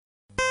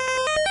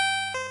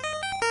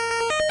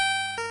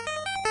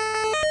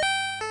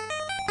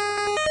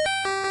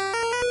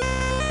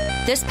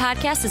This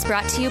podcast is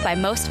brought to you by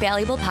Most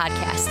Valuable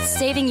Podcasts,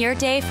 saving your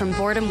day from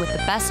boredom with the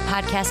best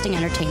podcasting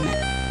entertainment.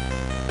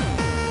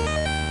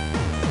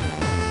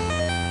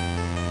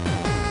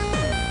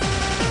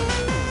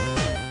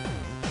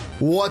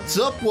 What's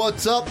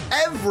up,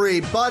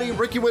 everybody?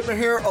 Ricky Whitmer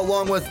here,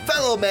 along with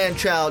fellow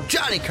man-child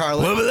Johnny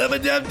Carlin.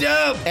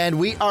 And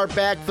we are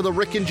back for the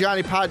Rick and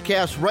Johnny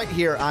podcast right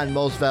here on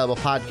Most Valuable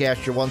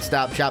Podcast, your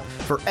one-stop shop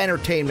for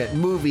entertainment,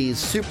 movies,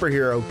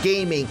 superhero,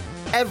 gaming,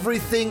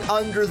 everything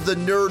under the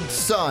nerd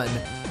sun.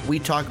 We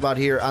talk about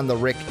here on the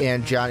Rick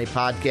and Johnny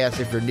podcast.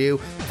 If you're new,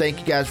 thank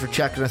you guys for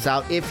checking us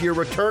out. If you're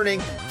returning,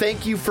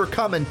 thank you for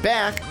coming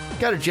back.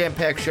 Got a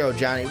jam-packed show,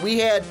 Johnny. We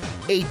had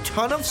a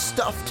ton of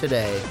stuff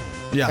today.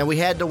 Yeah. And we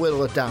had to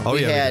whittle it down.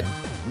 We had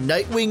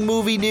Nightwing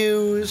movie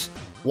news,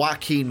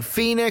 Joaquin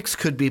Phoenix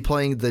could be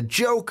playing the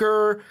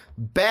Joker,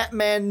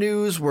 Batman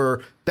news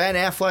where Ben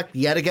Affleck,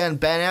 yet again,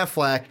 Ben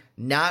Affleck,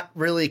 not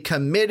really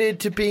committed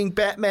to being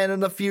Batman in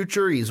the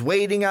future. He's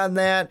waiting on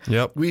that.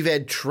 Yep. We've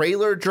had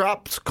trailer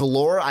drops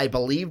galore. I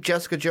believe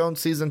Jessica Jones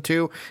Season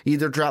 2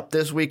 either dropped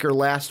this week or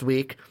last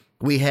week.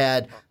 We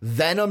had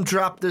Venom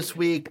drop this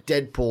week,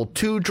 Deadpool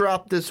 2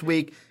 drop this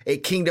week, a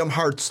Kingdom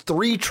Hearts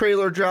 3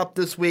 trailer drop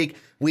this week.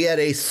 We had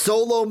a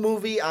Solo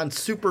movie on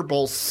Super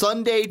Bowl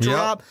Sunday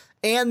drop,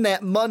 and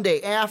that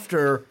Monday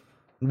after.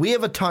 We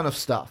have a ton of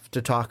stuff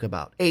to talk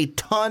about, a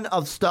ton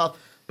of stuff,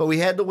 but we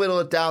had to whittle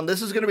it down.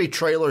 This is going to be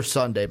Trailer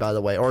Sunday, by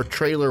the way, or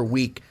Trailer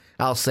Week,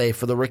 I'll say,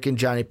 for the Rick and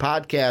Johnny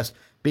podcast,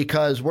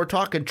 because we're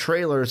talking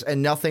trailers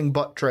and nothing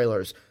but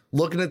trailers.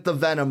 Looking at the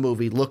Venom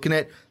movie, looking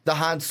at the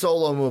Han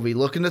Solo movie,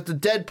 looking at the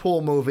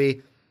Deadpool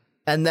movie.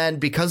 And then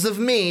because of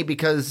me,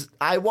 because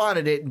I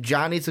wanted it, and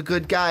Johnny's a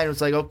good guy, and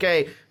it's like,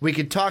 okay, we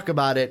could talk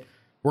about it.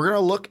 We're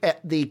going to look at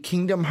the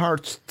Kingdom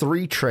Hearts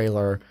 3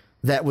 trailer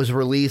that was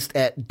released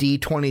at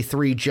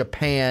D23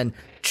 Japan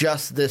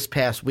just this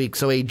past week.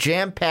 So a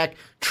jam-packed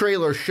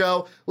trailer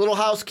show. Little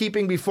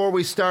housekeeping before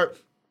we start.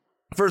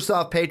 First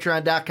off,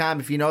 patreon.com.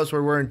 If you notice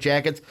we're wearing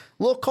jackets, a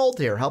little cold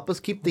here. Help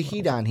us keep the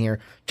heat on here.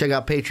 Check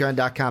out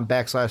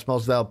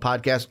patreon.com/Most Valuable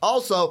Podcast.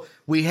 Also,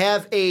 we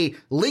have a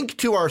link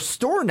to our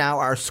store now,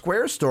 our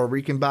Square store, where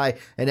you can buy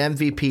an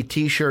MVP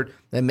t-shirt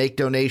and make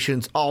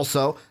donations.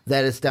 Also,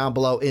 that is down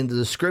below in the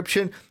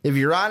description. If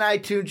you're on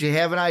iTunes, you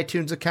have an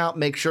iTunes account,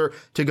 make sure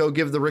to go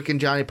give the Rick and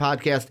Johnny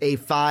podcast a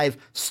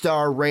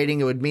 5-star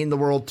rating. It would mean the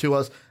world to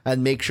us.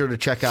 And make sure to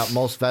check out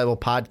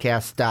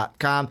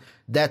mostvaluablepodcast.com.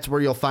 That's where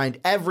you'll find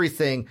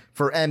everything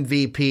for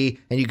MVP,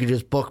 and you can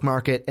just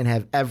bookmark it and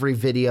have every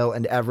video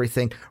and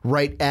everything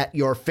right at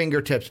your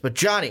fingertips. But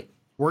Johnny,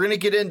 we're going to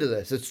get into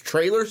this. It's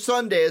Trailer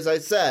Sunday, as I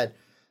said.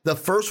 The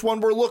first one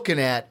we're looking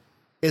at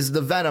is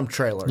the Venom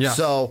trailer. Yeah.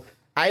 So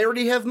I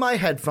already have my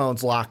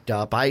headphones locked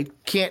up. I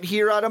can't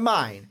hear out of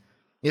mine.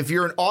 If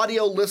you're an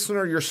audio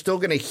listener, you're still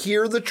going to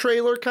hear the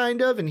trailer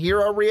kind of and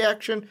hear our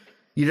reaction.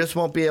 You just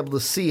won't be able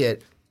to see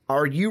it.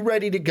 Are you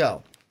ready to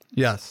go?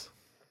 Yes.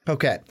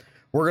 Okay.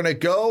 We're going to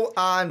go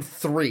on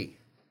 3.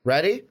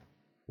 Ready?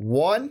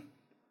 1,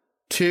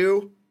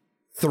 2,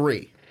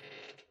 3.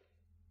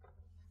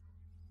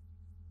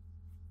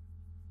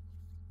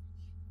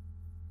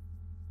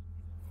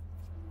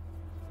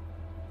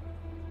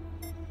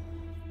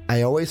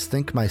 I always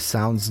think my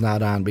sound's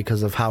not on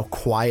because of how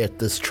quiet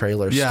this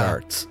trailer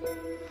starts.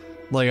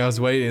 Like, I was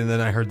waiting, and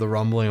then I heard the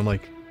rumbling. I'm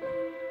like,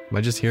 am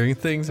I just hearing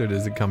things, or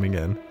is it coming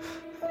in?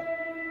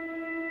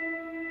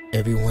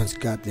 Everyone's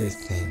got their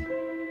thing.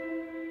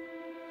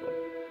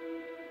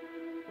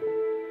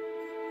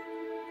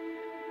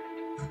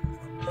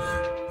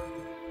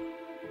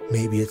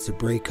 Maybe it's a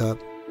breakup,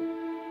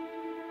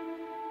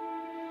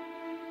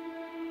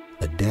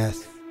 a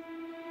death,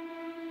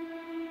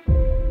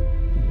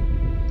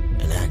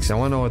 an accident. I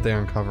want to know what they're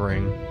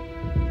uncovering.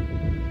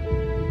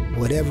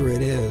 Whatever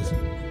it is,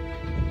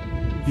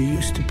 you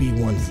used to be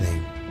one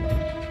thing.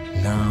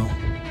 Now,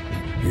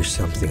 you're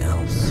something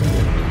else.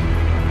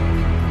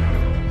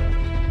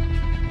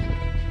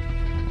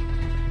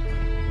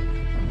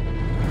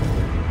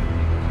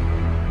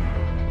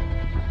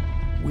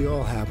 We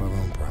all have our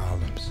own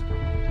problems.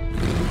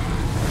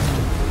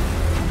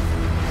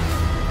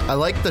 I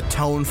like the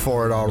tone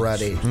for it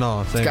already.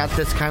 No, it's got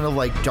this kind of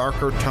like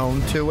darker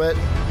tone to it.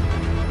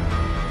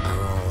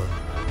 Our own.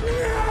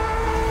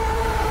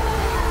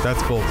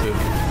 That's cool too.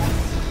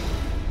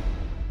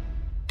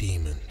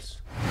 Demons.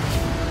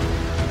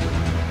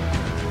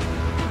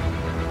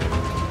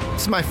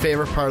 This is my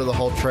favorite part of the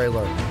whole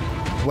trailer.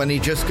 When he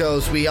just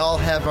goes, we all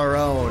have our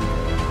own,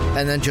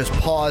 and then just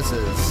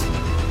pauses.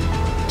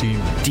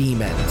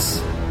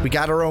 Demons. We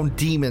got our own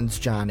demons,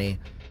 Johnny.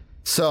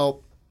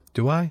 So,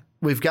 do I?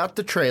 We've got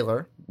the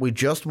trailer. We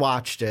just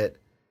watched it.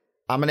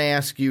 I'm going to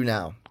ask you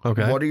now.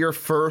 Okay. What are your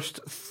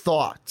first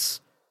thoughts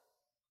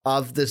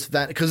of this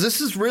event? Because this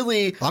is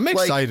really... I'm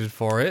excited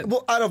for it.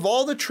 Well, out of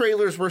all the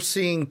trailers we're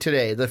seeing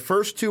today, the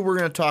first two we're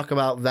going to talk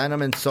about,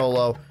 Venom and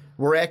Solo,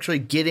 we're actually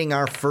getting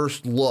our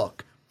first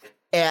look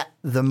at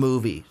the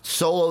movie.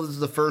 Solo, this is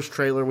the first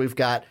trailer we've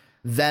got.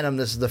 Venom,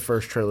 this is the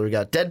first trailer we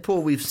got.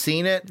 Deadpool, we've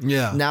seen it.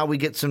 Yeah. Now we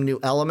get some new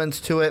elements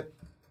to it.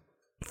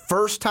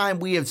 first time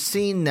we have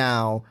seen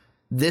now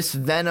this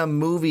Venom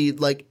movie,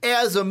 like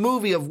as a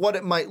movie of what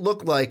it might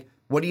look like.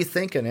 What are you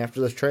thinking after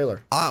this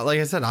trailer? Like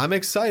I said, I'm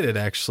excited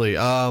actually.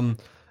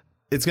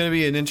 It's going to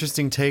be an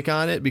interesting take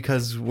on it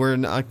because we're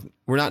not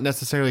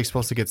necessarily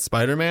supposed to get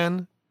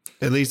Spider-Man,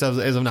 at least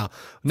as of now.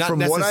 Not From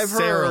what I've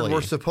necessarily. heard,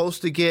 we're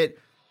supposed to get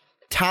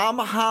Tom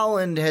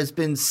Holland has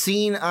been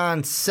seen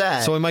on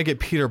set. So we might get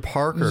Peter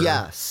Parker.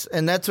 Yes,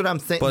 and that's what I'm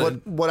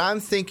thinking. What I'm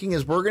thinking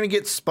is we're going to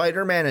get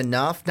Spider-Man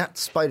enough, not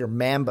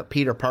Spider-Man, but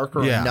Peter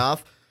Parker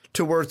enough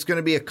to where it's going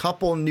to be a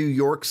couple New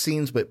York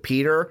scenes with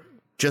Peter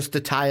just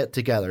to tie it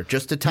together,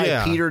 just to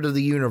tie Peter to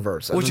the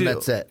universe. And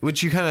that's it.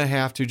 Which you kind of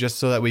have to just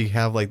so that we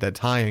have like that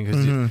tie-in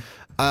because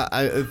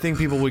I think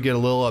people would get a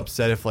little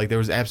upset if like there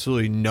was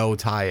absolutely no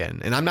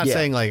tie-in. And I'm not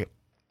saying like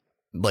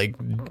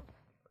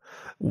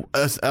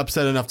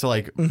upset enough to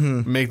like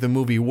make the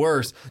movie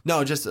worse.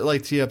 No, just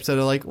like to be upset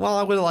of like, well,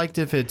 I would have liked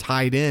if it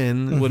tied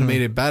in, would have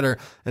made it better.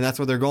 And that's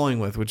what they're going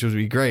with, which would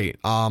be great.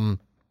 I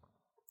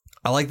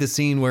like the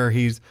scene where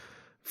he's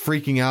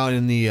freaking out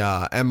in the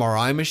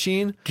MRI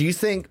machine. Do you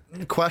think,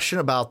 question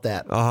about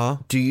that.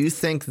 Do you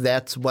think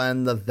that's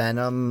when the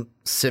Venom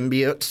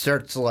symbiote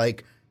starts to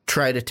like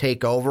try to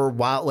take over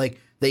while like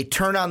they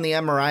turn on the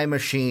MRI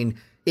machine?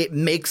 It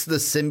makes the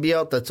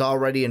symbiote that's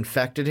already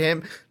infected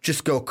him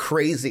just go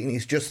crazy. And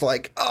he's just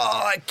like, oh,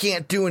 I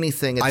can't do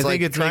anything. It's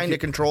like it's trying to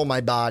control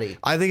my body.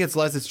 I think it's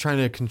less it's trying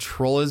to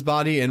control his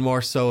body and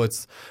more so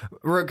it's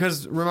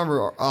because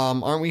remember,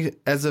 aren't we,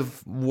 as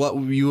of what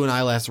you and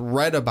I last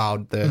read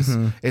about this,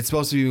 it's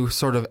supposed to be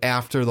sort of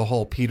after the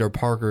whole Peter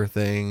Parker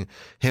thing,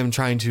 him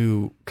trying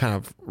to kind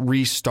of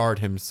restart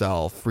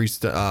himself,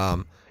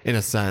 in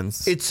a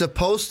sense. It's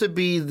supposed to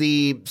be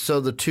the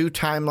two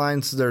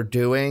timelines they're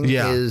doing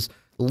is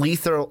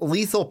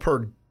Lethal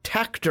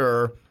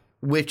Protector,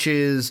 which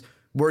is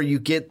where you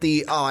get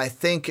the I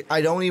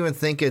don't even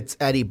think it's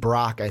Eddie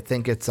Brock. I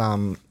think it's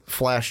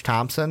Flash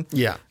Thompson.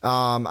 Yeah.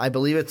 I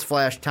believe it's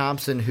Flash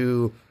Thompson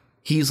who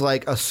he's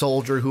like a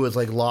soldier who has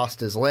like lost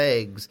his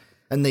legs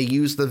and they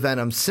use the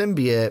Venom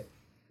symbiote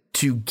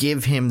to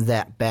give him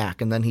that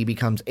back and then he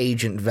becomes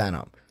Agent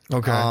Venom.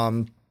 Okay.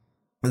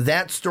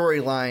 That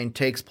storyline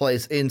takes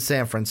place in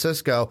San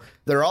Francisco.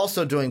 They're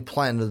also doing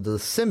Planet of the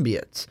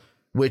Symbiotes,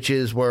 which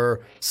is where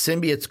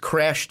symbiotes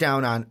crash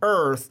down on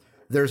Earth.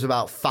 There's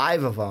about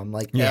 5 of them,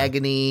 like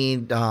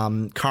Agony,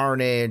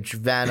 Carnage,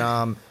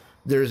 Venom.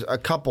 There's a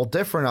couple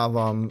different of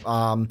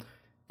them.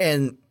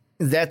 And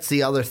that's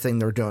the other thing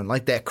they're doing.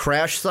 Like that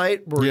crash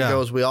site where he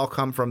goes, we all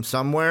come from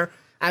somewhere.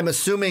 I'm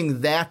assuming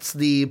that's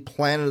the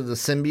Planet of the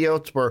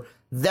Symbiotes where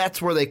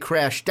that's where they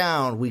crash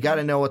down. We got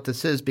to know what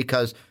this is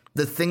because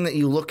the thing that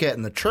you look at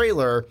in the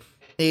trailer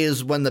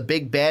is when the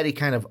big baddie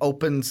kind of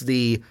opens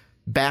the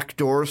back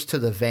doors to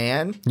the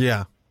van.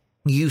 Yeah.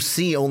 You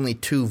see only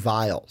 2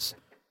 vials.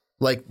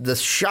 Like the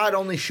shot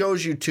only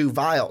shows you 2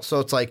 vials. So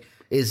it's like,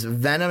 is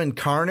Venom and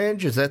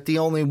Carnage, is that the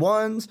only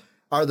ones?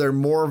 Are there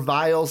more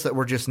vials that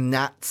we're just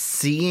not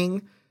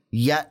seeing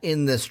yet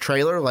in this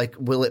trailer? Like,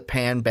 will it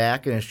pan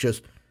back and it's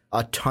just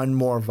a ton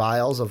more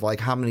vials of like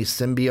how many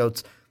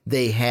symbiotes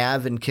they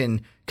have and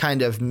can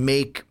kind of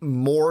make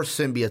more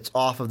symbiotes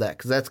off of that?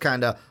 Because that's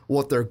kind of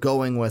what they're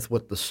going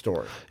with the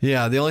story.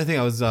 Yeah, the only thing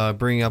I was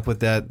bringing up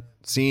with that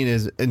scene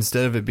is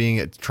instead of it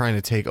being trying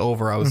to take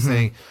over, I was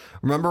saying,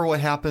 remember what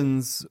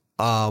happens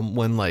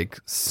when like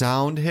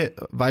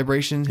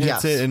vibration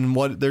hits it, and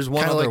there's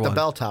one kind of other like one. The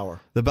bell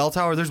tower. The bell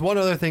tower. There's one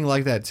other thing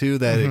like that too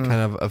that it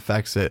kind of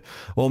affects it.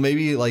 Well,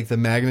 maybe like the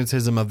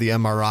magnetism of the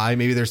MRI.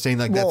 Maybe they're saying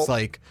like that's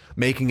like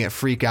making it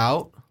freak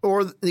out,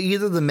 or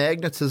either the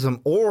magnetism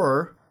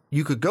or.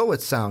 You could go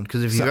with sound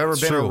because if you've ever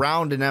been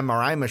around an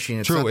MRI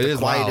machine, it's not the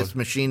quietest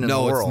machine in the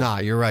world. No, it's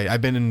not. You're right.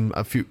 I've been in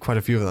quite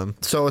a few of them.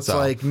 So it's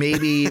like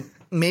maybe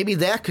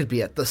that could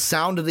be it. The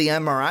sound of the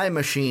MRI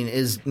machine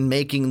is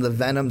making the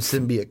Venom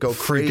symbiote go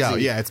freak crazy. Out.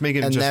 Yeah, it's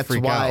making it just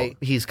freak out. And that's why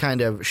he's kind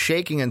of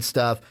shaking and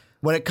stuff.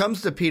 When it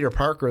comes to Peter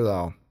Parker,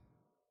 though,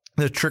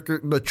 the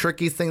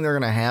tricky thing they're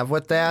going to have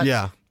with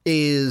that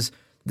is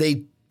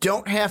they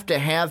don't have to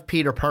have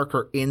Peter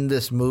Parker in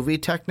this movie,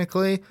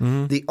 technically.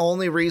 The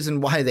only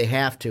reason why they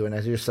have to, and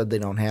as you said, they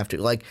don't have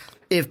to. Like,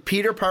 if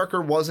Peter Parker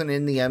wasn't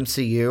in the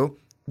MCU,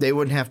 they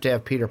wouldn't have to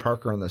have Peter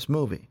Parker in this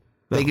movie.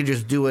 No. They could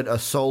just do it a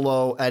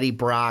solo Eddie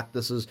Brock.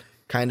 This is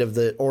kind of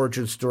the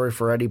origin story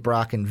for Eddie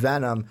Brock and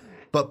Venom.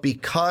 But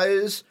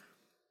because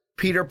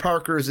Peter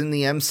Parker is in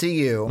the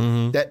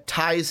MCU, that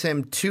ties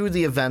him to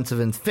the events of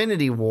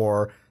Infinity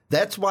War.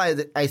 That's why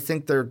I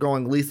think they're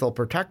going Lethal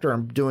Protector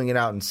and doing it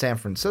out in San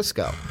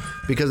Francisco.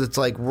 Because it's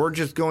like, we're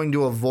just going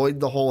to avoid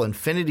the whole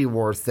Infinity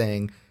War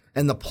thing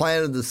and the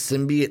Planet of the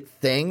Symbiote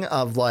thing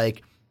of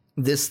like,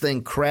 this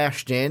thing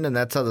crashed in and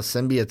that's how the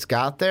symbiotes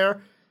got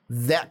there.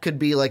 That could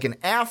be like an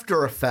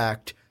after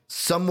effect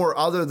somewhere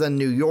other than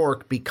New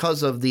York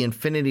because of the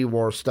Infinity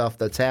War stuff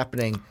that's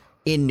happening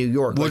in New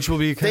York. Which will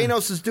be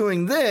Thanos is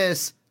doing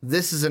this.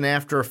 This is an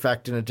after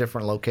effect in a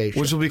different location.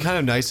 Which will be kind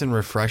of nice and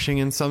refreshing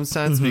in some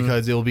sense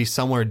because it'll be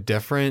somewhere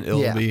different.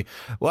 It'll be,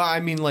 well, I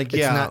mean, like,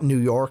 it's not New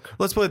York.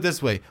 Let's put it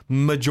this way.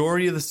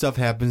 Majority of the stuff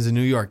happens in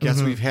New York.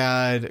 Yes, we've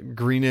had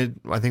Greenwich,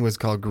 I think it was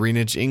called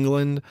Greenwich,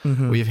 England.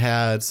 We've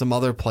had some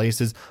other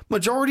places.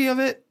 Majority of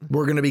it.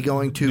 We're going to be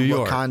going to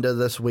Wakanda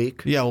this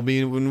week. Yeah, we'll be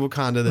in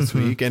Wakanda this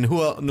week. And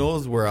who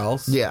knows where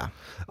else. Yeah.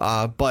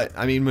 But,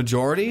 I mean,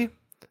 majority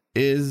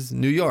is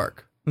New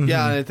York.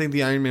 Yeah, and I think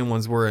the Iron Man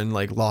ones were in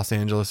like Los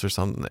Angeles or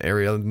some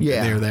area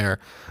near there.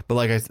 But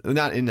like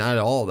not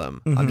all of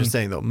them. I'm just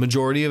saying though,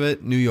 majority of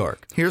it, New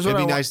York. It'd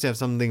be nice to have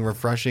something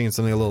refreshing and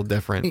something a little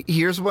different.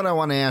 Here's what I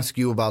want to ask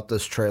you about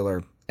this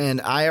trailer. And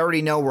I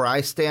already know where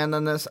I stand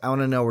on this. I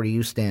want to know where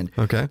you stand.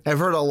 Okay. I've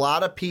heard a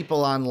lot of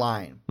people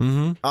online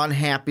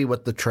unhappy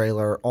with the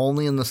trailer,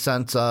 only in the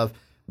sense of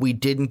we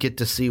didn't get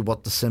to see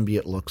what the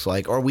symbiote looks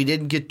like, or we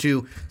didn't get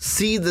to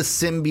see the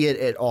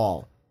symbiote at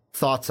all.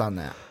 Thoughts on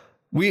that?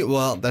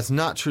 Well, that's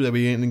not true that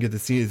we didn't get to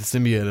see the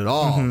symbiote at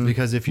all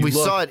because if you we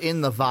saw it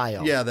in the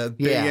vial. Yeah, that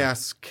big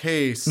ass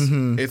case.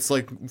 It's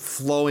like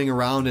flowing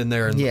around in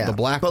there, and the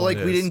black. But one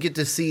like we didn't get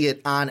to see it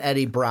on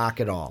Eddie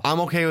Brock at all. I'm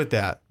okay with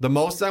that. The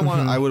most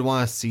I would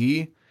want to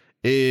see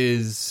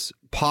is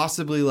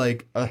possibly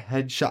like a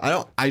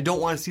headshot. I don't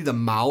want to see the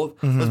mouth.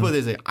 Let's put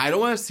it this way. I don't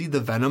want to see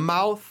the Venom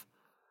mouth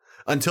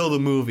until the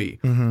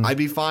movie. I'd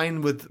be fine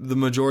with the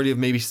majority of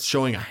maybe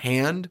showing a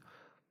hand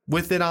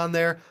with it on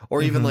there,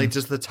 or even like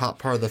just the top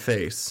part of the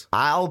face.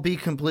 I'll be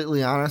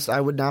completely honest.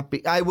 I'm not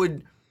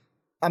going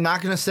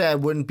to say I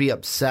wouldn't be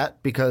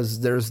upset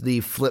because there's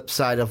the flip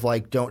side of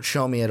like, don't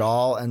show me at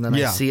all. And then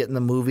I see it in the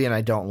movie and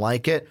I don't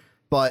like it.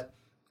 But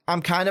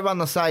I'm kind of on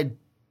the side,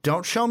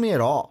 don't show me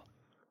at all.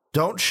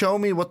 Don't show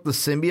me what the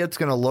symbiote's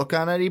going to look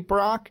on Eddie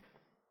Brock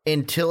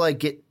until I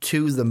get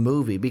to the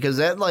movie. Because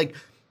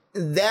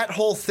that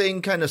whole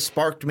thing kind of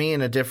sparked me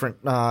in a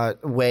different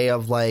way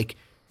of like,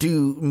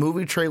 do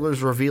movie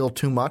trailers reveal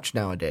too much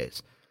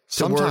nowadays?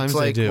 Sometimes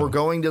they do. We're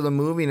going to the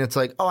movie and it's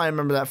like, oh, I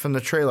remember that from the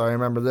trailer. I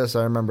remember this.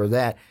 I remember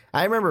that.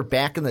 I remember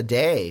back in the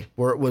day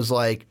where it was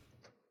like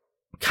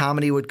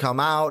comedy would come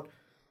out.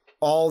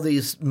 All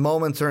these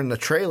moments are in the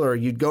trailer.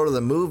 You'd go to the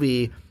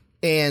movie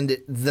and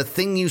the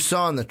thing you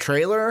saw in the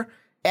trailer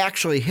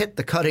actually hit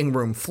the cutting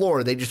room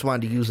floor. They just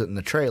wanted to use it in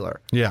the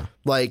trailer. Yeah.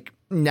 Like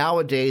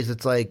nowadays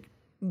it's like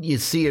you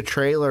see a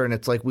trailer and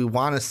it's like we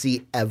want to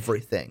see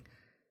everything.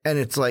 And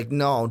it's like,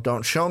 no,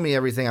 don't show me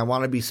everything. I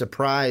want to be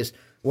surprised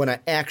when I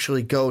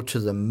actually go to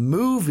the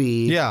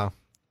movie. Yeah.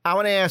 I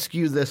want to ask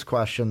you this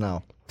question,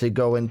 though, to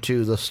go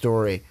into the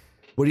story.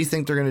 What do you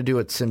think they're going to do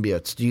with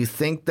symbiotes? Do you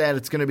think that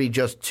it's going to be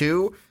just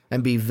two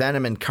and be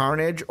Venom and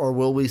Carnage, or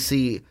will we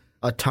see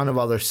a ton of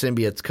other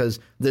symbiotes? Because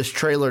this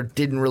trailer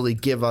didn't really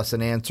give us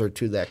an answer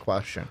to that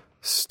question.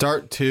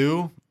 Start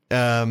two,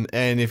 and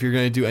if you're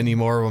going to do any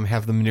more of them,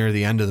 have them near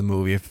the end of the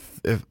movie.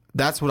 If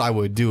that's what I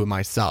would do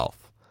myself.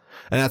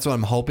 And that's what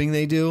I'm hoping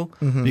they do,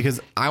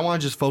 because I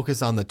want to just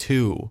focus on the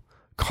two,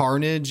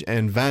 Carnage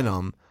and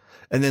Venom.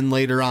 And then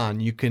later on,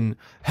 you can,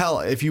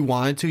 if you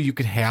wanted to, you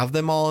could have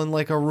them all in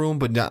like a room,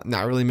 but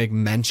not really make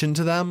mention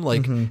to them.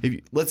 Like,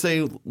 let's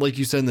say, like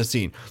you said in the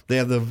scene, they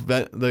have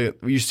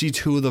you see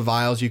two of the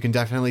vials. You can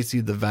definitely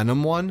see the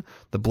Venom one,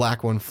 the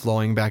black one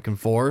flowing back and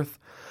forth.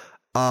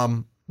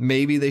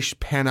 Maybe they should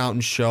pan out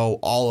and show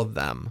all of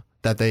them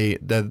that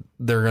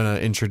they're gonna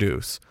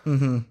introduce.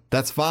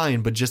 That's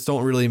fine, but just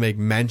don't really make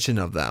mention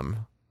of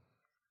them.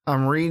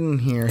 I'm reading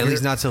here. At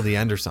least not till the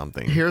end or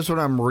something. Here's what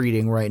I'm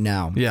reading right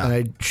now. Yeah. And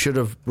I should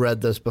have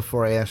read this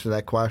before I asked you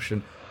that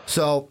question.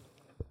 So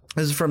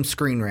this is from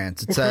Screen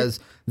Rants. It says,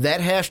 that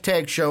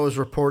hashtag show is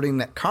reporting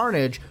that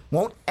Carnage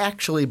won't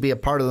actually be a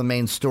part of the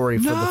main story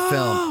for the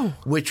film,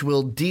 which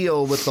will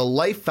deal with the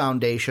Life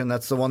Foundation.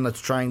 That's the one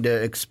that's trying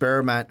to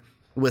experiment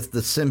with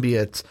the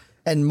symbiotes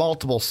and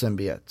multiple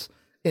symbiotes.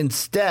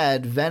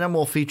 Instead, Venom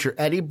will feature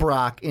Eddie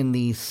Brock in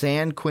the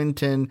San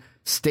Quentin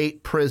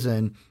State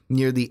Prison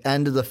near the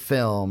end of the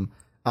film,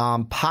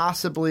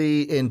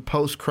 possibly in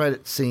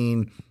post-credit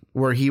scene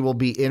where he will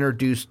be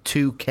introduced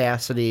to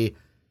Cassidy,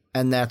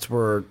 and that's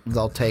where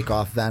they'll take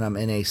off Venom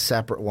in a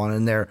separate one.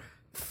 And they're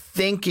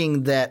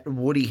thinking that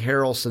Woody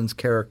Harrelson's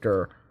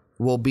character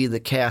will be the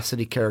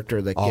Cassidy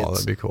character that gets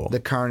that'd be cool. The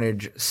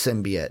Carnage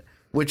symbiote,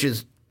 which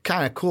is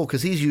kind of cool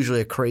because he's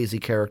usually a crazy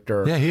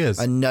character. Yeah, he is.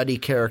 A nutty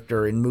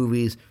character in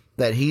movies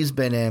that he's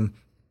been in.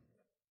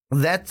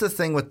 That's the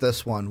thing with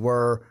this one,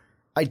 where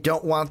I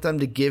don't want them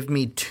to give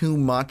me too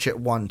much at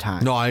one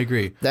time. No, I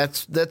agree.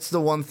 That's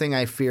the one thing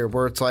I fear,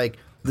 where it's like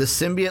the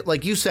symbiote,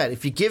 like you said,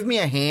 if you give me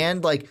a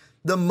hand, like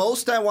the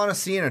most I want to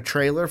see in a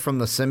trailer from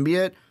the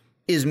symbiote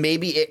is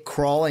maybe it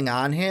crawling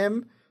on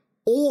him,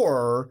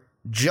 or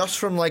just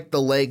from like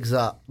the legs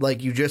up.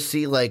 Like you just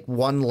see like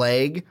one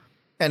leg,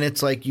 and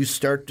it's like you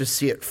start to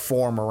see it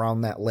form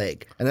around that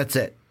leg. And that's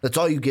it. That's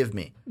all you give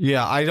me.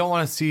 Yeah, I don't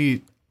want to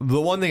see... The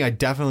one thing I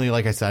definitely,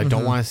 like I said, I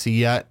don't want to see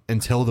yet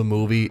until the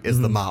movie is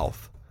the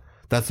mouth.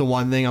 That's the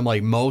one thing I'm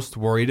like most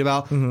worried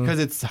about, because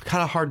it's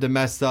kind of hard to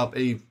mess up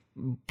a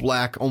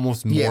black,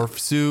 almost morph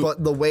suit.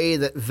 But the way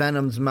that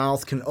Venom's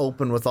mouth can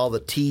open with all the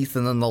teeth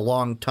and then the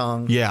long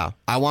tongue. Yeah,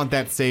 I want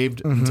that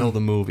saved until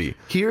the movie.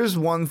 Here's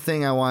one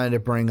thing I wanted to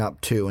bring up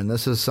too, and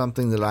this is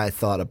something that I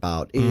thought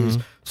about, is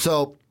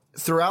so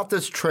throughout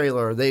this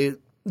trailer, they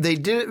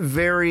did it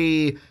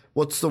very,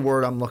 what's the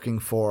word I'm looking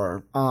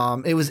for?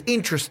 It was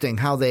interesting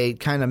how they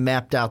kind of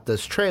mapped out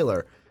this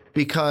trailer,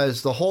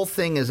 because the whole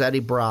thing is Eddie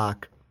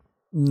Brock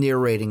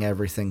narrating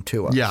everything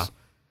to us. Yeah.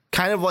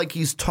 Kind of like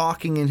he's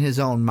talking in his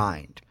own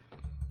mind.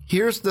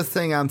 Here's the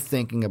thing I'm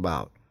thinking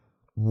about.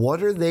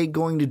 What are they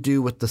going to do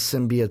with the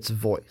symbiote's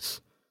voice?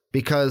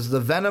 Because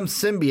the Venom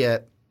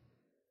symbiote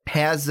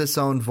has this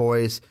own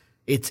voice.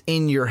 It's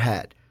in your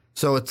head.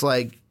 So it's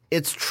like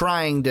it's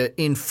trying to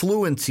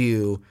influence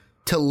you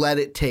to let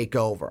it take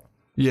over.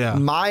 Yeah.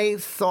 My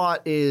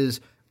thought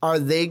is, are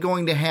they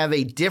going to have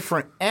a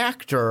different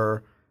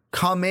actor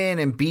come in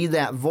and be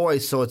that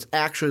voice so it's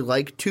actually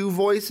like two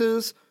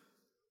voices?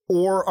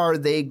 Or are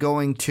they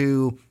going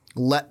to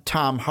let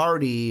Tom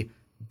Hardy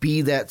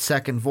be that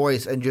second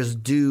voice and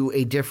just do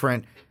a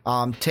different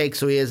take?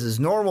 So he has his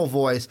normal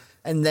voice,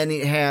 and then he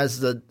has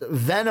the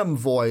Venom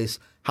voice.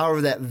 However,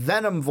 that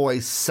Venom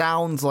voice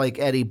sounds like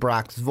Eddie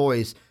Brock's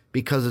voice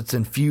because it's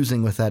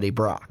infusing with Eddie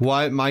Brock.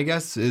 Well, my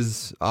guess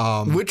is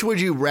which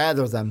would you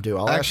rather them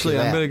do? Actually,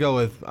 I'm gonna go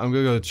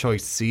with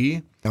choice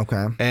C.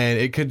 Okay, and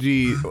it could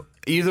be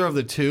either of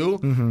the two,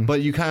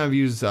 but you kind of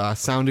use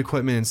sound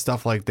equipment and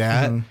stuff like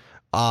that.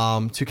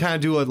 To kind of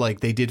do it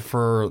like they did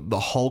for the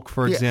Hulk,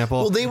 for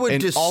example. Well, they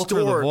would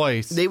alter the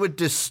voice. They would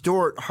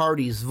distort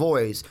Hardy's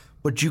voice,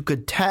 but you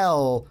could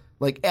tell,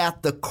 like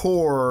at the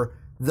core,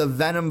 the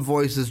Venom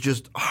voice is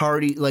just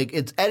Hardy. Like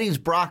it's Eddie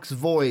Brock's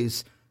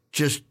voice,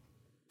 just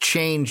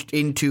changed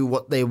into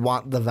what they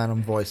want the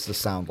Venom voice to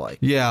sound like.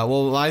 Yeah,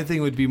 well, I think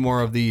it would be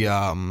more of the.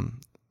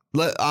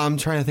 I'm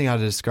trying to think how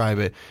to describe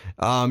it.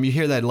 You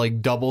hear that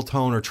like double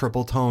tone or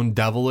triple tone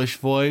devilish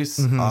voice.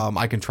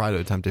 I can try to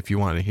attempt if you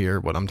want to hear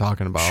what I'm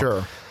talking about.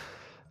 Sure.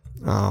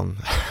 I'm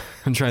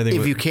trying to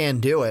think if you can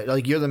do it.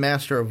 Like you're the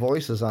master of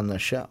voices on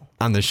this show.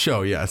 On the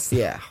show, yes.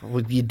 Yeah,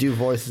 well, you do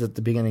voices at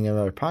the beginning of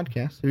our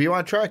podcast. If you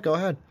want to try it, go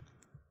ahead.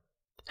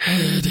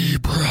 Eddie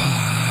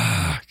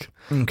Brock.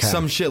 Okay.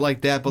 Some shit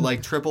like that, but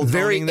like triple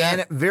very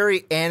toning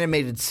very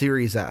animated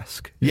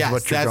series-esque.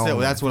 Yes,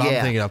 that's what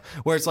I'm thinking of.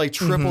 Where it's like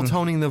triple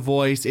toning the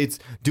voice. It's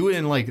do it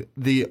in like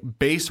the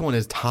base one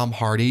is Tom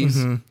Hardy's,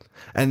 and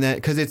then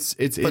because it's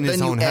in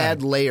his own head.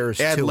 Add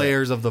layers. Add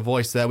layers of the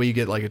voice. So that way you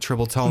get like a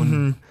triple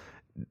tone,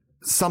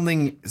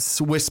 something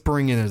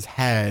whispering in his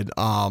head.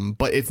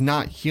 But it's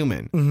not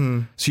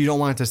human, so you don't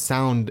want it to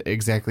sound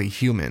exactly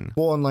human.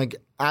 Well, and like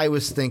I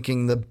was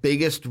thinking, the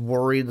biggest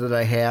worry that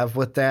I have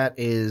with that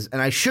is, and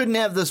I shouldn't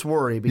have this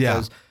worry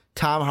because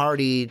Tom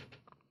Hardy,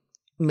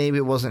 maybe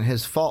it wasn't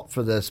his fault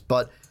for this,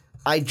 but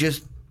I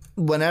just,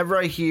 whenever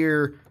I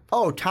hear,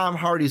 oh, Tom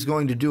Hardy's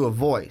going to do a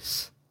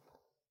voice.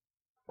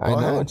 I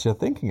know what you're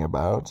thinking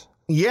about.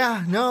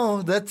 Yeah,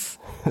 no, that's...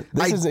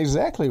 This is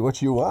exactly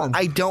what you want.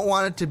 I don't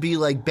want it to be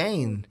like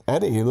Bane.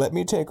 Eddie, let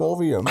me take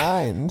over your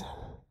mind.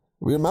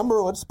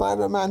 Remember what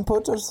Spider-Man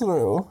put us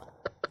through.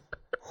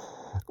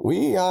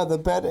 We are the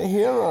better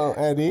hero,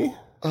 Eddie.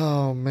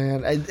 Oh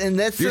man, and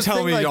that's you're the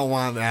telling thing, me like, you don't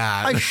want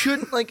that.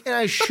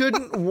 I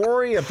shouldn't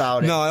worry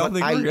about it. No, I don't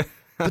think.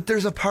 But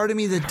there's a part of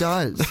me that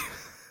does.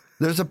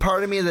 There's a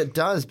part of me that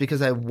does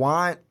because I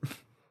want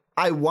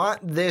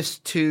this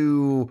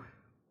to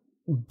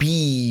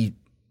be.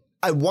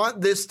 I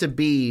want this to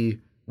be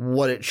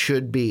what it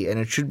should be, and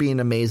it should be an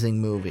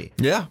amazing movie.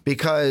 Yeah,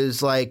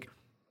 because like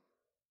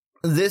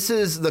this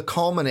is the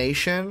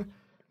culmination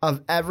of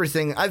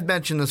everything. I've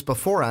mentioned this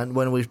before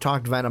when we've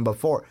talked Venom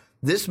before.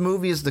 This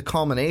movie is the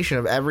culmination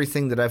of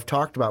everything that I've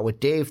talked about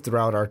with Dave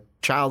throughout our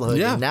childhood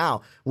and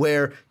now.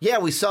 Where,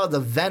 we saw the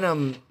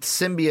Venom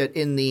symbiote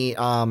in the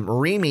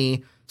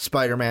Raimi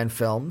Spider-Man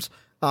films.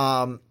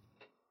 But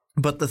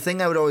the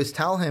thing I would always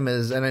tell him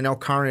is, and I know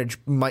Carnage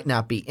might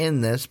not be in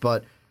this,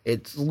 but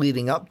it's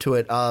leading up to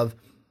it, of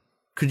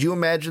could you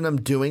imagine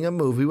them doing a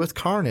movie with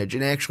Carnage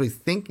and actually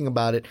thinking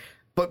about it,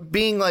 but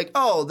being like,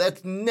 oh,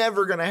 that's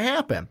never going to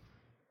happen.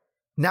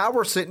 Now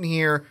we're sitting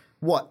here,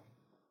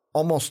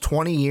 almost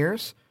 20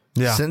 years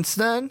since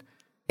then?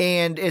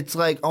 And it's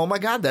like, oh my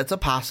God, that's a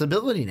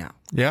possibility now.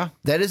 Yeah.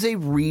 That is a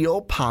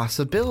real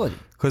possibility.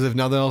 Because if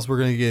nothing else, we're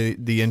going to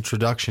get the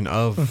introduction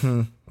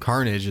of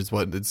Carnage is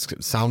what it's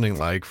sounding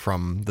like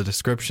from the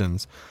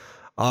descriptions.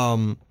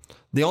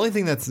 The only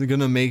thing that's going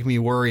to make me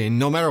worry, and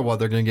no matter what,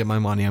 they're going to get my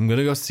money. I'm going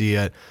to go see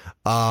it.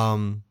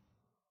 But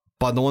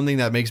the one thing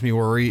that makes me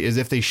worry is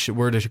if they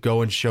were to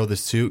go and show the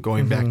suit,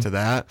 going back to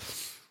that,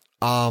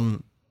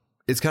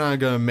 it's kind of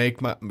going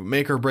to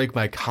make or break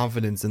my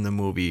confidence in the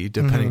movie,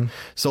 depending.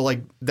 So,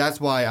 like, that's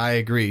why I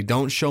agree.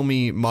 Don't show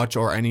me much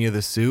or any of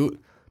the suit,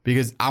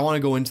 because I want to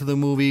go into the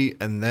movie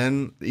and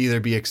then either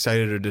be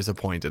excited or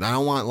disappointed. I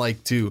don't want,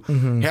 like, to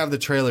have the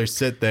trailer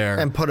sit there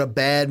and put a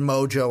bad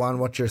mojo on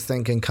what you're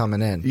thinking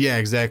coming in. Yeah,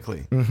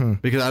 exactly.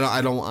 Because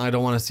I don't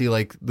want to see,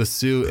 like, the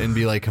suit and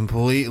be, like,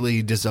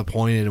 completely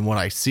disappointed in what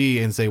I see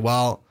and say,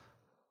 well,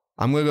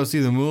 I'm going to go see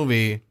the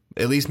movie.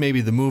 At least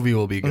maybe the movie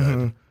will be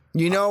good.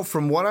 You know,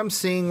 from what I'm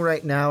seeing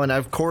right now, and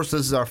of course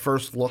this is our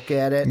first look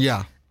at it.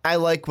 Yeah. I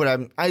like what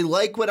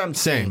I'm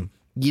seeing.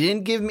 You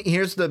didn't give me.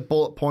 Here's the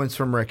bullet points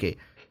from Ricky.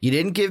 You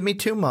didn't give me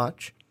too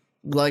much.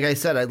 Like I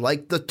said, I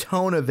like the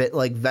tone of it.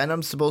 Like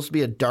Venom's supposed to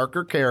be a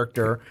darker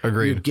character.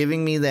 Agreed. You're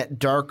giving me that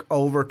dark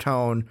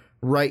overtone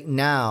right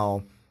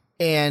now,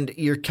 and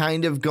you're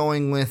kind of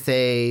going with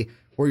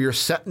where you're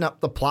setting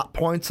up the plot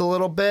points a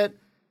little bit,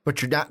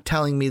 but you're not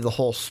telling me the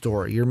whole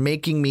story. You're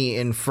making me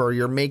infer.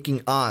 You're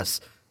making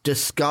us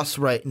discuss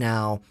right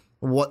now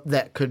what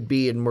that could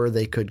be and where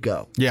they could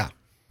go. Yeah.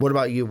 What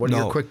about you? What are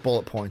your quick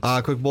bullet points?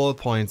 Quick bullet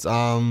points.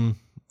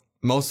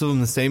 Most of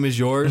them the same as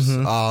yours.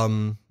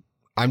 I'm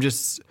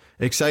just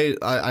excited.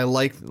 I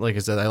like I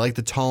said, I like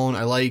the tone.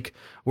 I like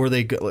where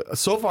they go.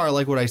 So far, I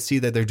like what I see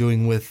that they're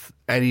doing with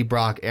Eddie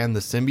Brock and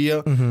the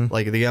symbiote.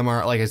 Like the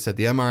MRI, like I said,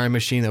 the MRI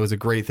machine, that was a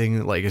great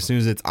thing. Like as soon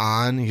as it's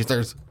on, he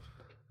starts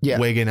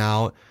wigging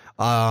out.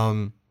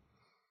 I'm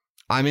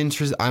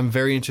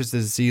very interested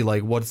to see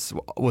like what's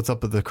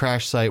up with the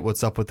crash site,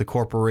 what's up with the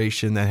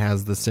corporation that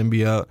has the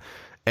symbiote,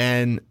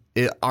 and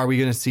are we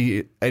going to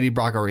see Eddie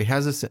Brock already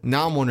has this?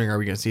 Now I'm wondering, are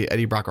we going to see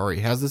Eddie Brock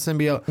already has the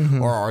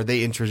symbiote, or are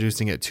they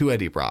introducing it to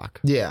Eddie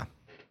Brock? Yeah.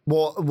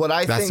 Well,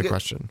 that's the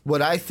question.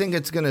 What I think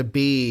it's going to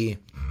be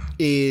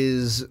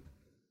is,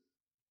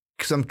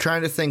 because I'm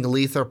trying to think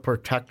Lethal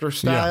Protector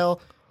style.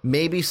 Yeah.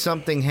 Maybe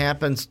something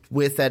happens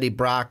with Eddie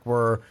Brock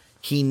where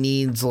he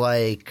needs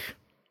like,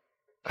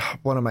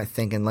 what am I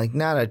thinking? Like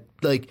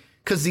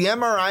because the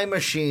MRI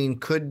machine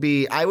could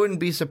be. I wouldn't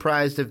be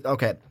surprised if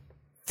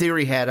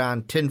theory hat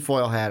on,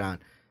 tinfoil hat on.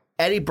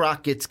 Eddie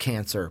Brock gets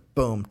cancer.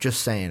 Boom.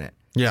 Just saying it.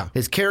 Yeah.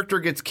 His character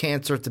gets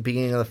cancer at the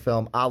beginning of the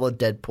film, a la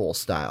Deadpool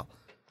style.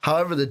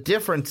 However, the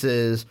difference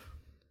is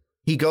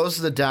he goes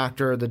to the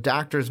doctor. The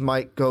doctors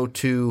might go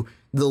to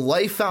the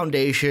Life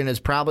Foundation is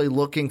probably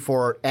looking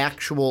for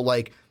actual,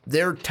 like,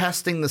 they're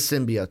testing the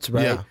symbiotes,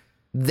 right? Yeah.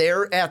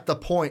 They're at the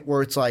point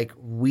where it's like,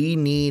 we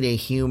need a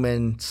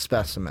human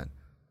specimen.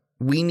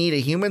 We need a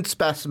human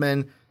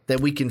specimen that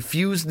we can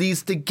fuse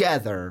these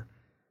together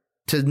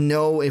to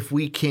know if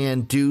we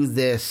can do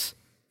this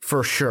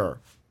for sure.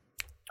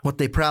 What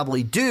they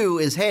probably do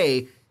is,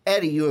 hey,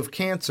 Eddie, you have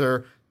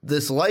cancer.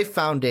 This Life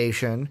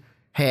Foundation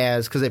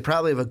has, because they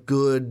probably have a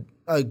good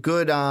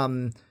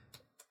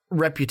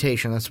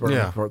reputation. That's what I'm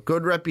looking for.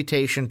 Good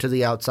reputation to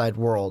the outside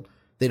world.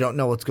 They don't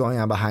know what's going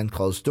on behind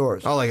closed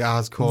doors. Oh, like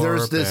Oscorp.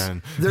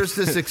 There's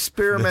this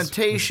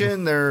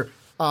experimentation.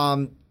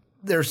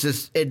 There's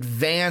this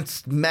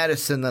advanced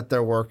medicine that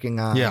they're working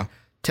on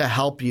to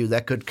help you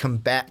that could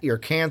combat your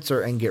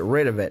cancer and get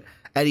rid of it.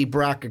 Eddie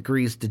Brock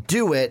agrees to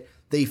do it.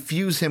 They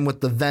fuse him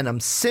with the Venom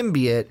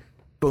symbiote.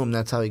 Boom,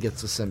 that's how he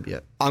gets the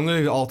symbiote. I'm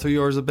going to alter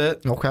yours a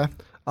bit. Okay.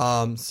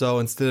 So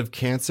instead of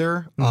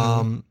cancer,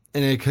 and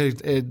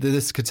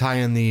this could tie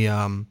in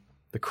the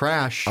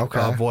crash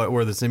of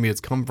where the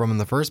symbiotes come from in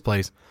the first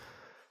place.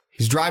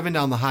 He's driving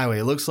down the highway.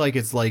 It looks like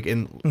it's like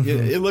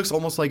it looks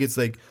almost like it's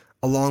like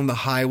along the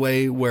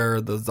highway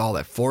where there's all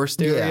that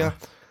forest area. Yeah.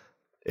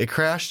 It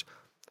crashed.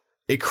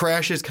 It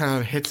crashes,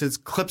 kind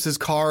of clips his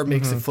car,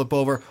 makes it flip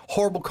over.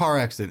 Horrible car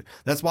accident.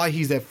 That's why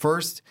he's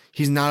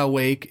not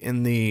awake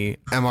in the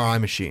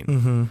MRI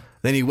machine.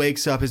 Then he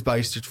wakes up, his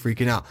body starts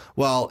freaking out.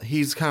 Well,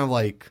 he's kind of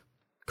like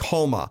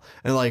coma.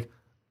 And like,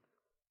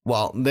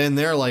 well, then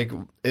they're like,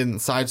 in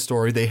side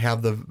story, they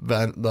have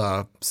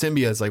the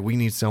symbiotes like, we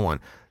need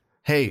someone.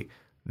 Hey,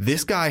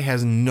 this guy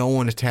has no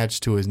one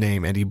attached to his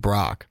name, Eddie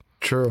Brock.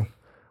 True.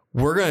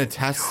 We're going to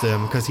test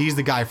him because he's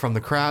the guy from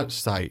the crash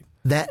site.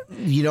 That,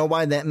 you know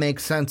why that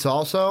makes sense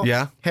also?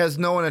 Yeah. Has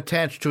no one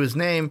attached to his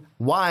name.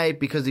 Why?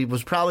 Because he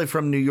was probably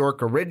from New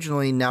York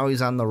originally. Now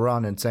he's on the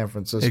run in San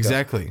Francisco.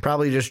 Exactly.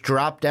 Probably just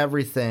dropped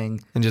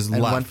everything and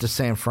left. Went to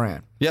San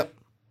Fran. Yep.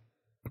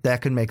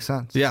 That could make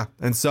sense. Yeah.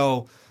 And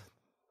so,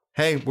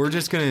 hey, we're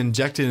just going to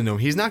inject it into him.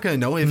 He's not going to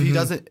know if he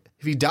doesn't.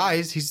 If he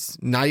dies, he's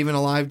not even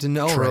alive to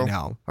know right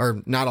now.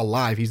 Or not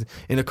alive. He's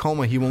in a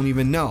coma. He won't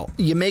even know.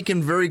 You're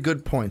making very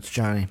good points,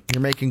 Johnny.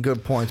 You're making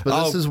good points.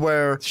 But this is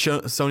where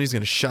Sony's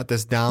going to shut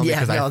this down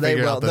because they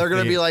will. They're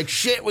going to be like,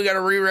 shit, we got to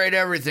rewrite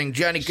everything.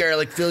 Johnny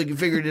Garlic, feel like you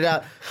figured it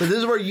out. But this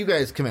is where you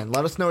guys come in.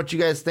 Let us know what you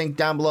guys think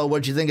down below.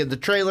 What you think of the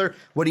trailer?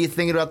 What do you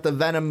think about the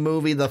Venom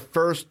movie? The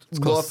first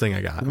look thing I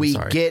got. we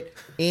get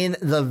in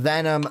the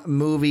Venom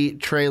movie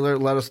trailer.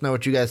 Let us know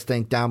what you guys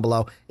think down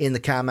below in the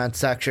comment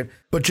section.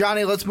 But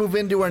Johnny, let's move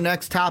into our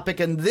next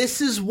topic. And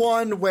this is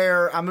one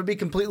where I'm going to be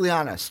completely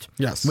honest.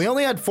 Yes. We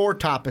only had 4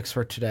 topics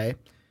for today.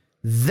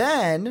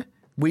 Then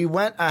we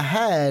went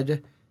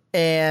ahead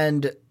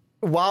and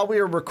while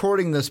we were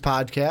recording this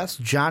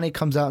podcast, Johnny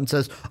comes out and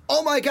says,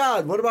 oh my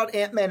God, what about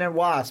Ant-Man and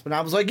Wasp? And I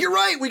was like, you're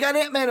right, we got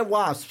Ant-Man and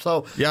Wasp.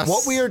 So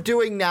what we are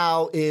doing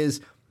now is,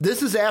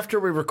 this is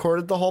after we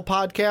recorded the whole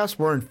podcast.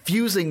 We're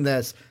infusing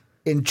this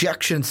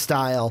injection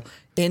style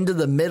into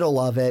the middle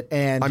of it.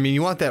 And I mean,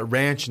 you want that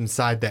ranch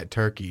inside that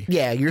turkey.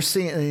 yeah, you're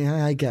seeing,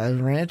 I got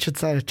ranch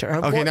inside a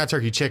turkey. Okay, not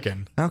turkey,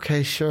 chicken.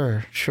 Okay,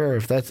 sure.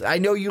 If that's, I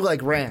know you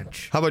like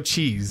ranch. How about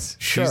cheese?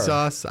 Sure. Cheese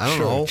sauce? I don't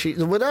know.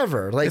 Cheese,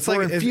 whatever. Like It's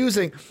we're like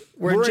infusing,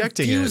 we're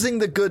injecting infusing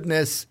the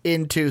goodness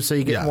into so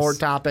you get Yes. more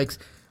topics.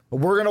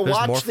 We're gonna There's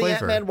more watch the flavor.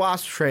 Ant-Man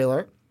Wasp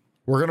trailer.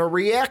 We're gonna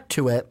react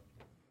to it,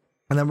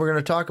 and then we're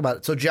gonna talk about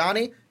it. So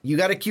Johnny, you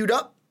got it queued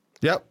up.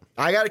 Yep.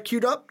 I got it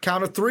queued up.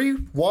 Count of 3.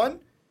 1,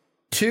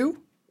 2,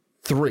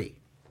 3.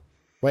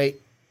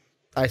 Wait,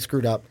 I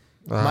screwed up.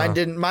 Mine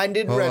didn't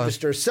hold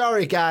register.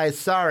 Sorry, guys.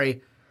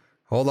 Sorry.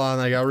 Hold on,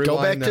 I got to Go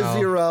rewind back now. to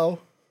 0.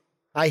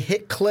 I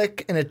hit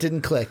click and it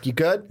didn't click. You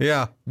good?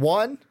 Yeah.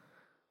 1,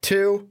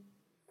 2,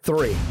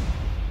 3.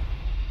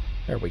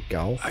 There we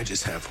go. I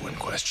just have one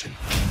question.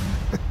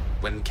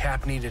 When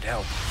Cap needed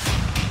help,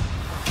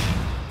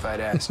 if I'd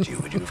asked you,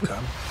 would you have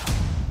come?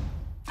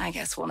 I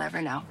guess we'll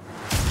never know.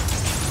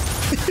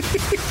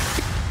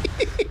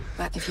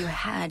 But if you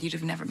had, you'd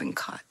have never been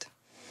caught.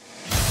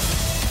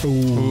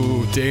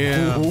 Ooh,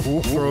 damn.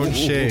 Throwing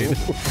shade.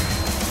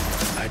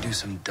 I do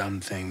some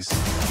dumb things,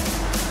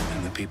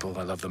 and the people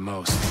I love the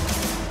most,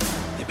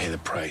 they pay the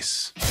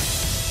price.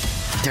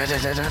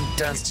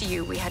 Thanks to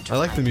you, we had to I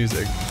like the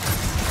music.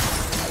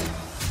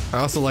 I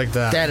also like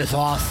that. That is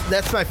awesome.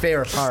 That's my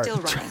favorite part. still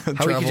running. How we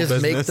Travel could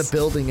just make business. the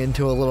building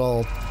into a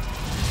little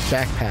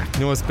backpack.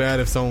 You know what's bad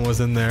if someone was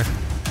in there?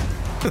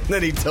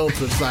 Then he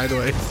tilts it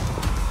sideways.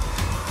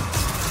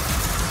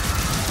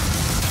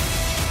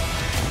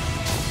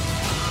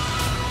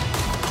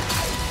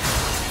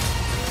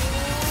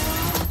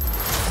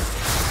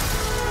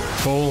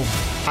 Boom.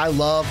 I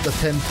love the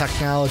PIM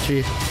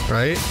technology.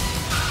 Right?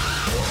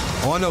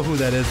 I want to know who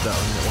that is, though, in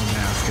that one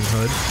mask and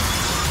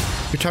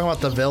hood. You're talking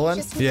about the villain?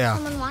 Just need Yeah.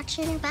 someone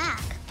watching your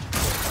back.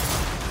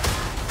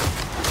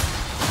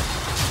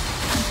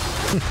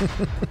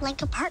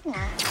 Like a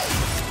partner.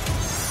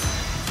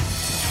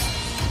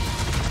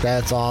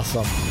 That's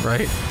awesome.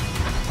 Right?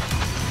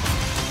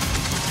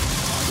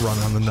 Run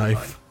on the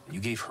knife You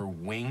gave her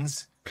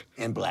wings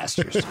and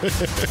blasters.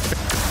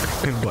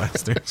 and I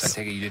blasters.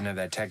 take it you didn't have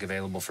that tech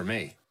available for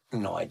me.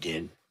 No, I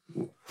did.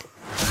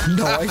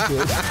 No, I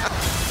did.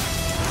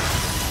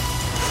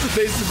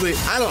 Basically,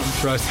 I don't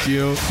trust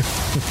you.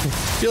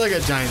 You're like a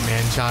giant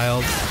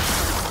man-child.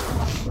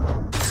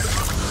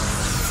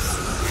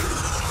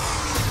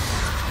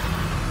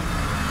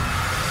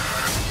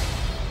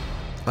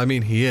 I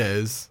mean, he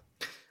is.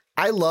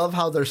 I love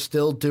how they're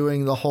still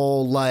doing the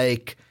whole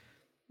like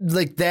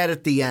that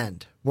at the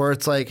end where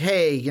it's like,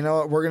 hey, you know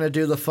what? We're going to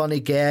do the funny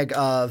gag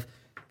of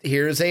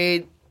here's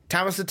a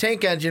Thomas the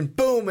Tank Engine,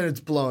 boom, and it's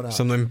blown up.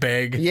 Something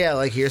big. Yeah,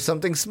 like here's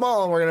something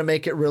small and we're going to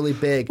make it really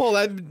big.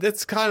 Well,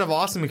 that's kind of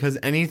awesome because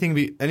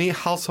any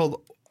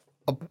household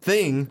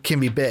thing Can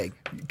be big.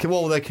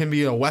 that can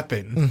be a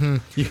weapon.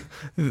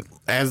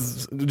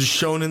 As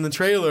shown in the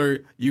trailer,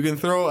 you can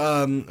throw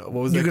what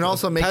was You it? can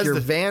also make Pez your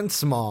dif- van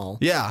small.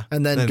 Yeah.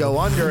 And then Then- go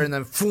under and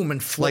then boom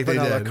and flip like they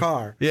another did.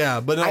 car.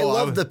 Yeah, but no, I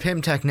love the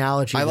PIM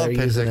technology. I love they're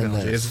Pez using in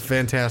technology. this. It's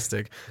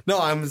fantastic. No,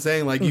 I'm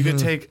saying like you could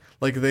take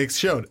like they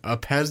showed a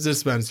Pez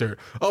dispenser.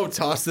 Oh,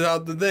 toss it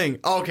out the thing.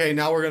 Okay,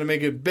 now we're gonna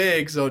make it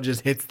big so it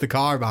just hits the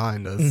car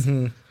behind us.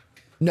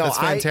 No, That's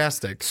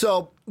fantastic.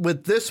 So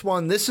with this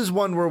one, this is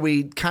one where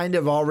we kind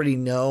of already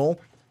know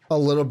a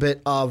little bit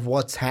of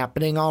what's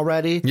happening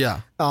already.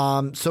 Yeah.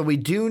 So we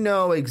do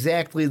know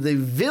exactly the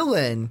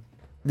villain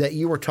that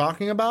you were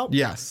talking about.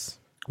 Yes.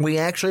 We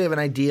actually have an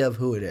idea of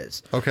who it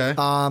is. Okay.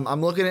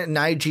 I'm looking at an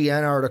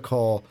IGN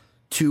article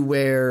to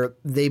where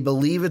they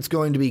believe it's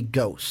going to be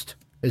Ghost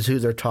is who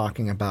they're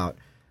talking about.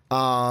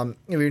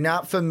 If you're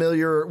not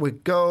familiar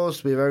with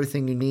Ghost, we have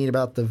everything you need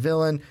about the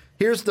villain.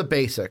 Here's the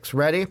basics.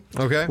 Ready?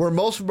 Okay. Where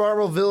most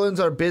Marvel villains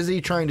are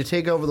busy trying to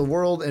take over the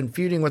world and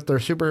feuding with their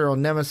superhero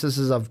nemesis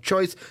of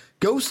choice,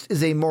 Ghost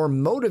is a more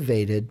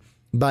motivated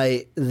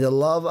by the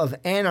love of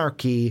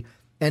anarchy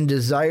and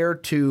desire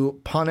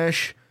to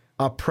punish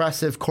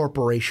oppressive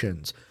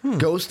corporations.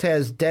 Ghost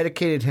has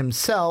dedicated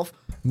himself,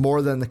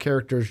 more than the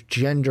character's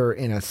gender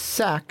in a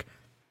sec,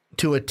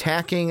 to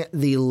attacking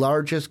the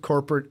largest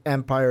corporate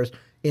empires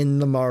in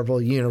the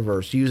Marvel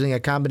Universe, using a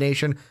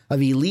combination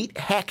of elite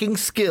hacking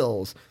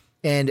skills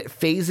and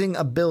phasing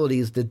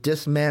abilities to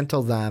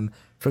dismantle them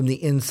from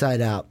the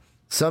inside out.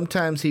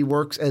 Sometimes he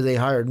works as a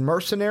hired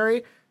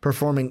mercenary,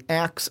 performing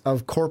acts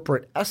of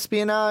corporate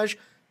espionage.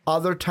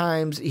 Other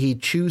times he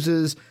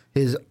chooses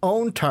his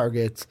own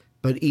targets,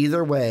 but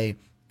either way,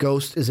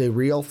 Ghost is a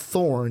real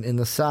thorn in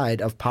the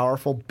side of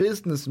powerful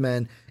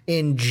businessmen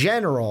in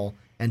general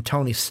and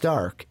Tony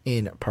Stark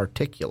in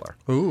particular.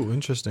 Ooh,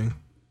 interesting.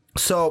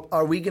 So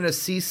are we going to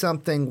see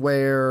something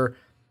where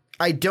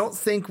I don't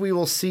think we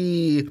will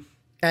see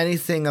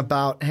anything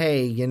about,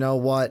 hey, you know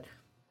what?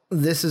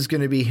 This is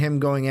going to be him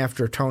going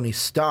after Tony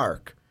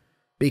Stark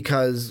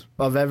because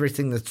of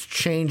everything that's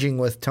changing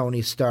with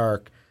Tony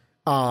Stark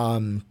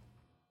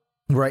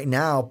right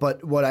now.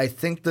 But what I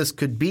think this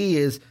could be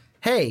is,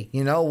 hey,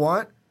 you know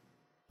what?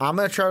 I'm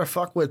going to try to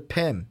fuck with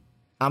Pym.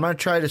 I'm going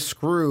to try to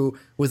screw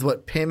with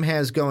what Pym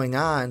has going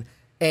on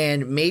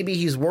And maybe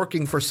he's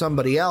working for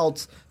somebody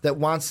else that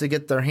wants to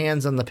get their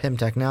hands on the Pym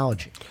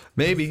technology.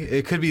 Maybe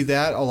it could be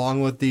that,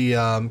 along with the.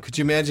 Could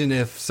you imagine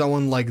if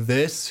someone like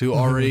this, who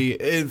already,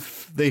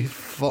 if they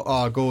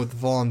go with the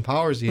fallen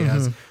powers he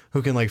has,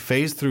 who can like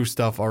phase through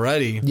stuff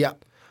already,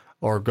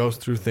 or goes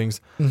through things,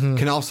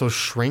 can also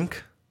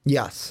shrink?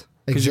 Yes.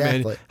 Could you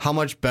Exactly. imagine how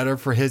much better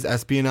for his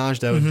espionage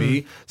that would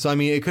be? So, I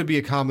mean, it could be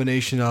a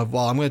combination of,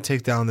 well, I'm going to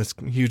take down this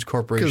huge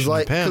corporation.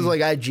 Because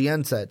like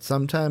IGN said,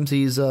 sometimes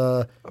he's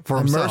a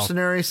himself.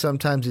 mercenary,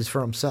 sometimes he's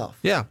for himself.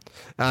 Yeah.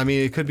 I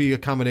mean, it could be a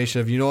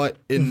combination of, you know what,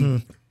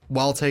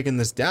 while taking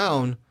this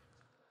down,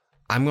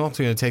 I'm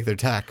also going to take their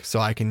tech so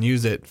I can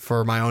use it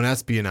for my own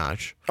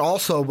espionage.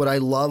 Also, what I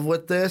love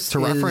with this To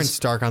reference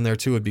Stark on there,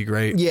 too, would be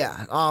great.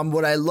 Yeah.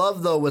 What I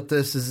love, though, with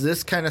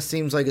this kind of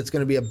seems like it's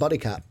going to be a buddy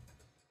cop.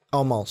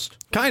 Almost.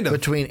 Kind of.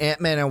 Between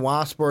Ant-Man and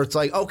Wasp, where it's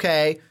like,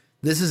 okay,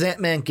 this is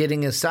Ant-Man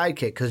getting his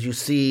sidekick, because you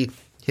see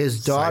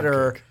his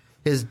daughter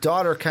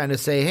kind of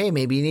say, hey,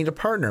 maybe you need a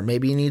partner.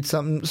 Maybe you need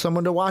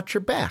someone to watch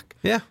your back.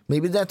 Yeah.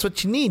 Maybe that's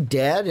what you need,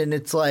 Dad. And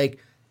it's like,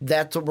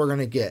 that's what we're going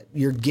to get.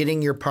 You're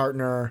getting your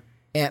partner.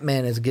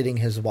 Ant-Man is getting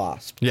his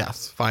Wasp.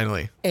 Yes,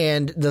 finally.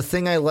 And the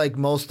thing I like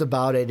most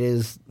about it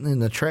is in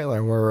the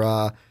trailer where,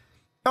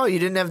 oh, you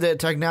didn't have that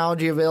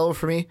technology available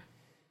for me?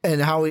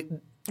 And how he...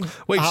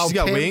 Wait, she's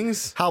got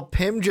wings? How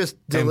Pym just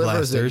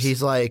delivers it.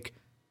 He's like,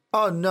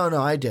 oh, no,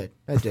 I did.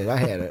 I had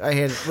it. I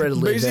had it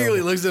readily Basically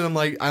available. looks at him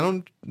like, I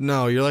don't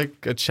know. You're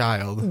like a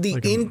child.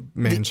 Like a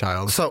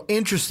man-child. So,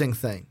 interesting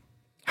thing.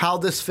 How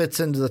this fits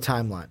into the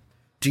timeline.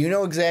 Do you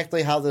know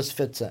exactly how this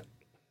fits in?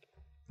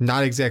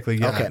 Not exactly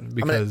yet. Okay.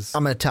 Because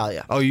I'm going to tell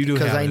you. Oh, you do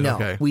have it. Because I know.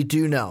 Okay. We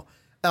do know.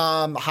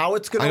 How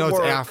it's going to work. I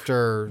know it's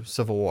after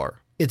Civil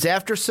War. It's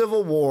after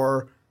Civil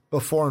War,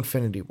 before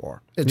Infinity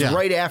War. It's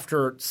right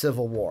after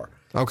Civil War.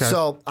 Okay.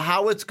 So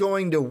how it's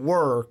going to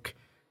work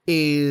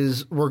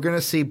is we're going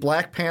to see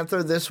Black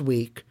Panther this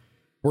week.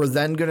 We're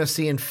then going to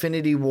see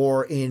Infinity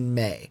War in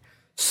May.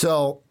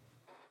 So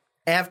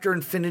after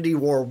Infinity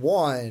War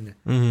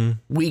 1,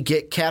 we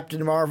get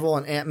Captain Marvel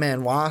and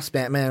Ant-Man Wasp.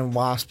 Ant-Man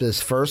Wasp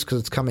is first because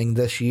it's coming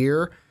this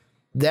year.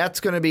 That's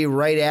going to be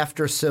right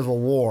after Civil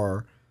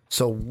War.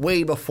 So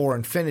way before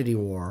Infinity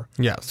War.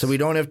 Yes. So we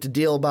don't have to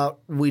deal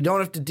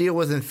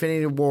with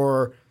Infinity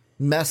War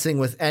messing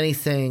with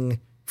anything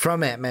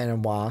from Ant-Man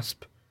and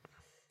Wasp.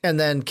 And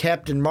then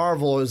Captain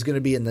Marvel is going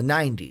to be in the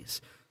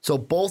 90s. So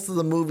both of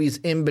the movies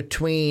in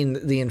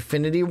between the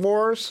Infinity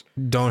Wars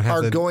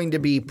are going to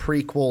be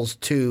prequels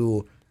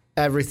to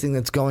everything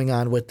that's going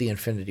on with the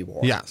Infinity War.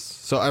 Yes.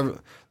 So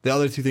the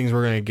other two things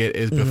we're going to get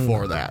is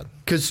before that.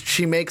 Because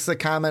she makes the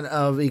comment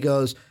of, he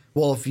goes,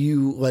 well, if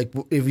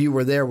you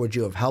were there, would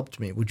you have helped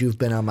me? Would you have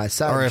been on my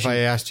side? Or if I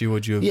asked you,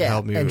 would you have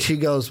helped me? And she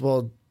goes,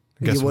 well,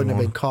 you wouldn't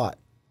have been caught.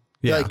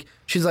 Yeah. Like,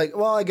 she's like,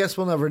 well, I guess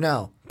we'll never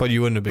know. But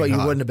you wouldn't have been caught. But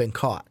you wouldn't have been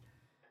caught.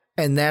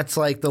 And that's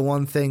like the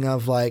one thing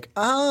of like,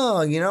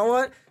 oh, you know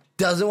what?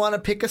 Doesn't want to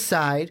pick a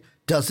side.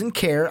 Doesn't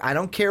care. I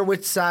don't care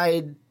which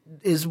side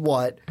is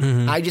what.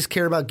 I just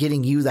care about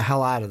getting you the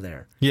hell out of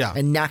there. Yeah.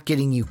 And not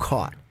getting you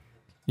caught.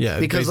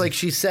 Yeah. Because like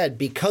she said,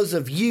 because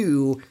of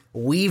you,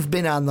 we've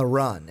been on the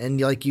run.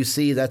 And like you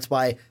see, that's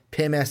why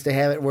Pym has to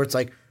have it where it's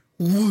like,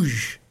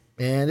 whoosh,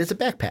 and it's a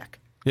backpack.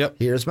 Yep.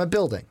 Here's my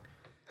building.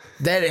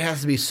 That it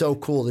has to be so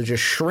cool to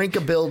just shrink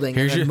a building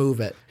and then move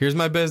it. Here's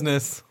my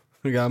business.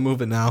 We got to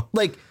move it now.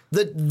 Like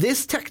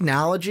this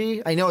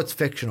technology, I know it's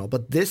fictional,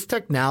 but this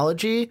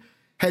technology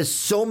has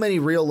so many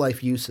real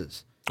life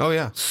uses. Oh,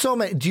 yeah. So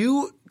many.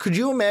 Could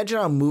you imagine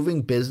how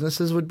moving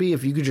businesses would be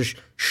if you could just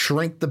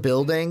shrink the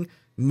building,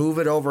 move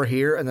it over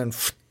here, and then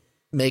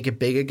make it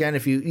big again?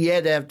 If you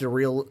had to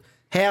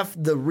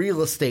have the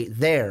real estate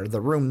there,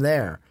 the room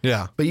there.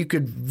 Yeah. But you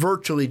could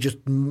virtually just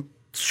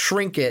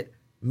shrink it,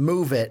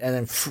 move it, and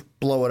then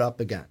blow it up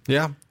again.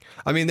 Yeah.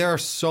 I mean, there are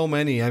so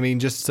many. I mean,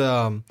 just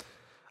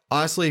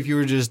honestly, if you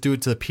were to just do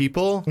it to the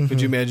people, could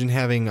you imagine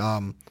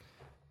having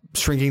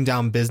shrinking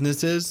down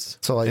businesses?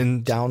 So like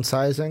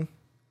downsizing?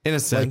 In a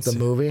sense. Like the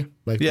movie?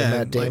 Like the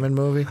Matt Damon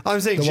movie?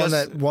 I'm saying the one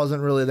that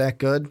wasn't really that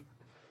good?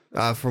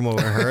 From what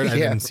I heard. I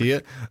didn't see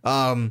it.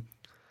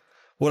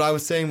 What I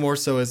was saying more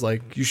so is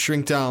like you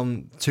shrink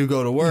down to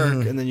go to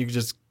work and then you can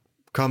just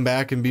come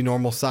back and be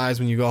normal size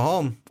when you go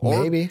home.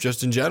 Or maybe.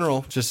 Just in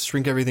general, just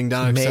shrink everything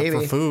down except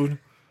for food.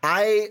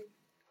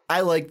 I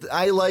like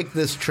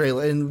this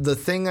trailer, and the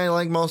thing I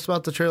like most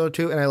about the trailer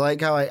too, and I like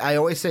how I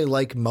always say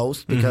like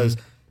most because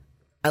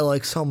I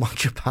like so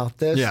much about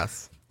this.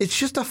 Yes. It's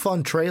just a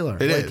fun trailer.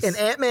 It is. And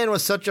Ant-Man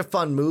was such a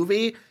fun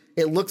movie.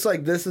 It looks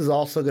like this is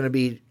also going to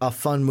be a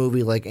fun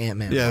movie like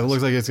Ant-Man. Yeah, it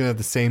looks like it's going to have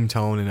the same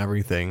tone and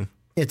everything.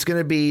 It's going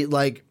to be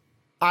like,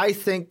 I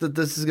think that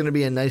this is going to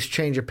be a nice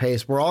change of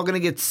pace. We're all going to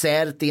get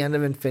sad at the end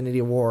of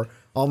Infinity War.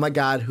 Oh my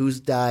God,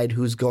 who's died?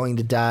 Who's going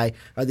to die?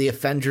 Are the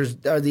Avengers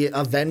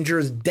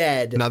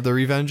dead? Not the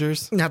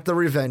Revengers? Not the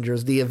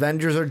Revengers. The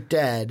Avengers are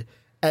dead.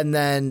 And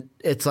then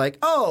it's like,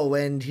 oh,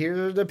 and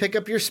here to pick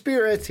up your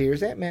spirits.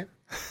 Here's Ant-Man,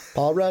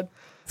 Paul Rudd,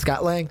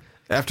 Scott Lang.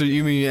 After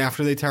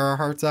they tear our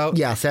hearts out?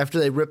 Yes, after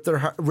they rip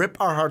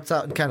our hearts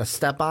out and kind of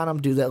step on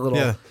them, do that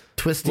little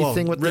twisty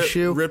thing with the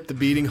shoe. Rip the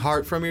beating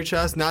heart from your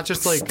chest, not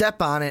just like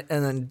step on it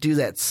and then do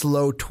that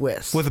slow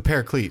twist with a pair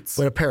of cleats.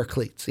 With a pair of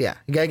cleats, yeah.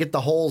 You gotta get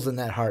the holes in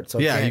that heart, so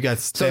it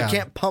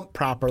can't pump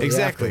properly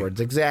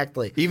afterwards.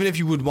 Exactly. Even if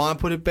you would want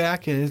to put it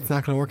back, it's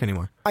not going to work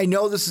anymore. I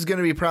know this is going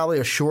to be probably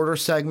a shorter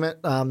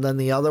segment than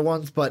the other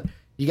ones, but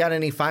you got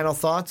any final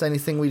thoughts?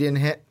 Anything we didn't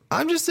hit?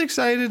 I'm just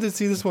excited to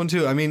see this one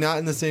too. I mean, not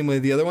in the same way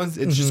the other ones.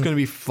 It's just going to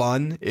be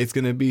fun. It's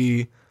going to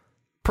be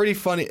pretty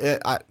funny.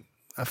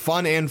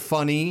 Fun and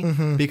funny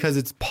because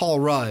it's Paul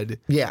Rudd.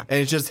 Yeah. And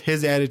it's just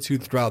his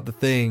attitude throughout the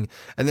thing.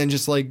 And then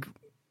just like...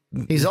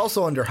 He's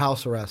also under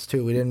house arrest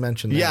too. We didn't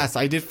mention that. Yes,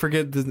 I did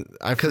forget.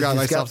 I forgot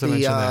myself to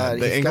mention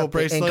that. The ankle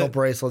bracelet? The ankle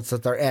bracelets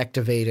that they're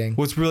activating.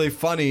 What's really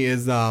funny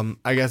is I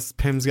guess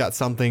Pym's got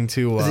something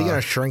to... is he going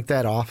to shrink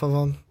that off of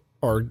him?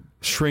 Or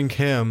shrink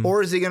him?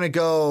 Or is he going to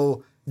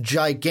go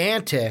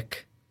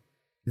gigantic,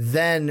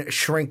 then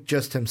shrink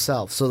just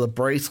himself? So the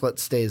bracelet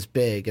stays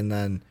big and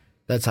then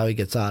that's how he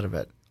gets out of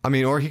it. I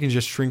mean, or he can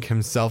just shrink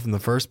himself in the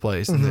first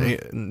place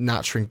and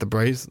not shrink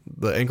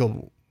the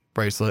ankle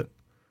bracelet.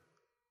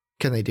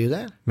 Can they do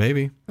that?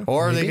 Maybe.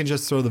 Or they can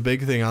just throw the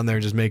big thing on there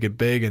and just make it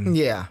big and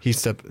he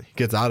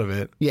gets out of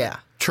it. Yeah,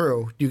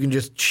 true. You can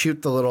just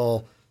shoot the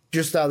little,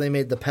 just how they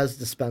made the Pez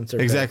dispenser.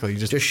 Exactly.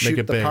 Just shoot make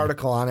it the big.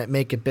 particle on it,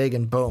 make it big,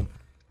 and boom,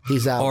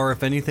 he's out. Or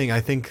if anything, I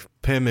think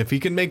Pym, if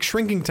he can make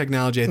shrinking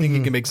technology, I think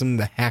he can make something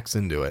that hacks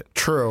into it.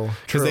 True.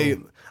 Because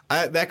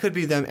that could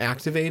be them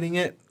activating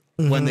it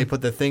when they put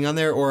the thing on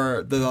there,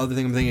 or the other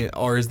thing I'm thinking,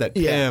 or is that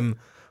Pym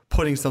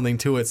putting something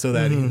to it so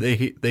that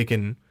they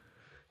can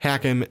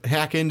hack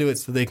into it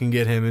so they can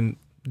get him and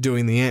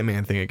doing the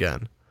Ant-Man thing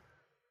again.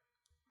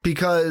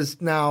 Because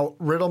now,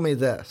 riddle me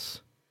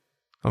this.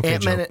 Okay,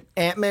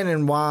 Ant-Man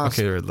and Wasp.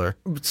 Okay, Riddler.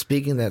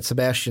 Speaking of that,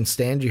 Sebastian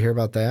Stan, did you hear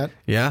about that?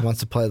 Yeah. He wants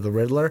to play the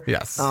Riddler.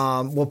 Yes.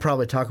 We'll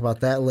probably talk about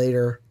that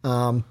later.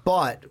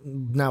 But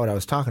not what I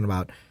was talking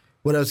about.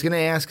 What I was going to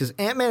ask is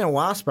Ant-Man and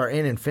Wasp are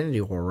in Infinity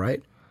War,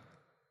 right?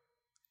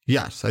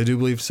 Yes, I do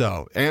believe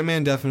so.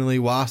 Ant-Man definitely.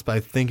 Wasp,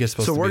 I think, is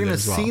supposed to be there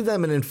as well. So we're going to see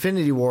them in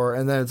Infinity War,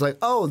 and then it's like,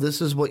 oh, this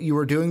is what you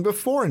were doing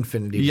before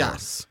Infinity War.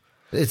 Yes.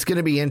 It's going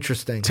to be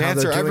interesting. To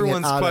answer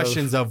everyone's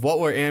questions of what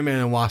were Ant-Man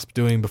and Wasp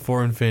doing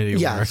before Infinity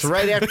War. Yes,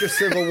 right after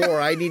Civil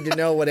War, I need to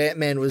know what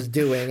Ant-Man was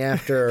doing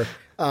after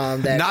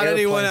that Not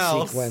anyone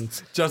else,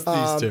 sequence. Just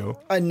these two.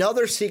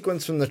 Another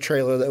sequence from the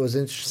trailer that was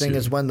interesting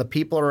is when the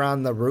people are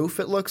on the roof,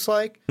 it looks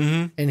like,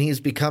 and he's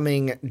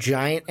becoming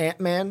giant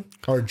Ant-Man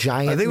or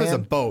giant I think Man. It was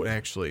a boat,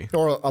 actually.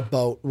 Or a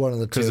boat, one of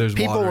the two.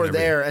 People were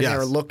there and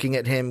they're looking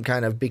at him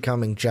kind of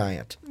becoming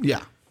giant.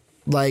 Yeah.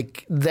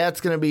 Like, that's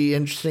going to be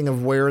interesting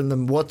of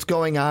what's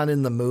going on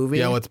in the movie.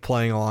 Yeah, what's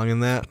playing along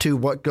in that. To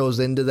what goes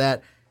into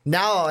that.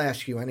 Now I'll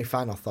ask you, any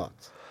final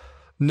thoughts?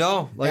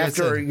 No.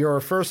 After your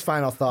first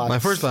final thoughts. My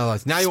first final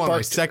thoughts. Now you want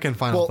my second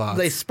final thoughts.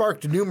 They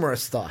sparked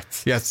numerous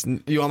thoughts. Yes.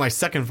 You want my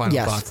second final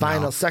thoughts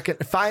final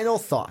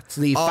thoughts.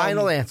 The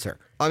final answer.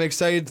 I'm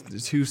excited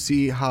to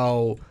see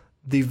how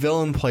the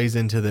villain plays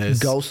into this.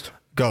 Ghost.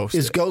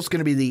 Is Ghost going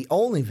to be the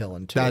only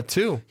villain, too? That,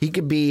 too. He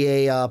could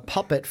be a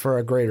puppet for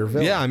a greater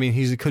villain. Yeah, I mean,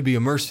 he could be a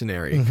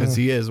mercenary because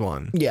he is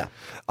one. Yeah.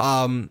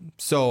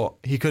 So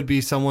he could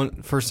be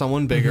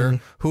someone bigger.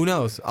 Who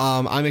knows?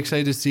 I'm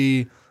excited to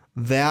see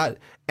that.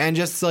 And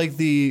just like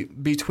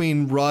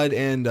between Rudd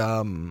and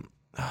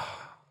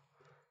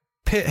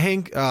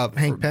Hank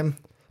Pym.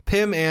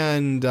 Pym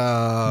and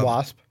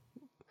Wasp.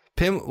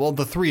 Pym, well,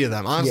 the three of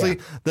them. Honestly,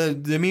 the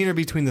demeanor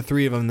between the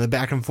three of them, the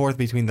back and forth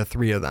between the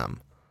three of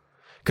them.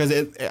 Because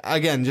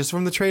again, just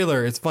from the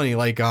trailer, it's funny.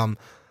 Like,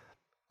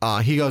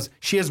 he goes,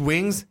 she has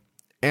wings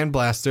and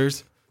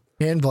blasters.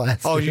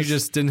 Oh, you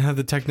just didn't have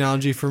the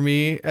technology for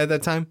me at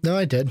that time? No,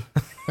 I did.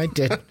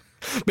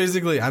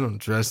 Basically, I don't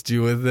trust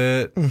you with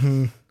it.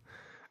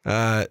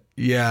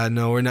 Yeah,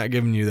 no, we're not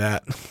giving you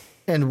that.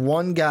 And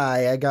one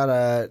guy, I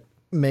gotta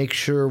make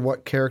sure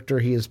what character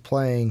he is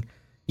playing.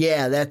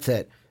 Yeah, that's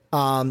it.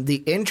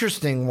 The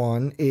interesting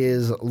one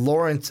is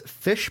Lawrence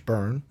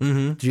Fishburne.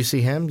 Did you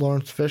see him,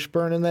 Lawrence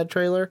Fishburne, in that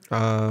trailer?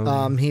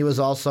 He was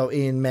also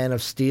in Man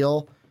of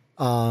Steel.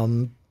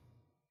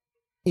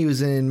 He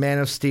was in Man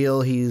of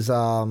Steel. He's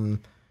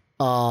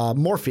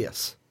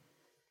Morpheus.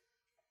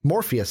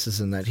 Morpheus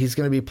is in that. He's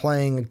going to be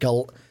playing.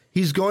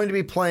 He's going to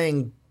be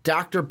playing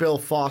Dr. Bill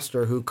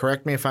Foster, who,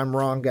 correct me if I'm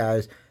wrong,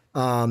 guys,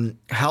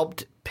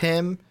 helped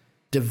Pym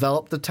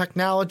develop the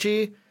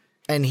technology.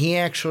 And he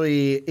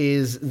actually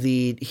is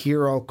the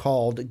hero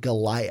called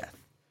Goliath.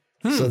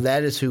 So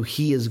that is who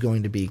he is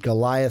going to be.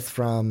 Goliath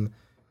from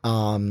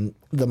the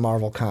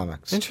Marvel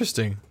Comics.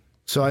 Interesting.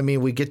 So, I mean,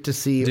 we get to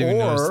see... Didn't even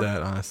notice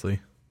that, honestly.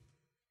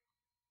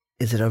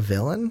 Is it a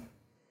villain?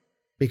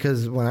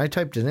 Because when I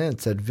typed it in,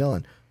 it said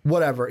villain.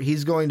 Whatever.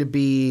 He's going to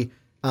be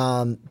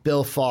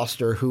Bill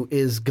Foster, who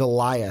is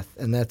Goliath,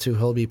 and that's who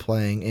he'll be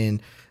playing.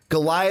 And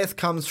Goliath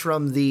comes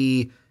from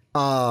the...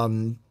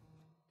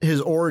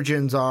 his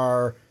origins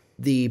are...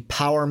 the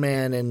Power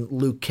Man and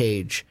Luke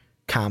Cage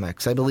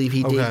comics. I believe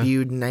he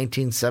debuted in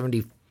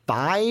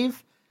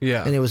 1975.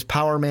 Yeah. And it was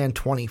Power Man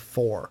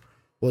 24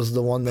 was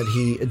the one that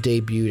he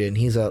debuted in.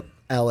 He's a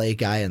LA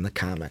guy in the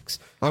comics.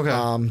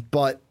 Okay.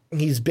 But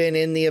he's been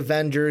in the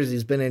Avengers.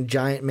 He's been in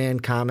Giant Man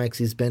comics.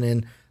 He's been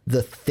in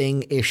the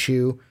Thing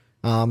issue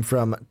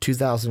from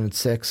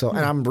 2006. So, and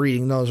I'm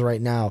reading those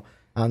right now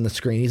on the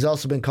screen. He's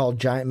also been called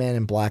Giant Man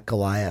and Black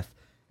Goliath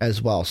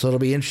as well. So it'll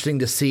be interesting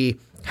to see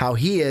how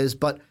he is.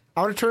 But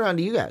I want to turn it on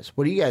to you guys.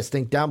 What do you guys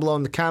think down below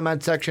in the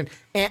comment section?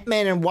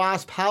 Ant-Man and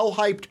Wasp, how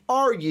hyped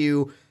are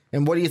you?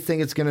 And what do you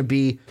think it's going to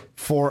be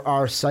for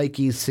our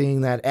psyches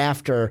seeing that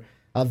after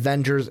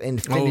Avengers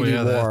Infinity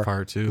War? That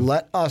part too.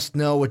 Let us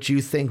know what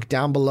you think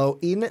down below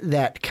in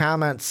that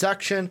comment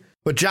section.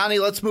 But Johnny,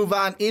 let's move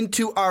on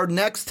into our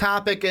next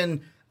topic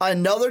and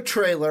another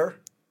trailer,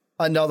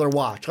 another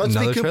watch. Let's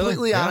be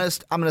completely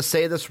honest. I'm going to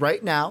say this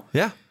right now.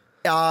 Yeah.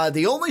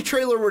 The only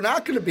trailer we're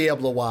not going to be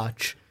able to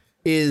watch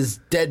is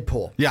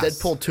Deadpool. Yes.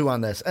 Deadpool 2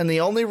 on this. And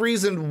the only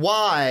reason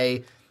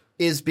why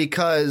is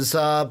because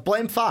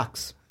blame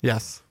Fox.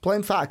 Yes.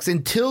 Blame Fox.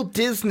 Until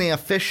Disney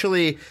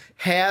officially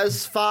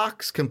has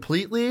Fox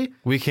completely,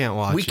 we can't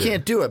watch it. We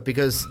can't do it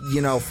because,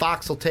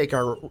 Fox will take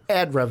our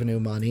ad revenue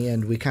money,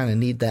 and we kind of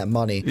need that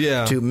money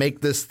to make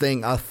this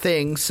thing a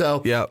thing.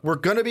 So we're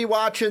going to be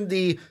watching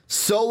the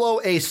Solo,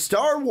 a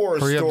Star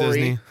Wars Hurry story up,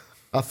 Disney.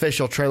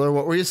 Official trailer.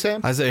 What were you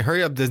saying? I say,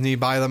 hurry up, Disney,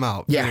 buy them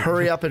out. Yeah,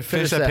 hurry up and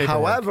finish that. paperwork.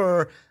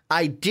 However,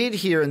 I did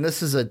hear, and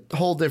this is a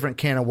whole different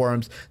can of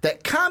worms,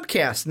 that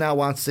Comcast now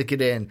wants to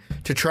get in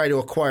to try to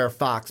acquire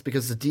Fox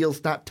because the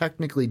deal's not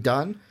technically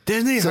done.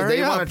 Disney, so hurry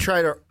they up. want to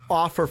try to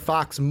offer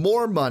Fox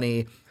more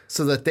money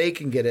so that they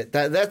can get it.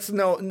 That's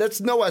no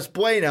es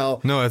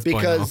bueno. No es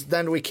because bueno.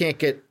 then we can't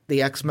get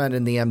the X-Men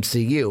in the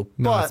MCU.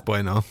 No, but it's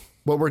bueno.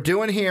 what we're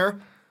doing here,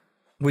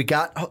 we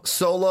got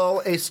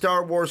Solo, a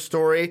Star Wars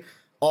story,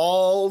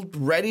 all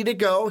ready to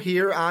go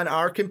here on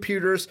our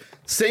computers.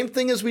 Same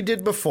thing as we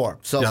did before.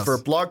 So for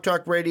Blog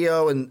Talk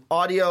Radio and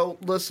audio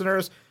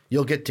listeners,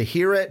 you'll get to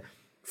hear it.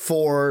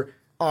 For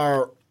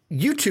our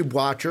YouTube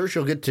watchers,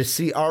 you'll get to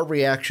see our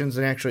reactions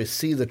and actually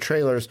see the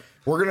trailers.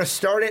 We're going to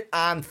start it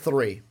on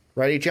 3.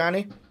 Ready,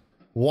 Johnny?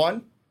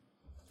 1,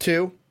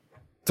 2,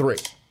 3.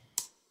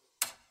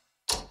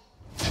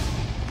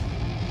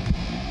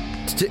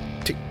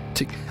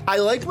 I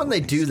like when they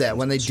do that.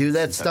 When they do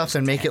that stuff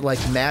and make it like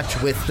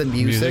match with the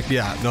music.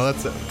 Yeah, no,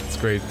 that's a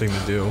great thing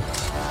to do.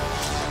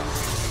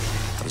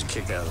 I was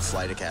kicked out of the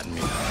flight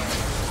academy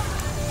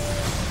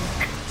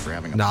for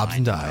having a Knobs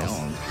and mind of my dials.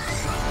 own.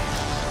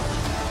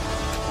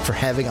 For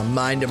having a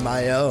mind of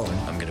my own.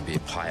 I'm gonna be a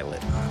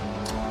pilot.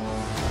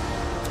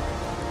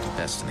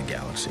 Best in the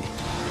galaxy.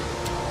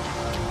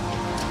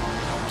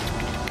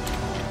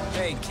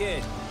 Hey,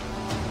 kid.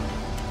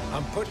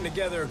 I'm putting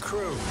together a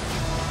crew.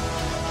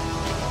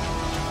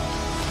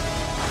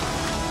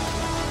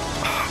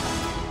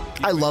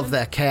 I love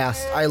that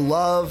cast. I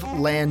love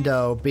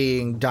Lando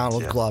being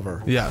Donald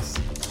Glover. Yes.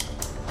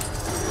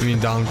 You mean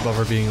Donald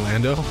Glover being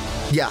Lando?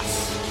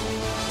 Yes.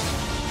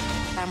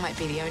 I might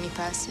be the only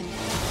person.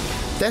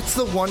 That's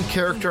the one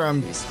character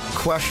I'm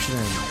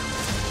questioning.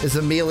 Is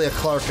Emilia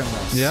Clarke in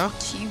this? Yeah.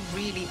 You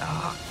really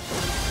are.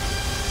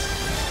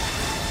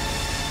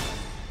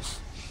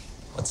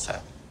 What's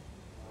that?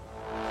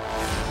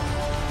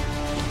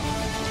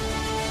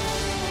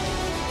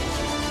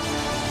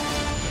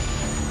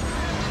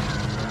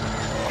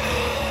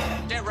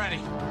 Get ready.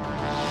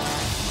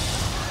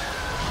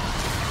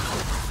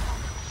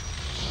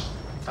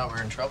 Thought we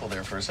were in trouble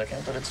there for a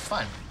second, but it's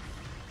fine.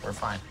 We're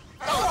fine.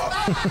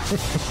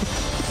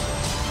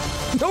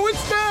 No,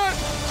 it's not.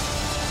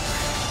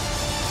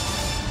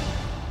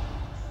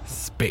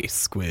 Space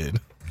Squid.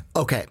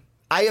 Okay.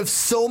 I have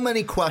so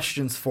many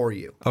questions for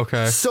you.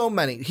 Okay. So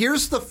many.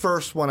 Here's the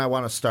first one I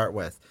want to start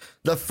with.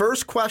 The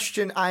first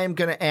question I am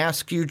going to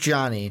ask you,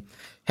 Johnny,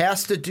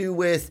 has to do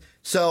with,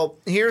 so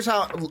here's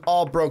how it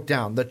all broke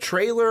down. The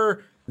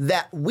trailer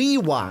that we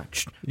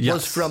watched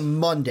was from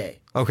Monday.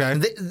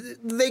 Okay.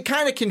 They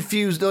kind of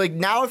confused. Like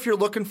now if you're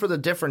looking for the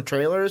different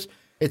trailers,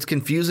 it's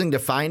confusing to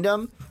find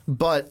them.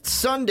 But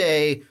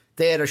Sunday,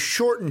 they had a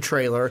shortened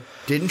trailer,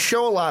 didn't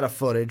show a lot of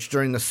footage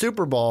during the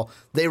Super Bowl.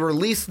 They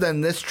released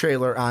then this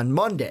trailer on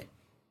Monday.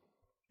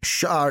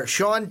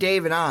 Sean,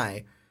 Dave, and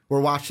I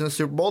were watching the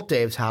Super Bowl at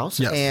Dave's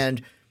house,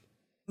 and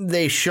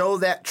they show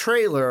that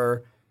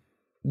trailer.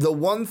 The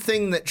one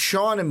thing that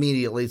Sean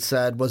immediately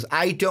said was,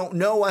 I don't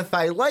know if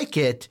I like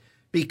it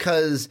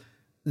because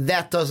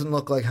that doesn't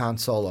look like Han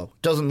Solo.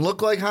 Doesn't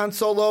look like Han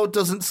Solo,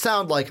 doesn't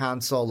sound like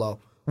Han Solo.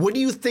 What do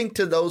you think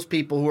to those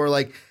people who are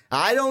like,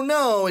 I don't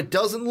know, it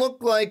doesn't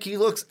look like he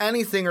looks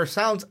anything or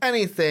sounds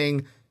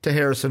anything to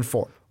Harrison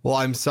Ford? Well,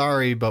 I'm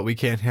sorry, but we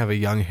can't have a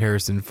young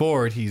Harrison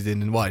Ford. He's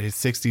in, what, his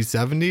 60s,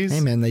 70s?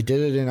 Hey, man, they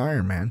did it in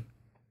Iron Man.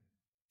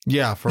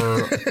 Yeah,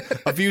 for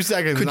a few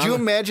seconds. Could you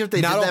imagine if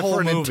they did that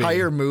for an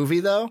entire movie,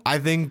 though? I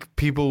think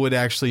people would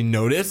actually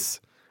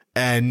notice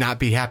and not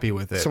be happy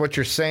with it. So what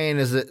you're saying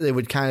is that it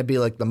would kind of be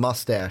like the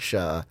mustache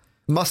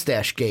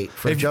gate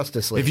for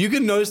Justice League. If you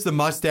can notice the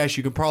mustache,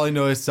 you can probably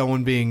notice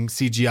someone being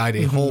CGI'd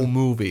a whole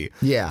movie.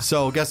 Yeah.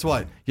 So guess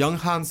what? Young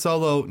Han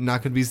Solo,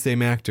 not going to be the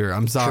same actor.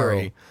 I'm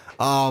sorry.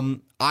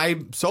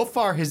 so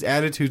far his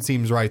attitude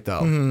seems right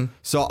though.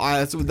 So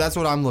that's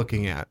what I'm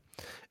looking at.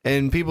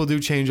 And people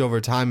do change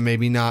over time,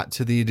 maybe not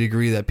to the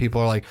degree that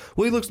people are like,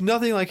 well, he looks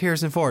nothing like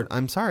Harrison Ford.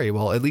 I'm sorry.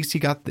 Well, at least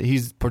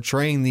he's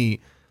portraying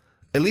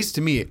at least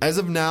to me, as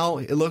of now,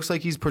 it looks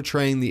like he's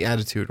portraying the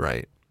attitude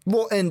right.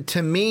 Well, and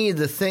to me,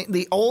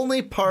 the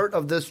only part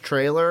of this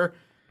trailer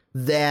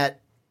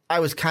that I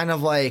was kind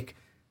of like,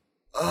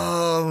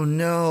 oh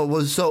no,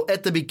 was so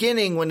at the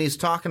beginning when he's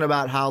talking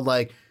about how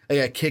like I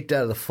got kicked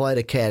out of the flight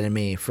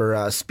academy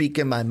for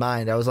speaking my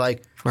mind. I was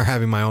like, or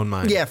having my own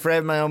mind. Yeah, for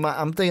having my own mind.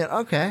 I'm thinking,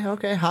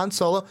 okay, Han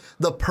Solo.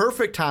 The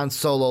perfect Han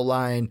Solo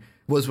line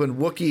was when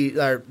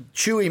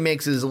Chewie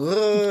makes his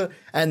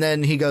and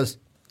then he goes,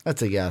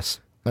 that's a yes.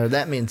 Or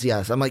that means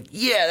yes. I'm like,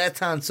 yeah, that's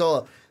Han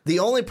Solo. The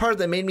only part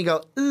that made me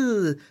go,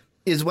 ugh,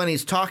 is when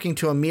he's talking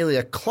to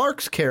Emilia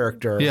Clarke's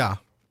character. Yeah.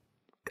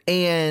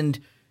 And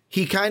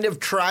he kind of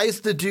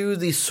tries to do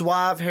the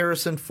suave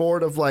Harrison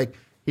Ford of like,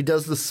 he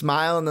does the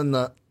smile and then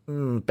the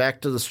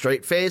back to the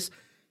straight face.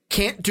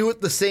 Can't do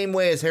it the same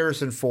way as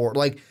Harrison Ford.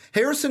 Like,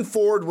 Harrison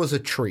Ford was a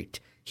treat.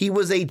 He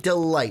was a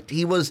delight.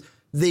 He was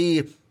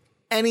he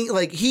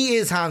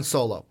is Han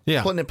Solo.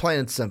 Yeah. Putting it plain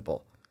and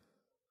simple.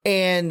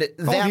 And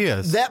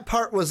that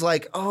part was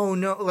like, oh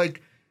no,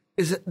 like,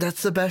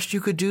 that's the best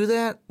you could do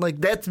that? Like,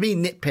 that's me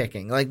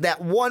nitpicking. Like,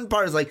 that one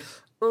part is like,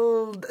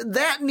 oh,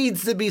 that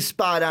needs to be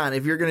spot on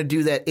if you're going to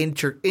do that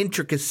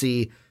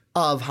intricacy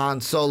of Han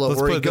Solo,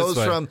 where he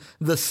goes from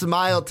the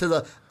smile to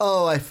the,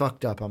 oh, I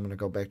fucked up, I'm going to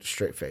go back to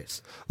straight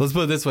face. Let's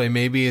put it this way.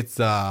 Maybe it's,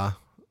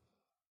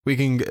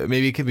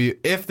 maybe it could be,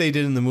 if they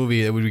did in the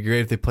movie, it would be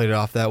great if they played it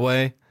off that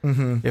way.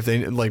 Mm-hmm. If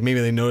they, like,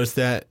 maybe they noticed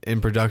that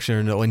in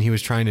production or when he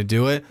was trying to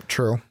do it.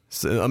 True.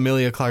 So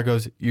Emilia Clarke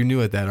goes, you're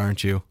new at that,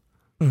 aren't you?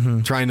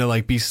 Mm-hmm. Trying to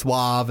like be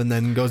suave and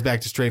then goes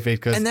back to straight face.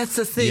 And that's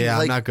the thing. Yeah,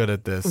 like, I'm not good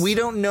at this. We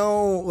don't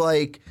know,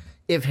 like,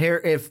 if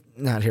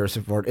not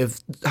Harrison Ford, if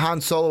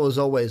Han Solo is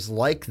always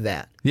like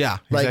that. Yeah,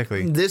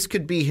 exactly. Like, this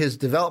could be his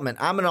development.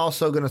 I'm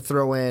also going to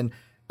throw in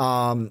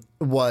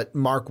what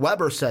Mark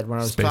Webber said when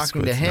I was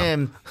talking to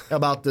him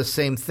about the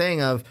same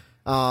thing of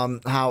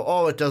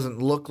how, it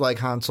doesn't look like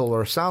Han Solo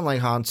or sound like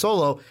Han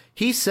Solo.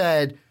 He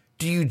said,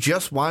 do you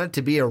just want it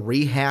to be a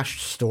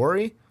rehashed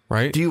story?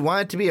 Right. Do you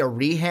want it to be a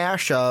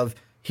rehash of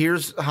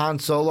here's Han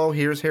Solo,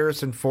 here's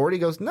Harrison Ford? He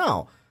goes,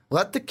 no.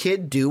 Let the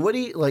kid do what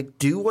he's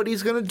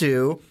going to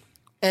do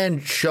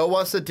and show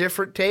us a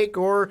different take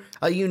or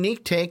a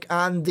unique take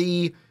on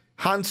the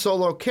Han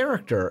Solo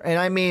character. And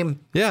I mean,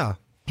 yeah.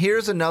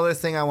 Here's another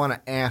thing I want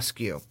to ask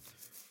you,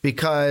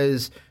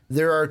 because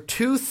there are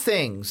two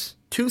things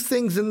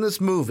in this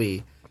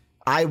movie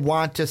I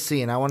want to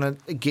see, and I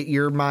want to get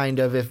your mind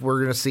of if we're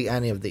going to see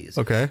any of these.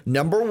 Okay.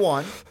 Number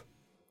one,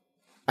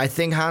 I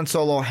think Han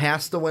Solo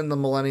has to win the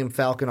Millennium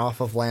Falcon off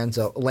of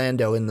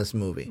Lando in this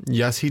movie.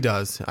 Yes, he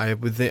does. I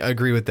would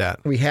agree with that.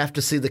 We have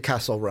to see the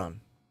Kessel Run.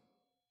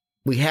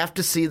 What if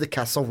this is the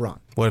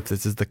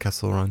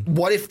Kessel Run?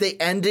 What if the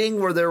ending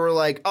where they were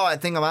like, oh, I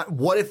think I'm out.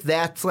 What if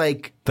that's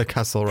like the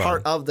Kessel Run?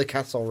 Part of the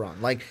Kessel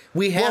Run. Like,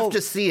 we have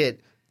to see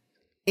it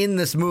in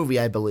this movie,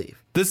 I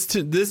believe. This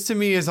to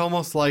me is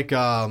almost like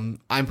I'm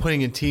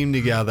putting a team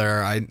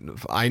together.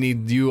 I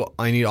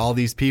need all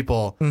these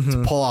people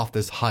to pull off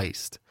this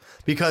heist.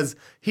 Because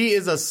he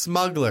is a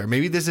smuggler.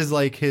 Maybe this is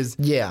like his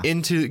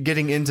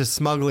getting into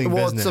smuggling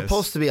business. Well, it's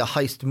supposed to be a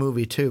heist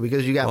movie too,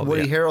 because you got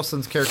Woody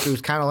Harrelson's character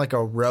who's kind of like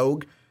a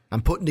rogue.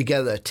 I'm putting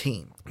together a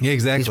team. Yeah,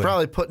 exactly. He's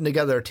probably putting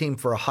together a team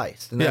for a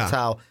heist, and that's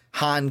how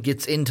Han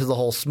gets into the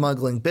whole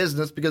smuggling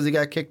business, because he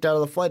got kicked out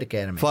of the flight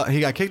academy. He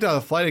got kicked out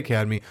of the flight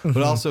academy,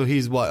 but also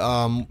he's what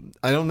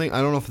I don't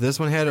know if this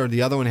one had it or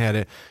the other one had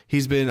it.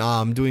 He's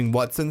been doing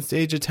what since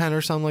age of 10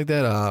 or something like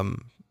that.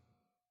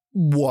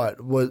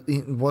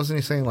 Wasn't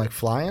he saying like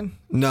flying?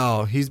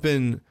 No, he's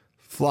been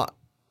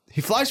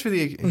he flies for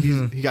the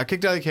he got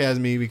kicked out of the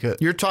academy because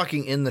you're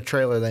talking in the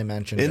trailer they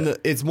mentioned.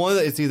 It's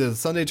either the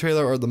Sunday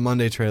trailer or the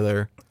Monday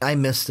trailer. I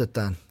missed it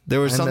then. There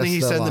was something he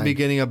said in the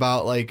beginning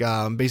about like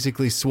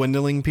basically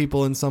swindling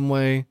people in some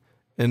way.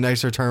 A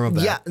nicer term of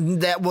that. Yeah,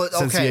 that was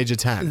since the age of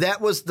 10.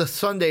 That was the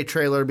Sunday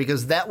trailer,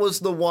 because that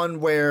was the one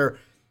where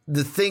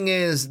the thing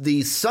is,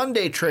 the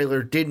Sunday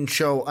trailer didn't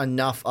show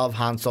enough of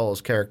Han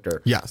Solo's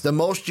character. Yes. The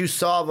most you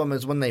saw of him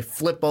is when they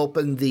flip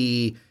open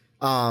the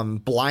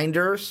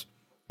blinders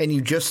and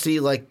you just see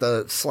like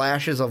the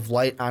slashes of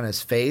light on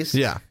his face.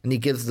 Yeah. And he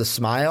gives the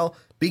smile.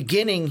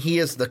 Beginning, he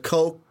has the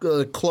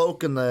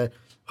cloak and the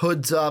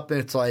hood's up, and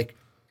it's like,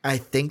 I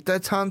think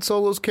that's Han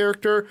Solo's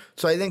character.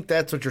 So I think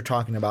that's what you're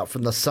talking about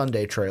from the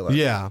Sunday trailer.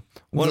 Yeah.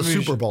 The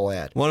Super Bowl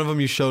ad. One of them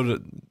you showed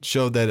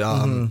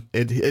that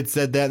it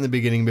said that in the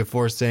beginning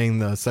before saying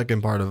the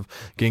second part of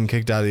getting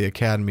kicked out of the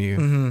academy.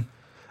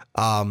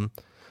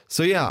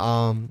 So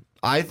yeah,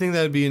 I think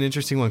that would be an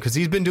interesting one, because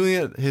he's been doing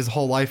it his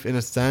whole life in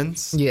a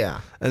sense.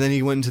 Yeah. And then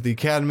he went into the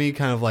academy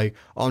kind of like,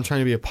 oh, I'm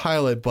trying to be a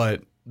pilot,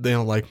 but they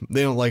don't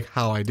like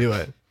how I do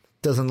it.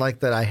 Doesn't like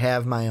that I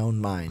have my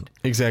own mind.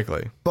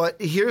 Exactly. But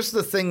here's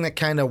the thing that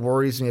kind of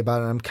worries me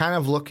about it. I'm kind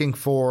of looking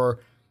for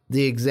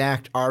the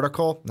exact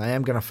article. I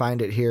am going to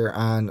find it here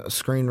on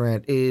Screen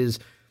Rant. Is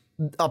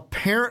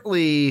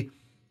apparently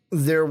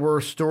there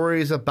were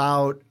stories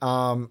about,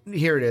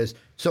 here it is.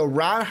 So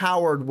Ron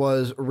Howard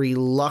was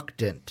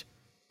reluctant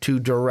to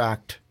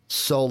direct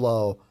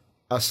Solo,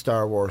 a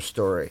Star Wars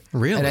story.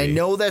 Really? And I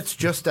know that's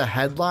just a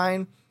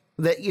headline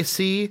that you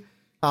see.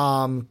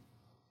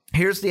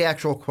 Here's the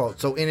actual quote.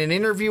 So in an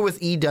interview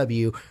with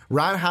EW,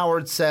 Ron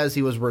Howard says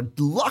he was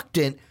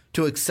reluctant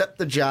to accept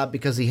the job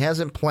because he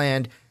hasn't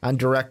planned on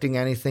directing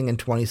anything in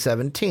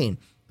 2017,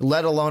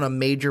 let alone a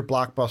major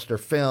blockbuster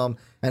film,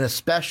 and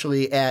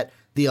especially at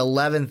the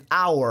 11th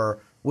hour,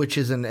 which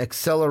is an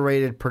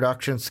accelerated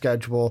production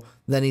schedule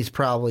than he's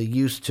probably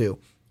used to.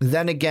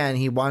 Then again,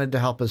 he wanted to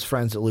help his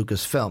friends at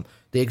Lucasfilm.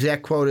 The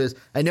exact quote is,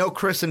 "I know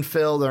Chris and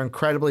Phil, they're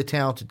incredibly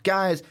talented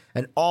guys,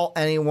 and all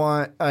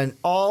anyone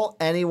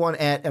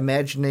at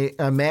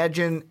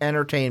Imagine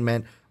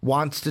Entertainment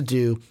wants to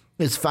do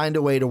is find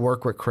a way to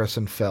work with Chris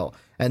and Phil.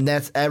 And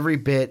that's every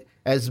bit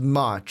as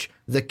much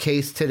the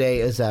case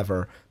today as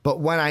ever. But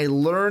when I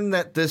learned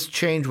that this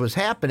change was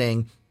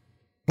happening,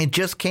 it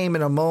just came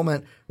in a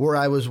moment where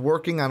I was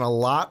working on a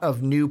lot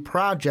of new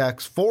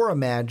projects for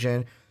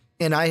Imagine,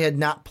 and I had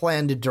not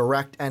planned to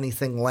direct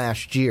anything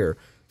last year.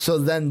 So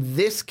then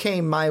this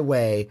came my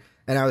way,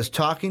 and I was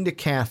talking to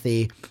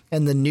Kathy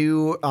and the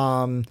new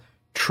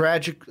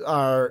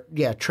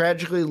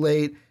tragically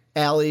late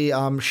Ali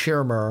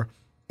Schirmer,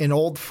 an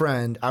old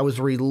friend. I was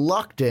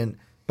reluctant,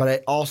 but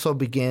I also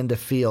began to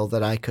feel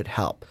that I could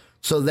help."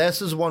 So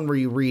this is one where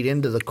you read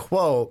into the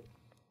quote,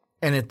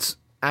 and it's,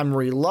 I'm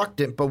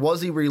reluctant, but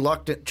was he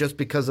reluctant just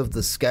because of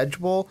the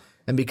schedule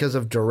and because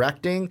of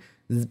directing?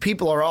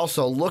 People are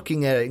also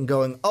looking at it and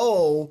going,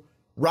 oh,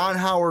 Ron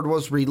Howard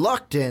was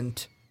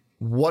reluctant.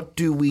 What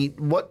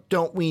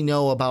don't we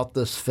know about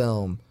this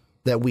film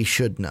that we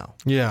should know?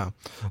 Yeah.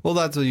 Well,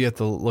 that's what you have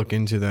to look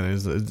into then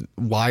is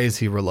why is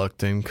he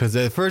reluctant? Because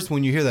at first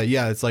when you hear that,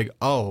 yeah, it's like,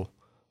 oh,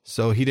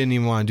 so he didn't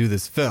even want to do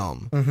this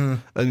film.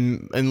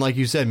 Mm-hmm. And like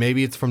you said,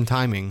 maybe it's from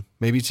timing.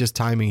 Maybe it's just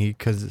timing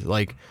because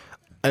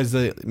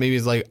maybe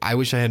it's like, I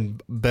wish I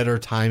had better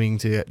timing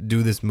to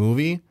do this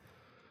movie.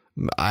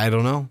 I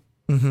don't know.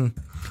 Mm-hmm.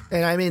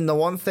 And I mean, the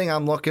one thing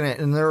I'm looking at,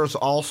 and there's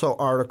also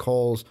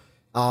articles,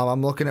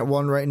 I'm looking at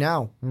one right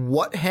now.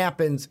 What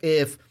happens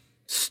if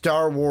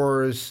Star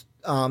Wars,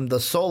 the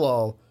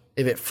Solo,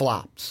 if it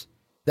flops?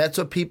 That's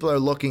what people are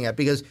looking at.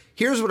 Because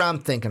here's what I'm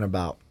thinking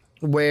about.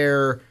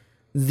 Where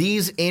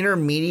these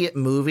intermediate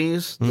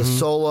movies, the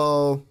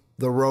Solo,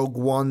 the Rogue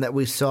One that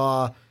we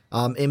saw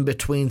in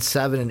between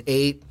 7 and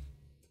 8,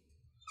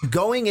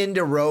 going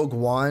into Rogue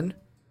One,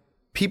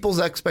 people's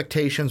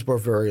expectations were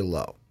very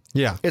low.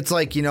 Yeah. It's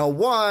like, you know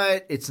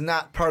what? It's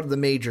not part of the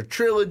major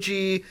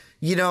trilogy.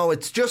 You know,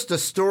 it's just a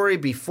story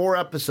before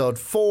episode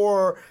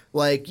 4.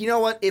 Like, you know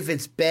what? If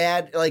it's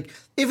bad,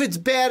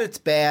 it's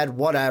bad,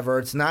 whatever.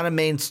 It's not a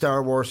main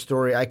Star Wars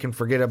story. I can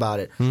forget about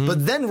it. Mm-hmm.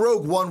 But then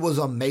Rogue One was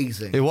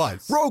amazing. It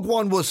was. Rogue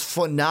One was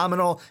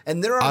phenomenal.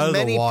 And there are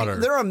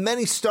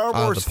many Star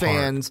Wars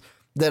fans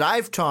that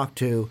I've talked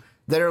to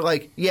that are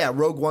like, yeah,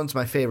 Rogue One's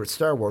my favorite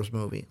Star Wars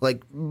movie.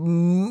 Like,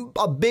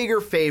 a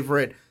bigger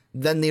favorite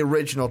than the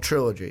original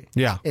trilogy.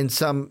 Yeah. In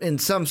some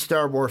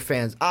Star Wars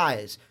fans'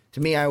 eyes. To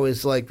me, I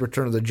always like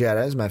Return of the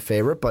Jedi is my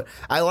favorite, but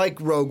I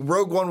like Rogue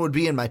One would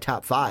be in my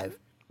top 5.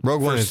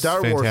 Rogue One is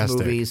Star fantastic.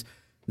 Wars movies.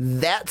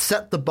 That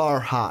set the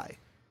bar high.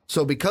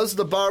 So because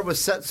the bar was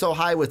set so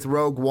high with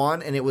Rogue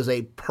One, and it was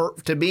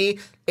to me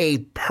a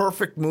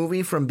perfect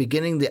movie from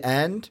beginning to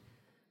end,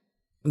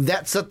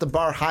 that set the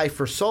bar high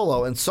for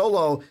Solo. And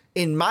Solo,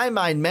 in my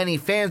mind, many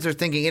fans are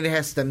thinking it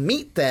has to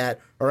meet that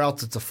or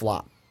else it's a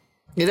flop.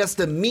 It has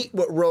to meet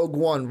what Rogue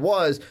One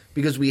was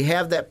because we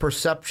have that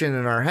perception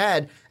in our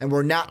head and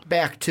we're not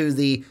back to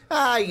the,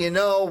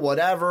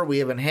 whatever, we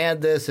haven't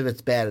had this. If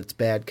it's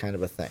bad kind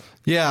of a thing.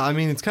 Yeah, I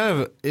mean, it's kind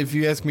of, if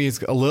you ask me,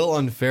 it's a little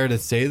unfair to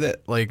say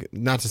that, like,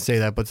 not to say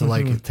that, but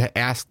to to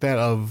ask that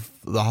of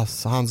the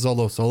Han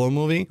Solo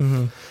movie.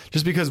 Mm-hmm.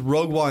 Just because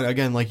Rogue One,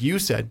 again, like you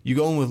said, you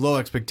go in with low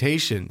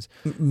expectations.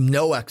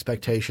 No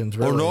expectations,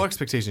 really. Or no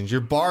expectations.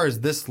 Your bar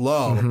is this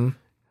low. Mm-hmm.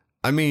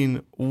 I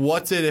mean,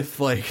 what's it if,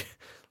 like,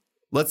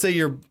 let's say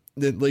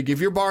if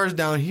your bar is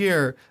down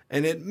here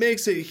and it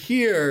makes it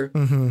here,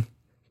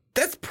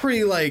 that's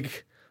pretty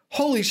like,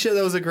 holy shit,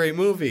 that was a great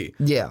movie.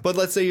 Yeah. But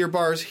let's say your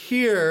bar is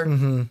here.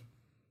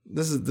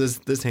 This is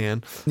this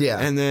hand. Yeah.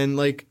 And then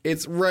like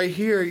it's right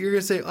here. You're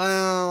gonna say,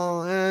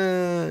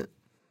 well,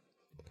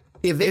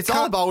 it's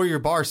all about where your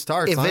bar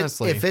starts.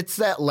 Honestly, if it's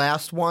that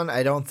last one,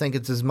 I don't think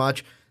it's as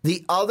much.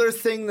 The other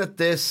thing that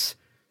this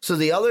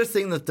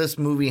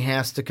movie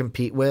has to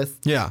compete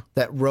with,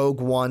 that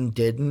Rogue One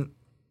didn't,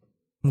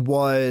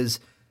 was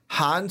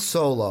Han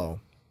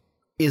Solo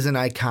is an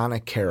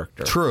iconic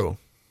character. True.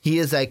 He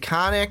is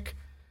iconic.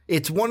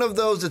 It's one of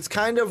those, it's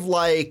kind of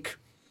like,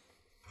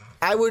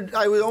 I would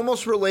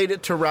almost relate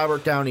it to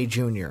Robert Downey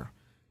Jr.,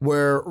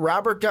 where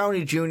Robert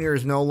Downey Jr.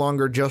 is no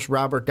longer just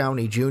Robert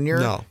Downey Jr.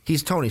 No.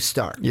 He's Tony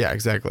Stark. Yeah,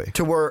 exactly.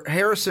 To where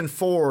Harrison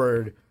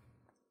Ford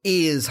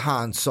is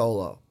Han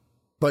Solo.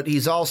 but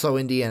he's also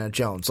Indiana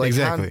Jones. Like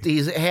Exactly.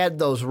 He's had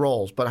those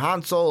roles, but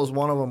Han Solo is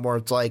one of them where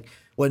it's like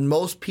when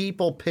most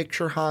people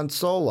picture Han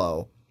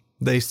Solo,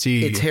 they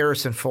see it's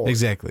Harrison Ford.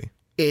 Exactly.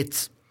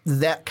 It's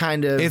that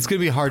kind of It's going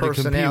to be hard to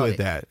compete with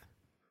that.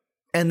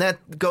 And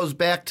that goes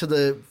back to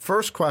the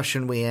first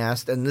question we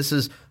asked, and this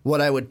is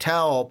what I would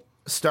tell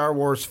Star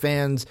Wars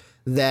fans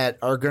that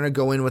are going to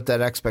go in with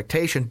that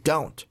expectation.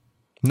 Don't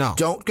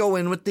go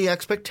in with the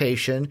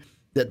expectation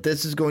that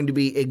this is going to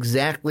be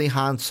exactly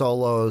Han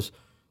Solo's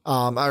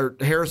or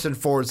Harrison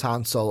Ford's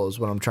Han Solo is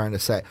what I'm trying to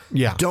say.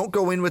 Yeah. Don't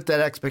go in with that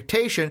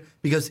expectation,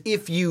 because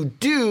if you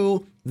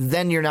do,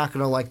 then you're not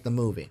going to like the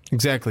movie.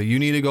 Exactly. You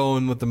need to go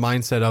in with the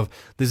mindset of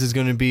this is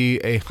going to be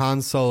a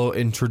Han Solo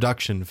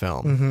introduction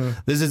film. Mm-hmm.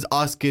 This is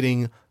us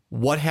getting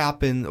what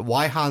happened,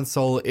 why Han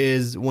Solo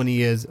is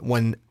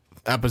when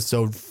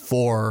episode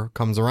 4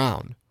 comes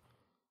around.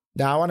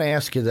 Now, I want to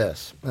ask you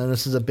this, and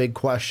this is a big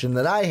question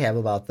that I have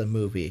about the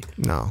movie.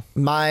 No.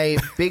 My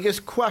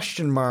biggest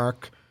question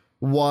mark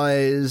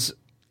was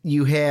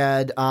you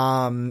had,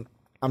 I'm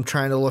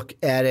trying to look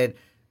at it,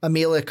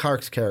 Emilia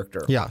Clarke's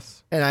character.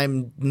 Yes. And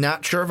I'm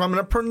not sure if I'm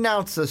going to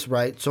pronounce this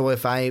right, so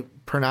if I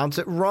pronounce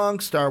it wrong,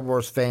 Star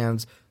Wars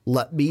fans,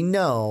 let me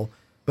know.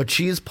 But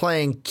she's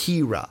playing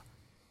Kira.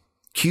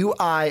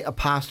 Q-I-R-A.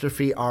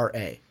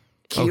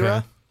 Kira?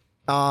 Okay.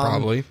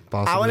 Probably.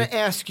 Possibly. I want to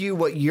ask you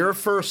what your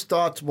first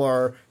thoughts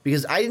were,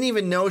 because I didn't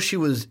even know she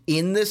was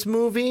in this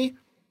movie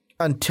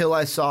until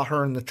I saw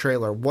her in the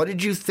trailer. What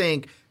did you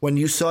think when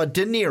you saw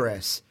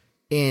Daenerys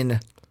in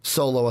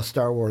Solo: A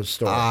Star Wars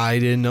Story? I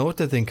didn't know what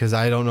to think because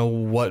I don't know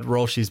what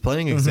role she's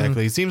playing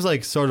exactly. It seems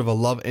like sort of a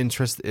love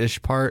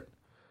interest-ish part.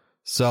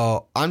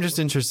 So I'm just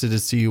interested to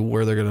see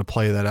where they're going to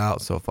play that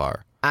out so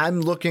far.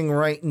 I'm looking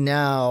right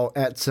now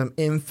at some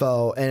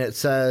info, and it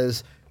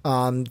says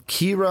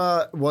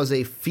Kira was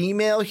a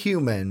female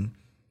human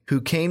who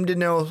came to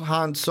know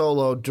Han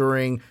Solo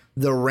during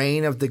the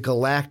reign of the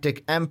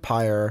Galactic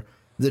Empire.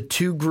 The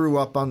two grew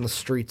up on the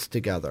streets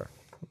together.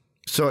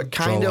 So it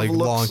kind of like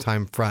looks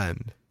longtime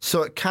friend.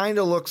 So it kind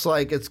of looks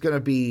like it's going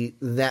to be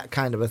that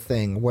kind of a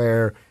thing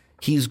where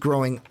he's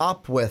growing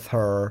up with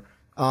her.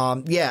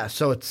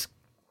 So it's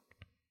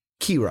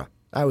Kira.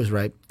 I was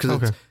right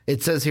because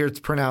it says here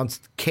it's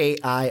pronounced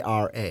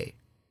Kira.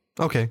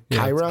 Okay.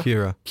 Yeah,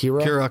 Kyra?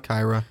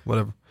 Kyra,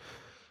 whatever.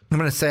 I'm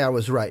going to say I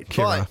was right.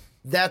 Kira. But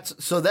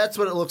that's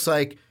what it looks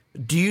like.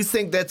 Do you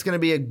think that's going to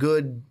be a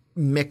good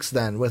mix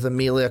then with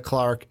Emilia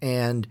Clarke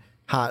and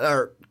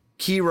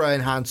Kira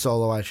and Han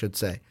Solo, I should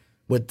say,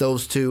 with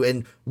those two?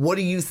 And what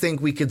do you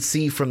think we could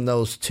see from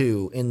those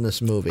two in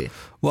this movie?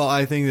 Well,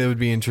 I think that would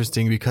be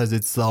interesting because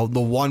it's the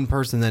one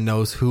person that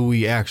knows who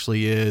he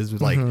actually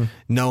is, like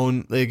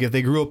known. Like if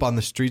they grew up on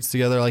the streets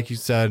together, like you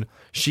said,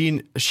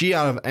 she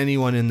out of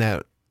anyone in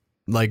that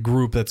like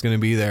group that's going to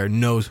be there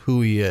knows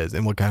who he is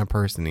and what kind of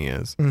person he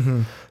is.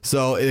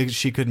 So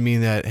she could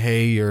mean that,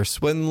 hey, you're a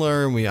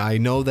swindler, and I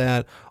know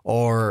that,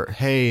 or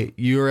hey,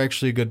 you're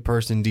actually a good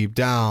person deep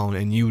down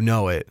and you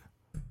know it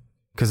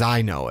because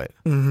I know it.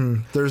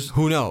 There's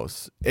who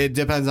knows. It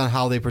depends on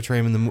how they portray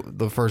him in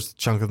the first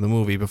chunk of the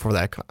movie before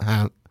that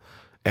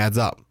adds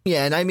up.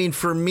 Yeah, and I mean,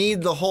 for me,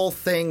 the whole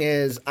thing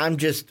is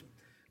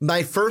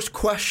my first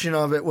question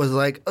of it was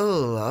like,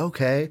 oh,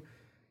 okay,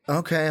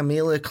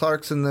 Emilia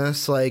Clarke's in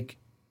this, like,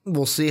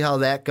 we'll see how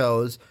that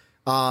goes.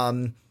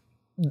 However,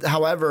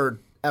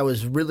 I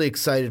was really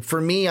excited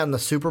for me on the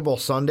Super Bowl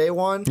Sunday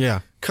one. Yeah.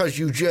 Because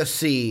you just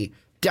see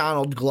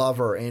Donald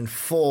Glover in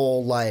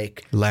full,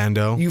 like...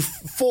 Lando.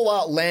 Full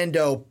out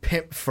Lando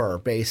pimp fur,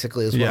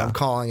 basically, is what I'm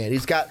calling it.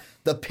 He's got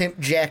the pimp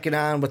jacket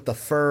on with the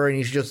fur, and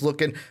he's just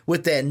looking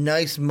with that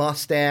nice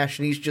mustache,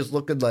 and he's just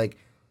looking like,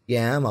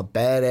 yeah, I'm a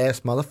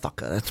badass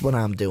motherfucker. That's what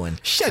I'm doing.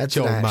 Shut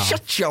your mouth.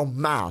 Shut your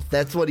mouth.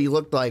 That's what he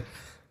looked like.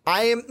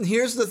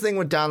 Here's the thing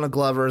with Donald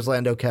Glover as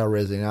Lando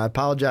Calrissian. And I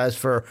apologize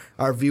for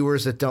our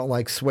viewers that don't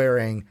like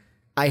swearing.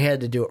 I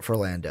had to do it for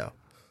Lando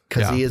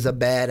because he is a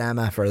bad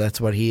MFer.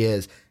 That's what he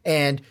is.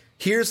 And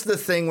here's the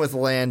thing with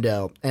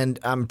Lando, and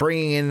I'm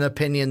bringing in an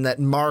opinion that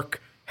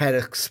Mark had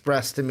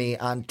expressed to me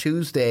on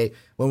Tuesday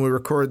when we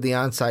recorded the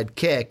Onside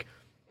Kick.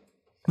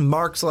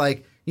 Mark's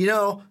like,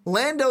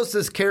 Lando's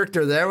this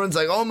character that everyone's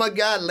like, oh my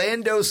God,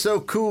 Lando's so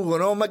cool,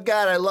 and oh my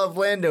God, I love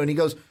Lando. And he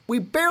goes, we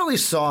barely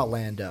saw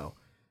Lando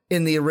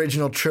in the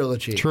original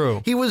trilogy.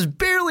 True. He was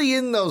barely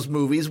in those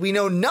movies. We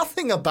know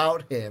nothing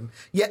about him,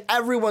 yet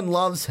everyone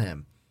loves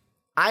him.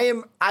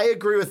 I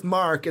agree with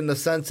Mark in the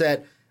sense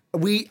that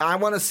I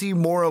want to see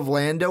more of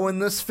Lando in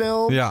this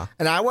film. Yeah.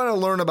 And I want to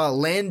learn about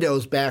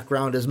Lando's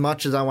background as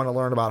much as I want to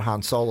learn about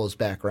Han Solo's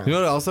background. You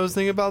know what else I was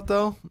thinking about,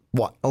 though?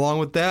 What? Along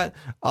with that?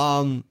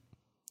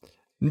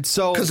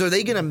 Because are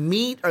they going to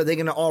meet? Are they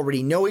going to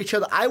already know each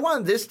other? I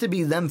want this to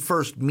be them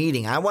first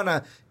meeting. I want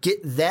to get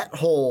that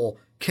whole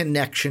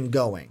connection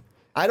going.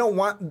 I don't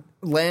want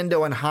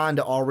Lando and Han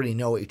to already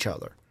know each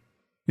other.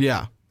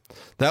 Yeah.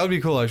 That would be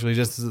cool, actually.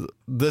 Just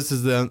this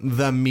is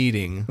them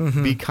meeting,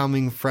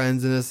 becoming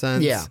friends in a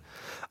sense. Yeah.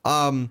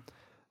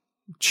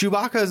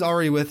 Chewbacca is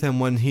already with him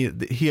when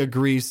he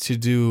agrees to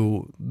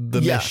do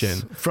the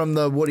mission from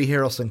the Woody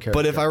Harrelson character.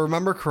 But if I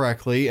remember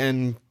correctly,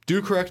 and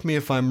do correct me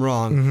if I'm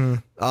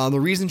wrong, the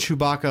reason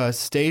Chewbacca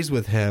stays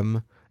with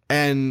him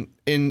and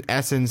in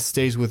essence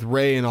stays with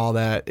Rey and all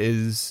that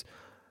is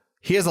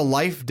he has a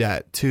life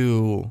debt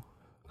to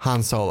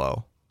Han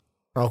Solo.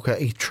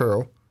 Okay,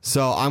 true.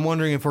 So I'm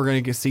wondering if we're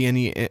going to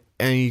see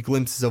any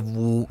glimpses of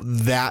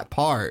that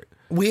part.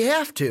 We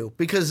have to,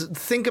 because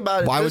think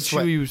about it. Why would this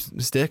way. you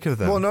stick with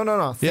him? Well,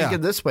 no. Think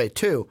it this way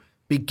too.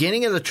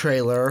 Beginning of the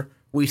trailer,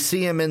 we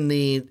see him in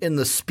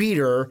the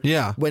speeder.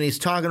 Yeah. When he's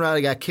talking about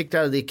he got kicked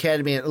out of the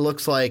academy, and it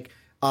looks like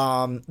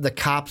the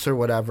cops or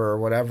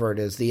whatever it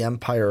is, the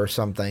Empire or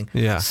something.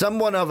 Yeah.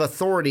 Someone of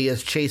authority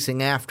is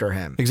chasing after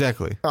him.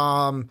 Exactly.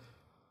 But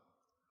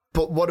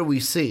what do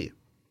we see?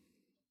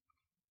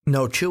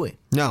 No Chewie.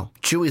 No.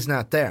 Chewie's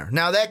not there.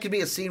 Now, that could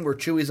be a scene where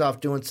Chewie's off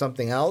doing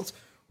something else,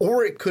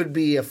 or it could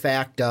be a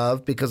fact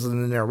of, because of the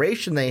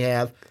narration they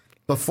have,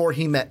 before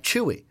he met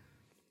Chewie.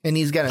 And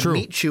he's got to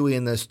meet Chewie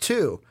in this,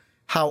 too.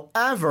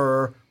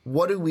 However,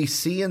 what do we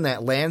see in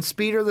that land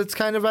speeder that's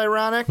kind of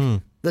ironic?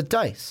 The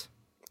dice.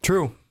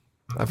 True.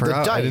 I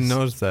forgot. I didn't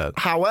notice that.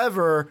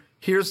 However,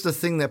 here's the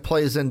thing that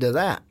plays into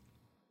that.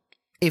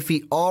 If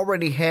he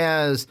already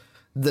has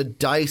the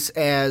dice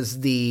as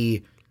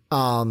the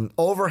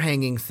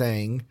overhanging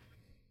thing,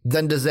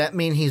 then does that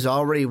mean he's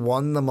already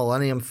won the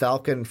Millennium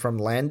Falcon from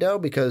Lando?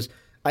 Because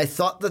I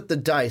thought that the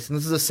dice, and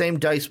this is the same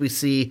dice we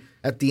see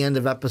at the end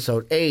of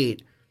episode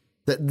 8,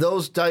 that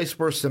those dice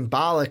were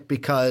symbolic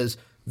because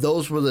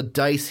those were the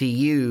dice he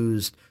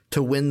used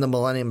to win the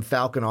Millennium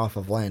Falcon off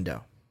of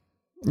Lando.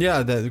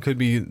 Yeah, that could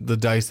be the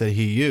dice that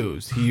he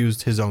used. He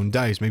used his own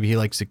dice. Maybe he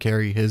likes to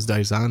carry his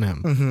dice on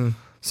him.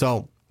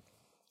 So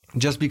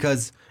just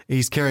because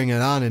he's carrying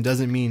it on, it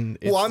doesn't mean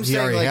well, I'm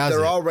saying like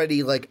they're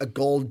already like a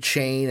gold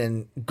chain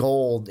and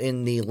gold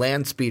in the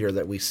land speeder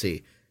that we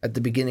see at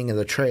the beginning of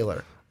the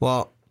trailer.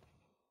 Well,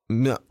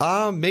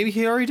 maybe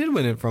he already did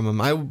win it from him.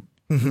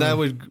 That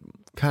would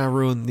kind of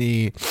ruin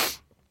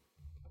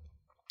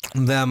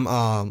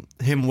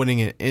him winning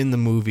it in the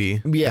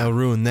movie. Yeah, that would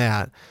ruin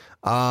that.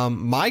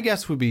 My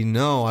guess would be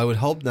no. I would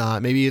hope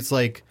not. Maybe it's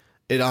like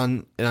at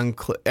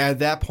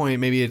that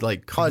point. Maybe it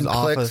like comes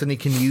off and he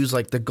can use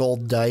like the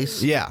gold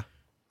dice. Yeah,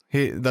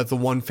 that's the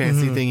one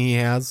fancy thing he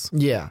has.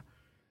 Yeah,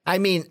 I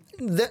mean,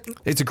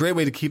 it's a great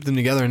way to keep them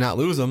together and not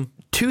lose them.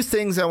 Two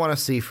things I want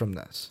to see from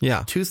this.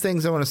 Yeah, two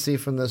things I want to see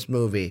from this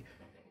movie.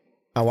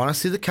 I want to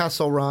see the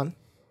Kessel Run.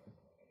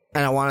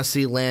 And I want to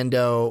see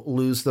Lando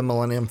lose the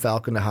Millennium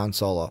Falcon to Han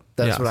Solo.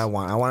 That's what I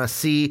want. I want to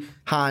see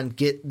Han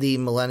get the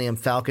Millennium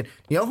Falcon.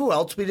 You know who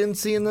else we didn't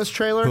see in this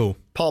trailer? Who?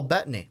 Paul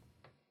Bettany.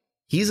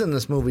 He's in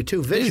this movie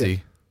too. Vision. Is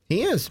he?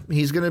 He is.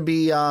 He's going to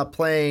be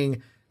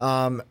playing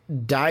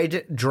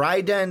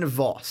Dryden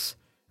Voss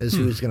is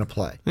who he's going to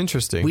play.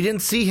 Interesting. We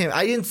didn't see him.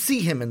 I didn't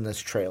see him in this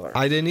trailer.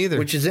 I didn't either.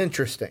 Which is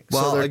interesting.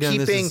 Well, so they're again,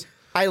 keeping...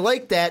 I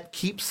like that.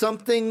 Keep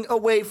something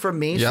away from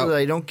me so that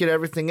I don't get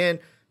everything in.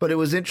 But it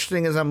was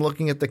interesting as I'm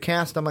looking at the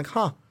cast. I'm like,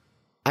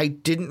 I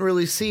didn't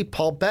really see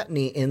Paul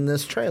Bettany in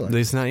this trailer. At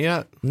least not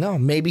yet. No,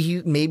 maybe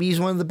he's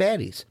one of the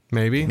baddies.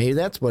 Maybe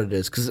that's what it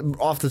is. Because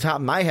off the top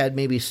of my head,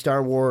 maybe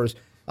Star Wars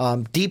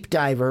deep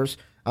divers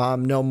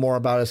know more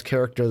about his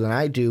character than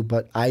I do,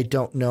 but I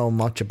don't know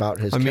much about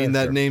his character. I mean,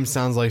 that name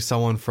sounds like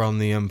someone from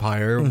the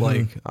Empire.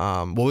 Like,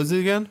 what was it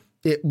again?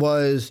 It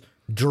was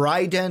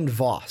Dryden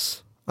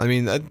Voss. I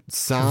mean, that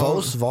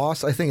sounds...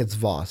 Voss? I think it's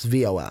Voss.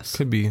 V-O-S.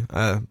 Could be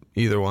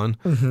either one.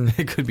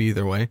 It could be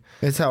either way.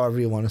 It's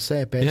however you want to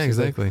say it, basically. Yeah,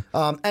 exactly.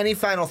 Any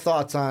final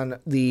thoughts on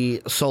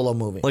the Solo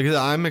movie? Like,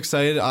 I'm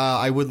excited.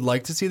 I would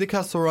like to see the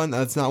Kessel Run.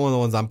 That's not one of the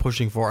ones I'm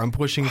pushing for. I'm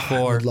pushing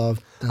for...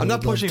 I'm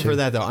not pushing for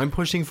that, though. I'm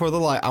pushing for the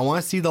life. I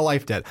want to see the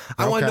life debt.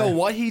 I want to know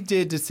what he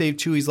did to save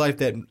Chewie's life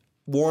that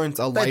warrants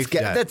a life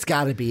debt. That's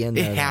got to be in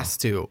there. It has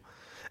to.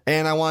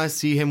 And I want to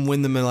see him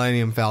win the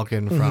Millennium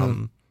Falcon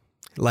from...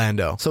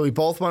 Lando. So we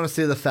both want to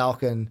see the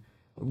Falcon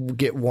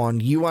get one.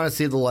 You want to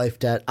see the life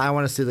debt. I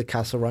want to see the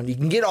Kessel Run. You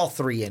can get all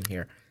three in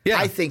here. Yeah,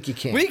 I think you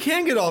can. We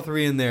can get all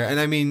three in there. And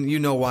I mean, you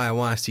know why I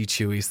want to see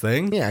Chewie's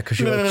thing. Yeah, because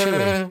you like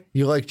Chewie.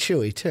 You like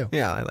Chewie, too.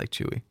 Yeah, I like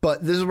Chewie.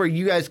 But this is where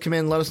you guys come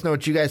in. Let us know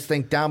what you guys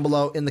think down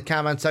below in the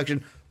comment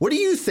section. What do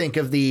you think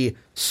of the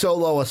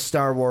Solo, a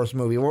Star Wars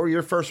movie? What were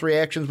your first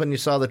reactions when you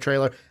saw the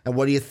trailer? And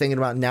what are you thinking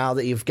about now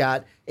that you've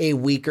got a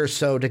week or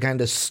so to kind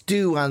of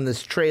stew on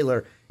this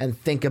trailer and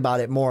think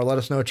about it more? Let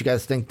us know what you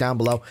guys think down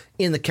below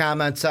in the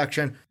comment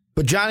section.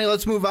 But Johnny,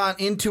 let's move on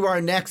into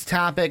our next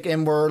topic,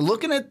 and we're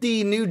looking at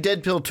the new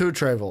Deadpool 2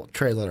 trailer.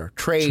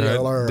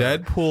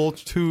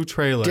 Deadpool 2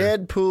 trailer.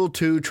 Deadpool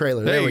 2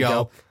 trailer. There you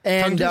go.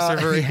 And tongue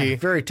twister,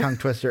 very tongue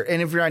twister.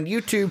 And if you're on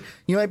YouTube,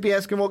 you might be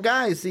asking, well,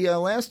 guys, the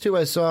last two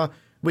I saw,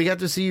 we got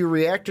to see you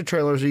react to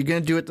trailers. Are you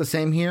going to do it the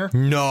same here?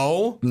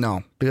 No,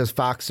 because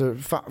Fox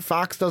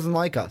doesn't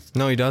like us.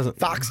 No, he doesn't.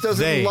 Fox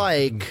doesn't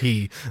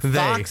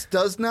Fox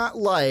does not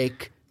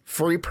like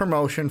free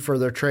promotion for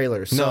their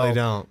trailers. No, So they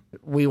don't.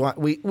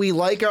 we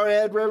like our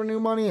ad revenue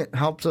money. It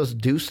helps us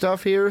do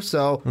stuff here.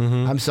 So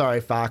I'm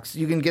sorry, Fox.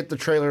 You can get the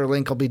trailer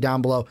link. Will be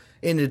down below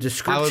in the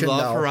description. I would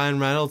love for Ryan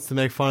Reynolds to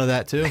make fun of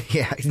that too.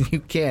 Yeah, you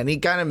can. He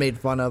kind of made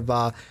fun of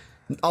a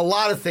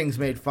lot of things.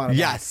 Made fun of.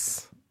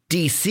 Yes.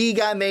 DC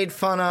got made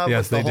fun of.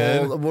 Yes, with they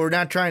did. We're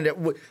not trying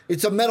to.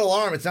 It's a metal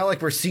arm. It's not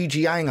like we're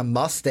CGIing a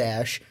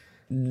mustache.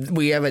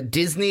 We have a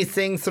Disney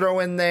thing throw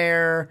in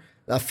there.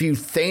 A few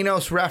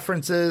Thanos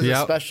references,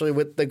 especially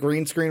with the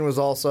green screen, was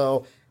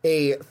also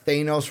a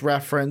Thanos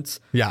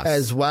reference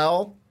as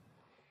well.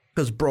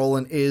 Because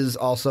Brolin is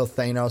also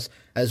Thanos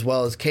as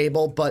well as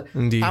Cable. But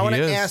Indeed, I want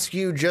to ask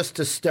you just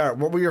to start,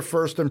 what were your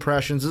first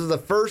impressions? This is the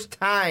first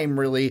time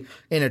really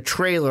in a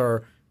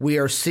trailer we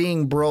are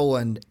seeing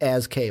Brolin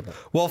as Cable.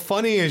 Well,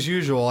 funny as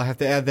usual, I have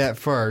to add that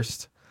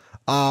first.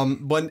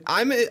 But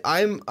I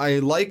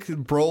like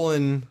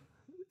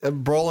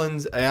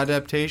Brolin's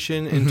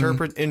adaptation,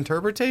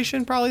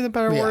 interpretation, probably the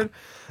better word,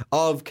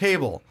 of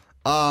Cable.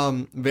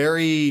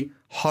 Very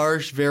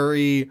harsh,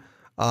 very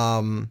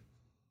I'm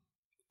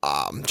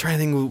trying to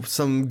think of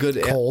some good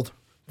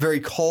very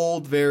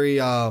cold, very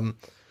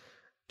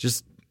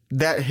just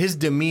that his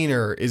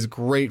demeanor is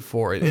great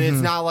for it. And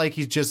it's not like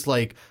he's just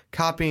like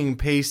copying and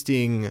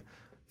pasting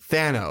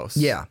Thanos.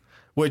 Yeah.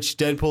 Which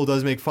Deadpool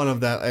does make fun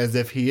of that as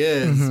if he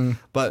is.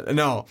 But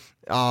no,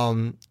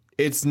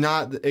 it's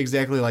not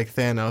exactly like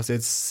Thanos.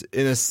 It's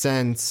in a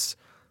sense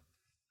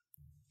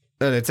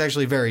that it's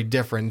actually very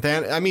different.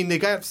 I mean, they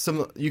got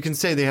some, you can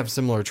say they have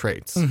similar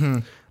traits.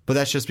 But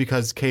that's just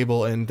because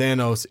Cable and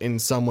Thanos, in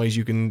some ways,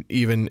 you can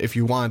even, if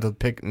you wanted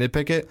to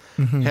nitpick it,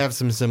 have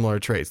some similar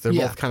traits. They're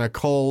both kind of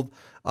cold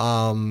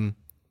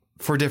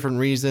for different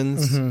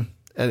reasons,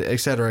 et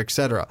cetera, et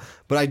cetera.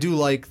 But I do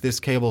like this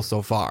Cable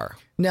so far.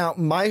 Now,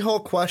 my whole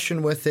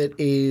question with it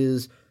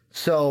is,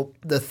 so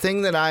the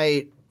thing that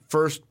I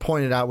first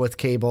pointed out with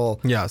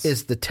Cable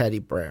is the teddy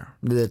bear.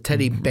 The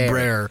teddy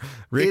bear.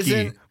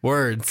 Ricky,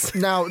 words.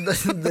 Now,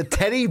 the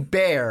teddy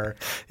bear,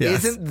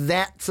 isn't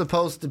that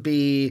supposed to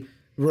be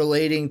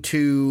relating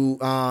to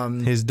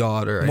his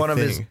daughter, one of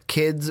his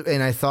kids?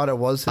 And I thought it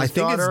was his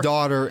daughter. I think it's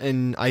daughter,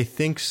 and I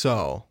think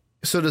so.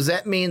 So does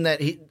that mean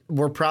that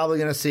we're probably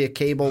going to see a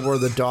Cable where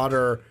the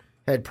daughter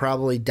had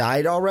probably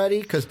died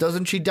already? Because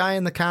doesn't she die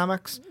in the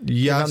comics?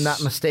 Yes. If I'm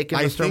not mistaken,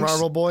 Mr.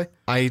 Marvel Boy?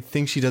 I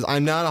think she does.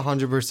 I'm not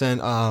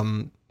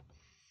 100%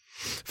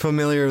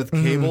 familiar with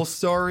Cable's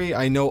story.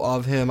 I know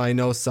of him. I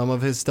know some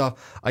of his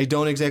stuff. I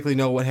don't exactly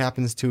know what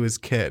happens to his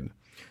kid.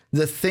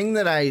 The thing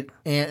that I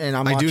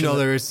do know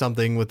there is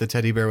something with the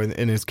teddy bear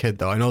in his kid,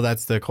 though. I know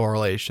that's the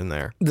correlation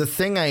there. The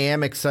thing I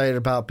am excited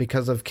about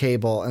because of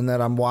Cable and that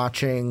I'm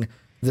watching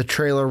the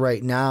trailer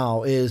right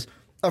now is,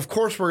 of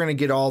course, we're going to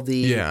get all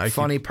the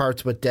funny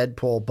parts with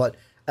Deadpool, but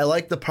I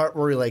like the part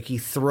where he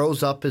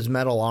throws up his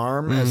metal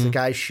arm as the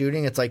guy's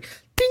shooting. It's like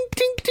ding,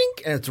 ding, ding,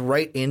 and it's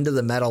right into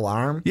the metal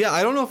arm. Yeah,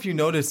 I don't know if you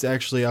noticed,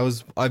 actually.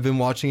 I've been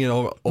watching it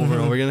over and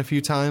over again a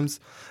few times,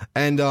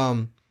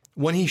 and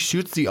when he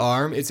shoots the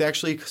arm, it's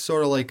actually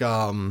sort of like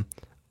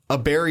a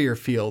barrier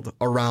field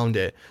around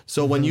it.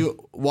 So when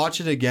you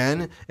watch it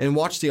again and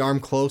watch the arm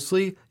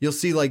closely, you'll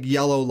see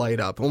yellow light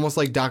up, almost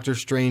like Doctor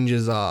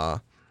Strange's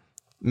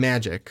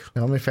magic.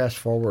 Now, let me fast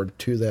forward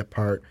to that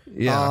part.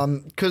 Yeah.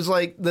 Because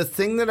the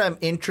thing that I'm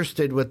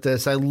interested with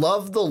this, I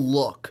love the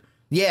look.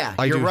 Yeah,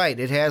 you're right.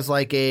 It has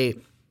a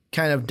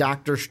kind of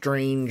Doctor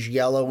Strange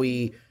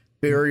yellowy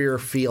barrier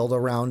field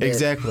around it.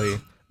 Exactly.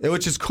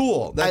 Which is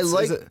cool.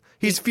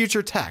 He's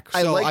future tech, so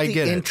I like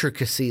the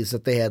intricacies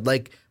that they had.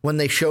 Like when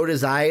they showed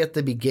his eye at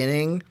the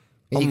beginning,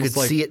 and you could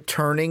see it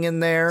turning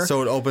in there.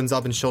 So it opens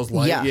up and shows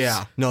light? Yes.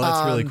 Yeah. No,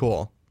 that's really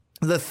cool.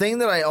 The thing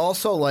that I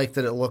also like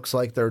that it looks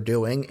like they're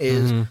doing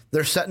is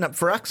they're setting up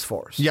for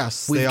X-Force.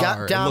 Yes, We've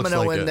got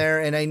Domino in there,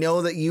 and I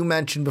know that you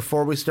mentioned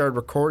before we started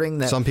recording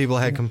that some people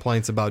had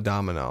complaints about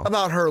Domino.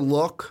 About her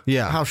look.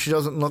 Yeah. How she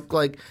doesn't look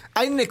like...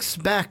 I didn't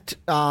expect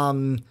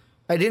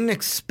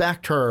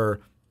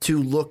her to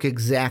look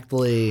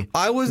exactly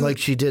like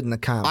she did in the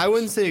comics. I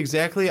wouldn't say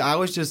exactly. I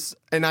was just...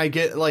 And I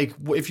get,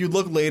 if you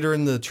look later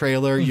in the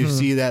trailer, you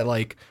see that,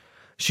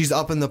 she's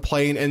up in the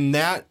plane, and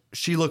that...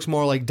 She looks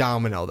more like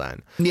Domino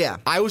then. Yeah.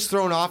 I was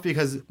thrown off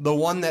because the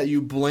one that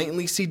you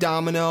blatantly see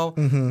Domino,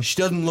 she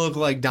doesn't look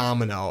like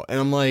Domino. And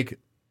I'm like,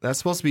 that's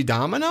supposed to be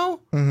Domino?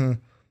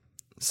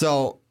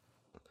 So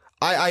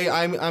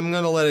I'm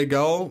going to let it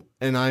go.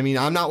 And I mean,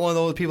 I'm not one of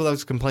those people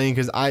that's complaining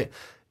because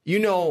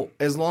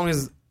as long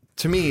as,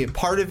 to me,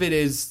 part of it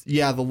is,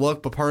 the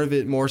look, but part of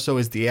it more so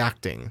is the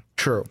acting.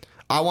 True.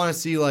 I want to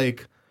see,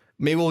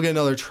 maybe we'll get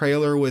another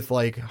trailer with,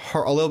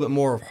 her, a little bit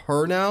more of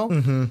her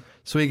now.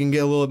 So we can get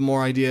a little bit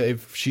more idea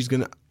if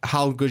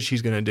how good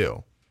she's gonna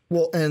do.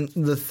 Well, and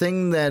the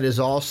thing that is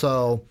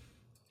also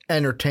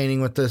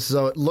entertaining with this,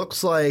 so it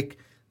looks like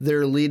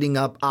they're leading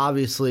up,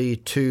 obviously,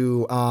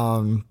 to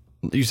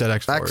you said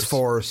X-Force.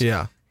 X-Force.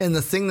 Yeah. And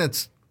the thing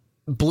that's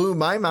blew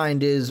my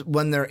mind is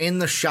when they're in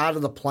the shot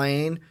of the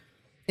plane,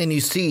 and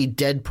you see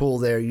Deadpool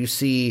there, you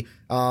see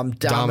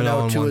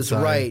Domino to his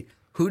right,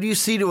 Who do you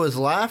see to his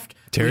left?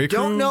 Terry We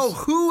don't Crews. know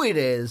who it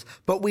is,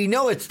 but we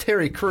know it's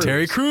Terry Crews.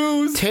 Terry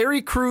Crews.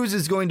 Terry Crews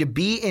is going to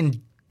be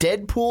in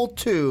Deadpool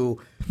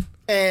 2.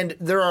 And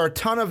there are a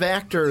ton of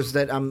actors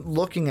that I'm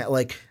looking at,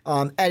 like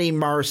Eddie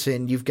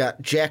Marson. You've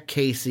got Jack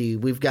Casey.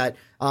 We've got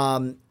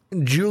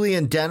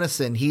Julian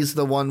Dennison. He's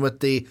the one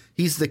with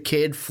he's the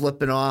kid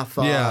flipping off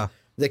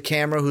the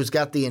camera who's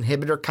got the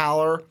inhibitor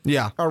collar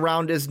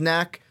around his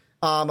neck.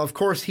 Of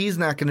course, he's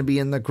not going to be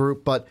in the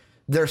group, but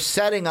they're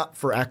setting up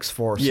for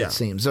X-Force, it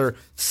seems. They're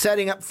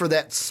setting up for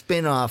that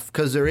spin-off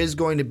because there is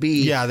going to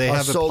be they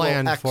have a solo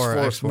plan for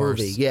X-Force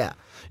movie. Yeah.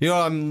 You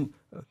know,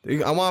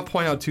 I want to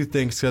point out two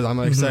things because I'm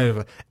excited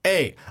about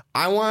A,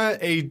 I want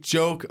a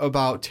joke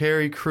about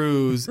Terry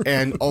Crews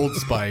and Old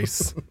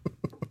Spice.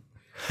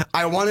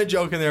 I want a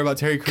joke in there about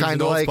Terry Crews and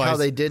Old Spice. Kind of like how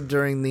they did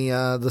during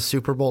the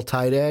Super Bowl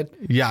tight ad.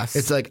 Yes.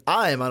 It's like,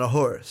 I am on a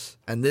horse,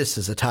 and this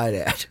is a tight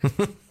ad.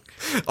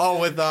 Oh,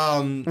 with the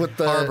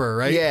Harbor,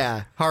 right?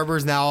 Yeah.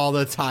 Harbor's now all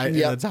the tight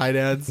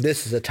ads.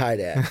 This is a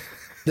tight ad.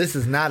 This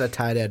is not a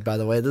tight ad, by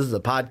the way. This is a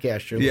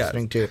podcast you're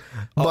listening to.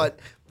 But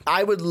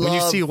I would love... When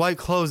you see white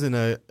clothes in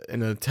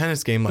a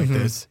tennis game like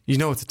this, you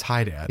know it's a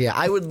tight ad. Yeah,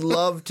 I would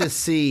love to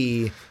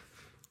see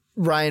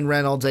Ryan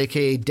Reynolds,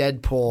 a.k.a.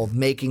 Deadpool,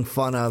 making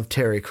fun of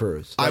Terry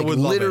Crews. I would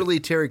love literally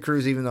Terry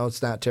Crews, even though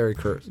it's not Terry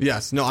Crews.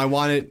 Yes. No, I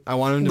want him to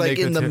like make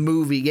in the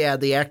movie,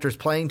 the actor's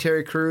playing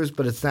Terry Crews,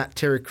 but it's not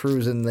Terry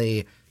Crews in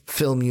the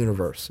film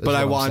universe. But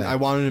I want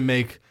him to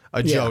make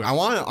a joke. I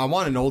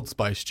want an Old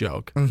Spice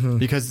joke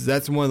because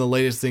that's one of the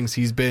latest things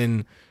he's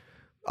been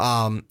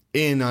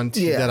in on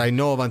TV that I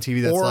know of on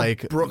TV. That's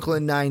like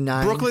Brooklyn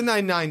Nine-Nine. Brooklyn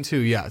Nine-Nine too.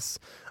 Yes.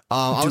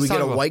 Do we get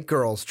a white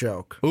girls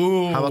joke?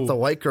 Ooh, how about the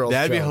white girls?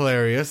 That'd joke? Be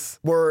hilarious.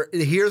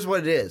 Here's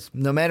what it is.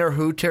 No matter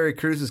who Terry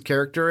Crews'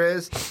 character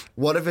is,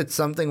 what if it's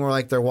something where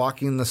like they're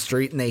walking in the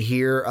street and they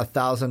hear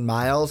 1,000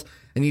 miles,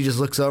 and he just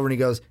looks over and he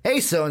goes,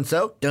 "Hey, so and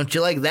so, don't you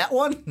like that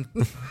one?"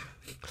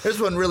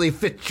 This one really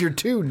fits your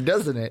tune,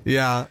 doesn't it?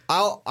 Yeah.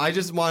 I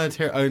just want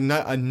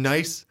a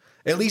nice,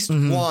 at least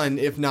one,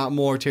 if not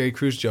more, Terry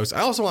Crews jokes.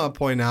 I also want to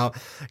point out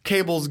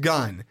Cable's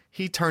gun.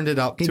 He turned it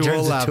up to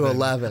 11. It to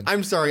 11.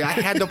 I'm sorry, I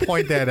had to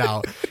point that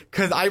out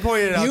because I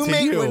pointed it out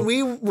to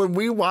you. When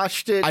we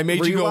watched it, I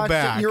made you go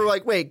back. You were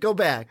like, "Wait, go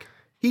back."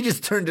 He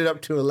just turned it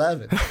up to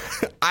 11.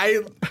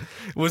 I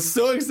was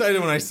so excited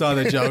when I saw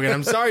the joke, and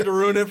I'm sorry to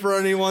ruin it for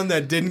anyone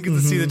that didn't get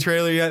to see the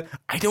trailer yet.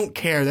 I don't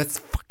care. That's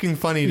fucking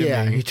funny to me.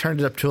 Yeah, he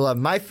turned it up to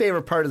 11. My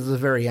favorite part is the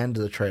very end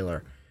of the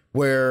trailer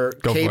where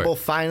Cable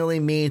finally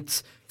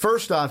meets...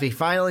 First off, he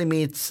finally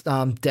meets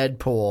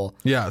Deadpool.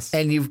 Yes.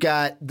 And you've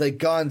got the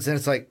guns, and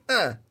it's like,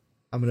 I'm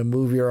going to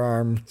move your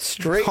arm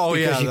straight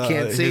because you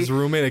can't see. His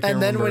roommate, I can't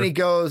remember. And then when he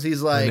goes,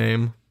 he's like...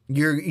 name.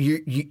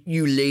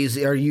 You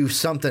lazy, are you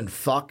something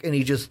fuck? And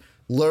he just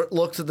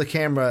looks at the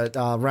camera at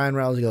Ryan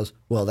Reynolds and goes,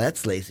 "Well,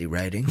 that's lazy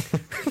writing."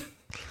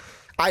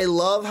 I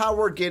love how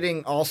we're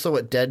getting also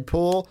at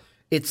Deadpool.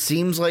 It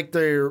seems like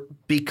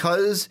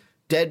because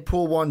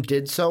Deadpool 1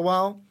 did so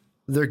well,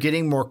 they're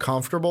getting more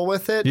comfortable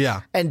with it.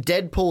 Yeah. And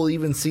Deadpool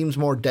even seems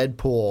more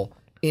Deadpool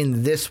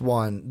in this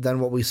one than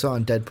what we saw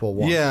in Deadpool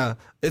 1. Yeah.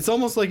 It's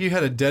almost like you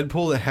had a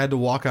Deadpool that had to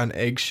walk on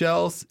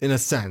eggshells in a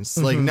sense.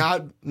 Like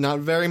not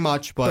very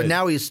much, but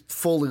now he's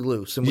fully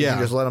loose and we can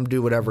just let him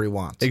do whatever he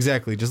wants.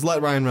 Exactly. Just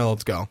let Ryan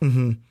Reynolds go.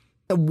 Mm-hmm.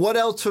 And what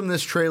else from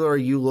this trailer are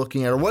you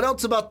looking at? Or what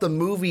else about the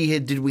movie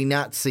did we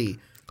not see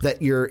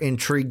that you're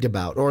intrigued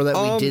about, or that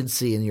we did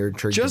see and you're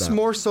intrigued about? Just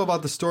more so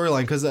about the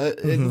storyline, because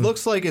it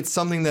looks like it's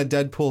something that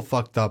Deadpool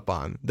fucked up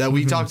on. That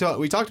we talked about.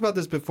 We talked about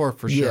this before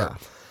for sure. Yeah.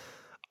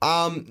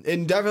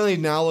 It definitely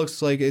now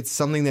looks like it's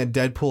something that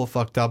Deadpool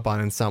fucked up on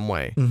in some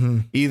way. Mm-hmm.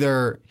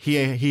 Either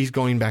he's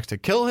going back to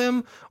kill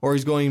him, or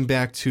he's going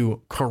back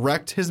to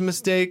correct his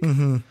mistake.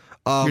 Mm-hmm.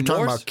 You're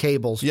talking about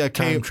Cable's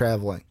time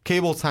traveling.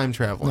 Cable time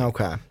traveling.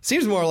 Okay.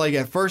 Seems more like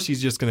at first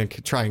he's just going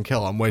to try and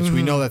kill him, which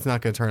we know that's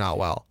not going to turn out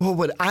well. Well,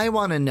 what I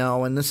want to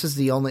know, and this is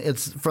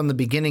it's from the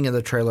beginning of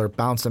the trailer,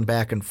 bouncing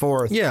back and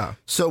forth. Yeah.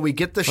 So we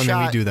get the shot. I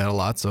mean, we do that a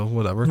lot, so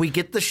whatever. We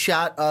get the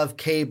shot of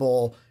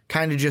Cable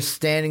kind of just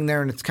standing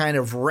there, and it's kind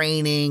of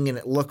raining, and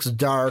it looks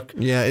dark.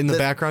 Yeah, in the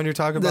background you're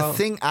talking about? The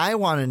thing I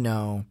want to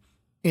know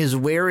is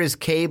where is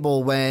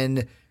Cable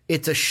when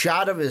it's a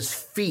shot of his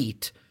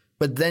feet,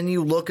 but then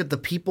you look at the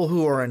people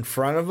who are in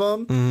front of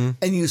him,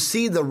 and you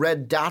see the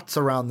red dots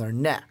around their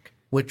neck,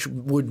 which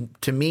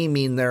would, to me,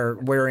 mean they're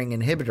wearing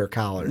inhibitor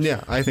collars.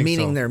 Yeah, I think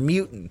meaning so. they're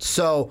mutants.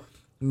 So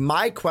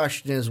my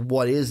question is,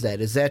 what is that?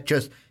 Is that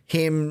just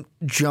him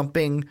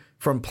jumping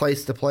from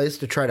place to place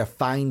to try to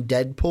find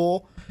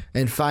Deadpool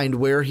and find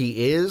where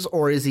he is,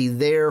 or is he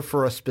there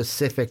for a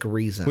specific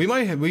reason? We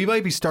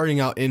might be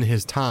starting out in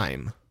his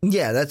time.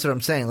 Yeah, that's what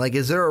I'm saying. Like,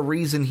 is there a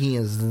reason he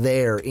is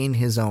there in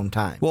his own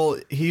time? Well,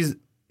 he's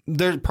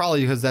there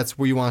probably because that's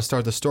where you want to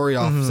start the story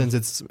off, since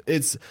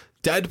it's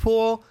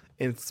Deadpool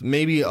it's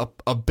maybe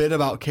a bit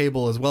about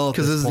Cable as well,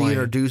 because this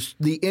is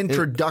the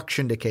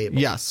introduction to Cable.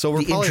 Yes, so we're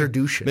the probably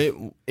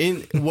introduction.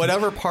 In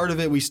whatever part of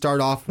it we start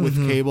off with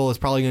Cable is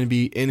probably going to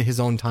be in his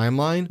own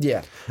timeline.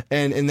 Yeah,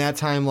 and in that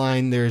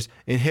timeline, there's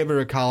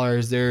inhibitor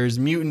collars, there's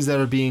mutants that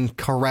are being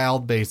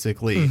corralled.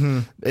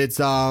 Basically,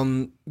 it's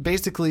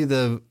basically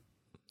the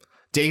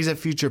Days of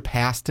Future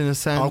Past in a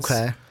sense.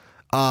 Okay,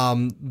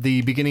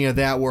 the beginning of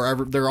that,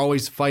 wherever they're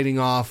always fighting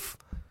off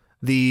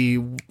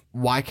the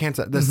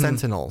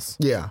Sentinels.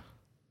 Yeah.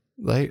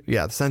 Right?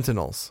 Yeah, the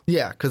Sentinels.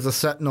 Yeah, because the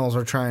Sentinels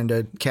are trying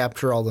to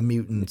capture all the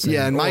mutants.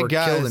 And my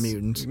guess, kill the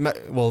mutants.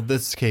 Well,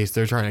 this case,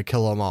 they're trying to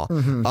kill them all.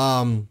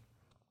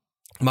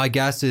 My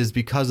guess is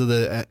because of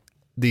the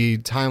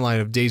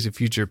timeline of Days of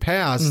Future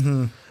Past,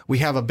 we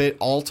have a bit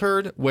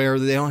altered where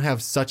they don't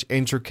have such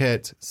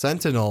intricate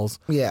Sentinels.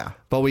 Yeah.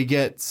 But we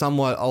get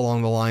somewhat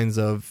along the lines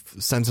of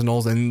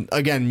Sentinels and,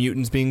 again,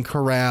 mutants being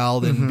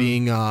corralled and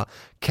being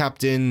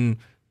kept in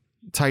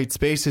tight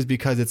spaces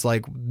because it's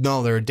like,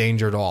 no, they're a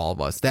danger to all of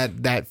us.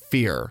 That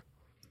fear.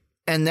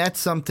 And that's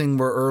something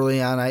where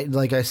early on, I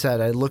looked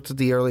at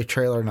the early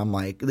trailer and I'm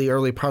like, the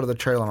early part of the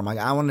trailer, and I'm like,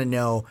 I want to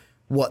know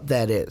what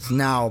that is.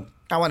 Now,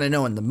 I want to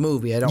know in the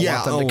movie. I don't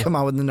want them to come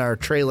out with another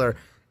trailer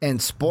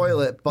and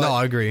spoil it. But no,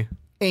 I agree.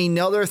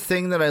 Another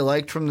thing that I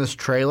liked from this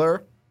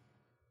trailer,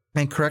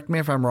 and correct me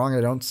if I'm wrong,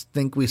 I don't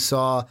think we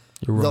saw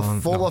the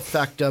full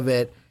effect of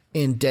it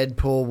in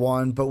Deadpool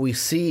 1, but we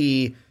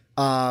see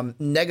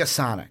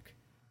Negasonic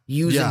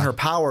using her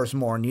powers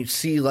more, and you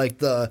see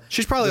like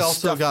she's probably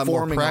also got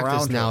more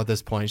practice now at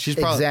this point. She's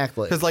probably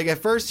exactly because like at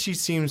first she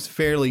seems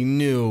fairly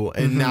new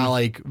and now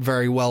like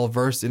very well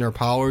versed in her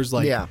powers.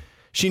 Like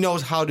she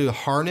knows how to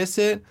harness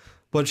it,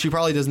 but she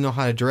probably doesn't know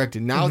how to direct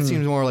it. Now it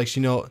seems more like she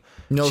knows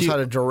how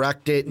to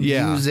direct it, and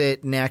use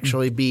it, and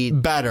actually be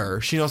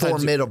better. She knows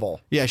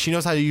formidable. She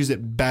knows how to use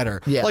it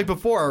better. Yeah. Like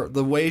before,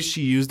 the ways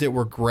she used it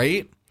were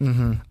great.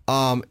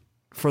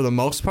 For the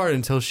most part,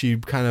 until she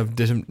kind of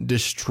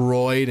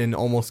destroyed and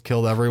almost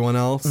killed everyone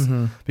else.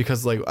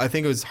 Because like I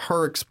think it was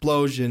her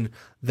explosion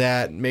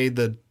that made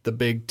the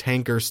big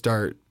tanker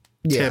start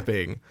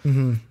tipping.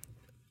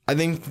 I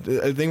think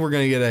we're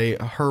gonna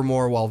get her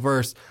more well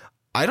versed.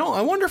 I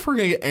wonder if we're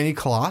gonna get any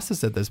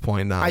Colossus at this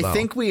point now. I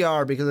think we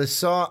are, because I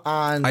saw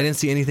on. I didn't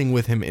see anything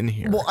with him in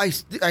here. Well, I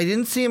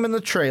didn't see him in the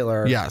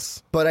trailer.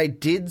 Yes, but I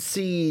did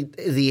see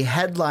the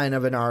headline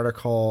of an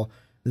article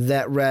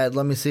that read,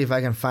 let me see if I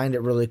can find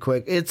it really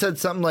quick. It said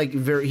something like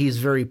he's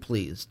very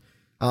pleased.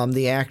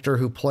 The actor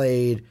who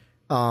played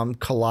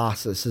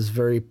Colossus is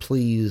very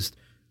pleased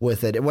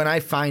with it. When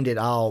I find it,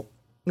 I'll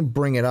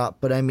bring it up.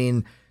 But I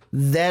mean,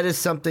 that is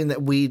something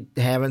that we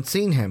haven't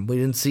seen him. We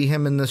didn't see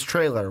him in this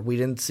trailer. We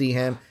didn't see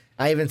him.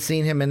 I haven't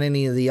seen him in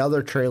any of the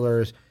other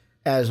trailers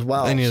as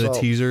well. Any of the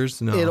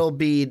teasers? No. It'll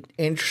be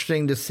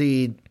interesting to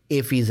see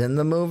if he's in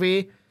the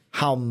movie,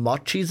 how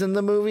much he's in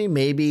the movie.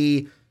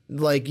 Maybe,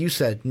 like you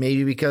said,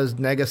 maybe because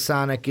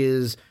Negasonic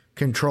is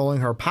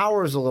controlling her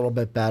powers a little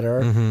bit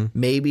better.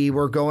 Maybe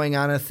we're going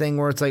on a thing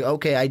where it's like,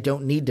 okay, I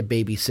don't need to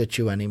babysit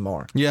you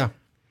anymore. Yeah.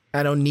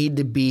 I don't need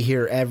to be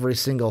here every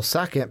single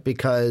second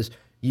because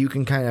you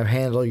can kind of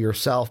handle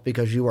yourself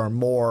because you are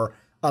more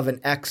of an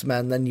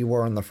X-Men than you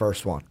were in the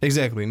first one.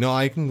 Exactly. No,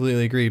 I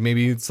completely agree.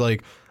 Maybe it's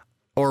like,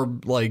 or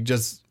like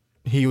just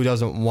he who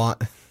doesn't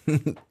want,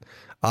 it'd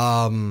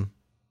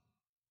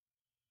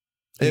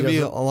be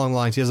along the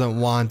lines, he doesn't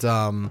want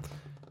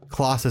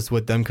Colossus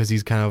with them because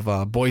he's kind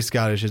of Boy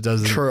Scoutish. It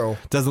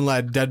doesn't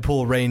let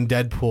Deadpool reign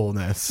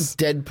Deadpoolness.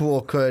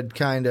 Deadpool could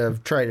kind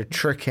of try to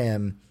trick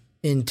him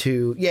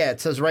into,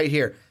 it says right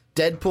here,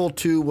 Deadpool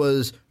 2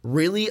 was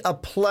really a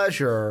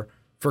pleasure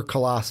for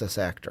Colossus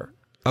actor.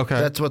 Okay.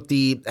 That's what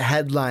the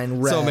headline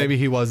read. So maybe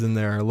he was in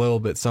there a little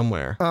bit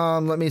somewhere.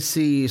 Let me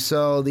see.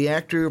 So the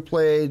actor who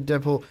played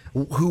Deadpool,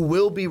 who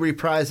will be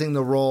reprising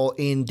the role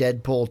in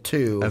Deadpool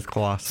 2, as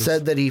Colossus,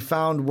 said that he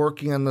found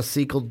working on the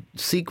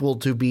sequel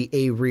to be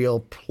a real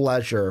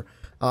pleasure.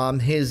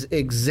 His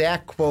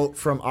exact quote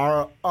from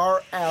LRM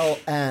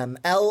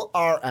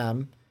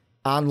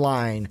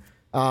online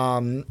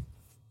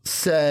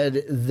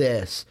said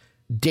this: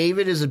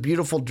 David is a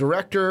beautiful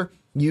director.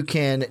 You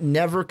can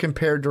never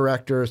compare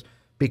directors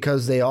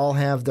because they all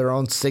have their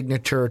own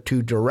signature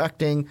to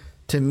directing.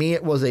 To me,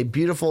 it was a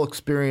beautiful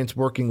experience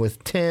working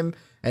with Tim,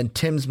 and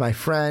Tim's my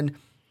friend.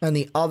 On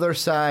the other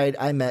side,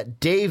 I met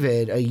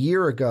David a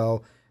year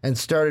ago and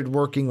started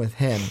working with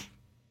him.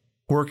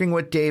 Working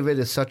with David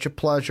is such a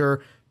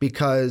pleasure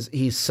because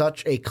he's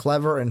such a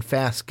clever and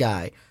fast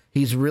guy.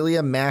 He's really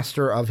a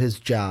master of his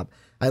job.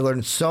 I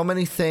learned so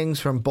many things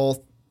from both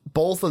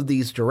of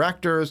these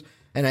directors,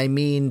 and I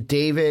mean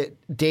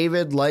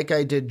David, like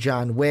I did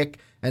John Wick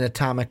and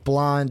Atomic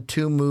Blonde,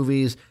 2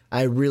 movies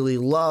I really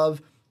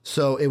love.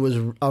 So it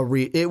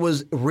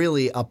was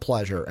really a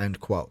pleasure, end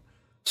quote.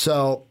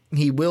 So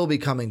he will be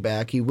coming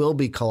back. He will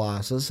be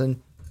Colossus,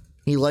 and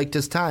he liked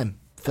his time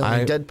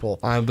filming Deadpool.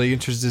 I'll be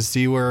interested to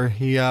see where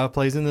he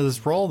plays into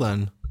this role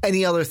then.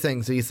 Any other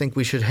things that you think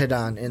we should hit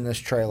on in this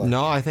trailer?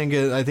 No, I think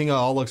it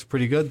all looks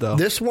pretty good though.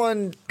 This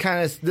one's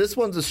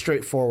a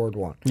straightforward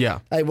one. Yeah.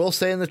 I will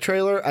say in the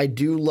trailer, I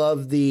do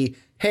love the,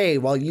 hey,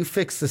 while you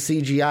fix the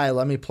CGI,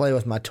 let me play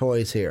with my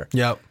toys here.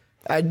 Yep.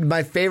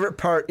 My favorite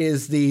part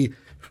is the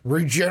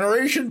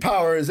regeneration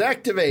power is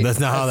activated. That's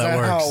not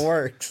how it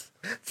works.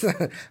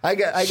 I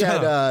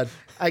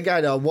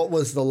got what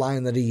was the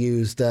line that he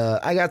used?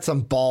 I got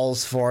some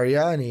balls for you.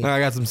 And I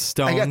got some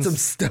stones. I got some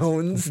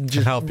stones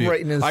just help you.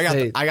 right in his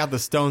face. I got the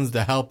stones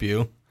to help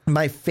you.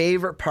 My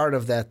favorite part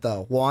of that,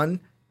 though,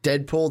 one,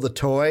 Deadpool the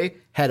toy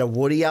had a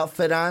Woody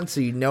outfit on,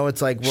 so you know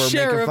it's like we're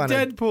making fun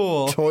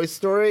Deadpool. of Toy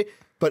Story.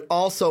 But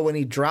also when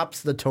he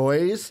drops the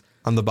toys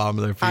on the bottom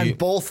of their feet, on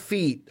both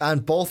feet, on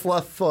both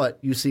left foot,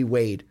 you see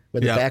Wade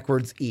with the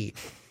backwards E.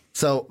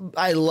 So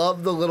I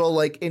love the little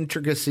like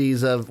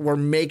intricacies of we're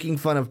making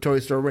fun of Toy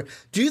Story.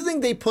 Do you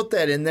think they put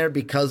that in there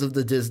because of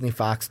the Disney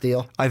Fox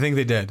deal? I think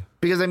they did.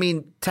 Because I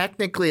mean,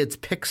 technically it's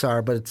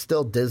Pixar, but it's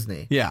still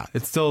Disney. Yeah,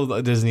 it's still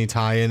a Disney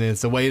tie-in.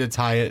 It's a way to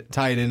tie it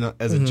in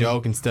as a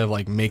joke instead of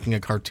like making a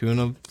cartoon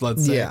of,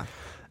 let's say. Yeah.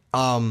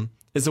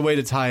 It's a way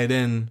to tie it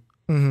in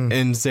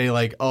and say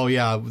like, oh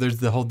yeah, there's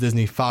the whole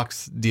Disney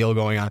Fox deal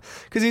going on.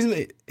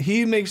 Because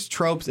he makes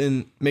tropes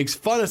and makes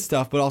fun of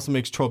stuff, but also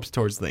makes tropes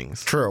towards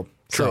things. True.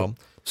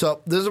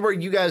 So this is where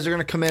you guys are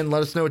going to come in.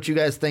 Let us know what you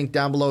guys think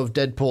down below of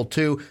Deadpool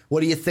 2. What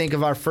do you think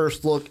of our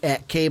first look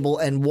at Cable,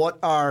 and what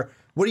are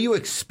you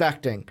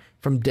expecting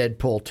from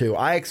Deadpool 2?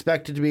 I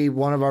expect it to be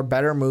one of our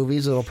better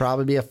movies. It'll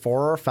probably be a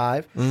 4 or a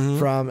 5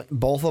 from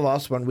both of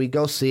us when we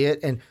go see it.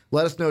 And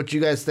let us know what you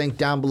guys think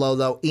down below,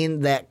 though,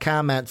 in that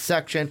comment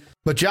section.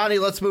 But Johnny,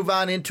 let's move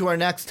on into our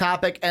next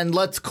topic, and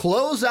let's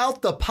close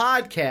out the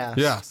podcast.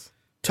 Yes.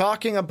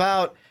 Talking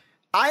about...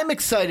 I'm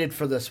excited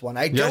for this one.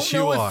 I don't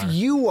know if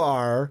you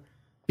are,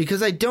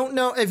 because I don't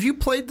know. Have you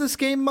played this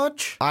game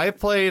much? I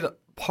played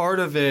part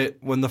of it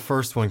when the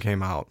first one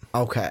came out.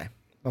 Okay.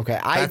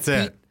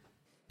 I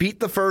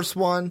beat the first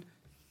one,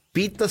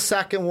 beat the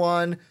second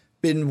one,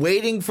 been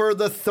waiting for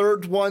the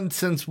third one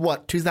since,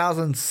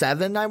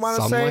 2007, I want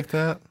to say? Something like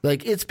that.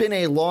 Like, it's been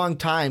a long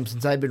time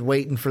since I've been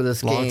waiting for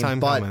this game. Long time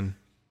coming.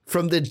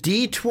 From the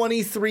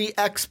D23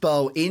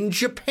 Expo in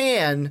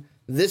Japan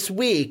this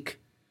week,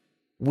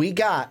 we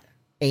got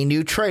a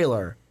new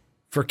trailer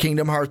for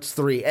Kingdom Hearts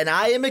 3. And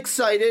I am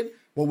excited.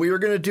 What we were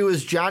going to do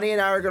is Johnny and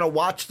I are going to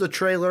watch the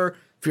trailer.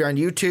 If you're on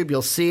YouTube,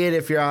 you'll see it.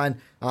 If you're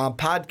on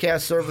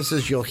podcast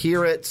services, you'll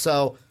hear it.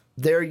 So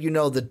there you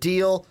know the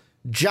deal.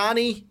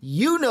 Johnny,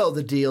 you know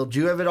the deal. Do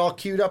you have it all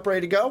queued up,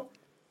 ready to go?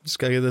 Just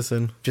got to get this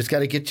in. Just got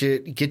to get your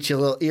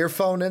little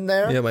earphone in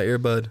there. Yeah, my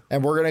earbud.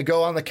 And we're going to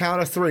go on the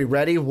count of 3.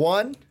 Ready?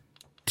 1,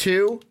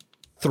 2,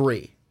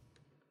 3.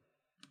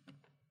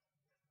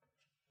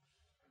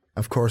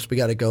 Of course, we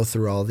got to go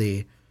through all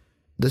this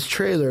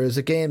trailer is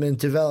a game in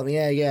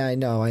development. Yeah, I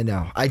know.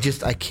 I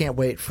can't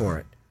wait for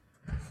it.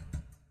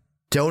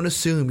 Don't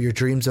assume your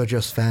dreams are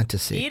just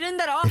fantasy.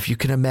 If you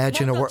can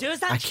imagine a world...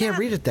 I can't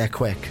read it that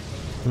quick.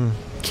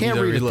 Can't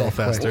read it that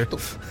faster.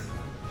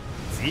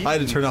 I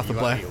had to turn off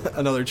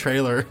another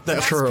trailer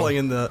that was playing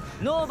in the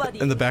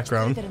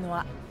background.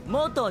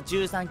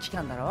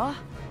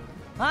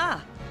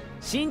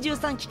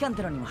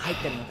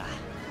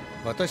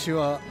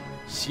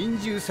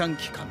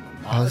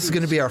 Oh, this is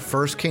going to be our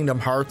first Kingdom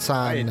Hearts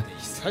on a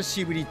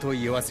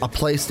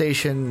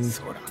PlayStation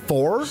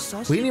 4?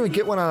 We didn't even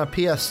get one on a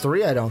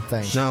PS3, I don't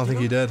think. No, I don't think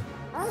you did.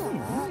 Oh,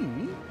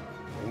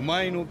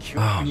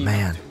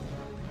 man.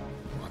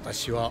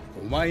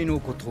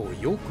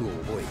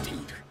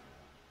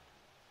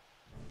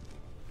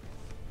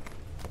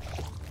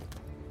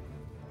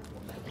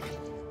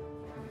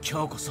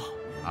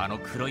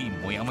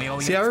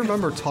 See, I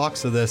remember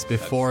talks of this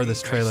before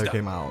this trailer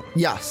came out.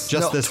 Yes.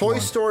 Just this Toy one.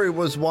 Story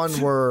was one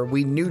where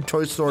we knew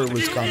Toy Story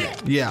was coming.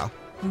 Yeah.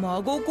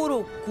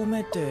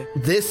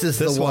 This is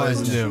the one.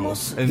 Is new.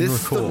 And this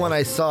is cool. the one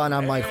I saw, and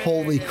I'm like,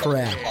 holy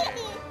crap.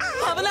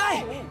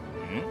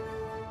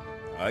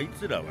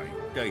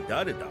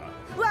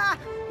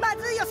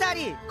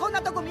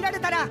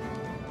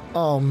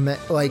 Oh, man.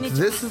 Like,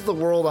 this is the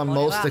world I'm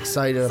most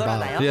excited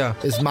about. Yeah.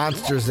 Is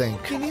Monsters,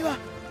 Inc.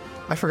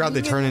 I forgot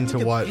they turn into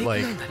what,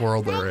 like,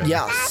 world they're in.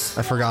 Yes.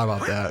 I forgot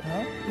about that.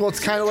 Well, it's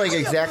kind of like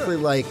exactly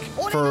like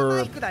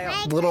for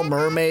Little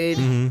Mermaid.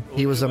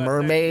 He was a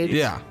mermaid.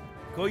 Yeah.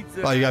 Well, you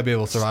gotta be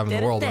able to survive in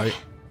the world, right?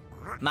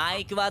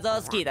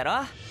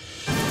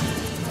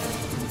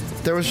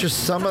 There was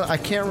just some, I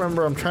can't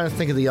remember, I'm trying to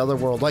think of the other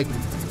world. Like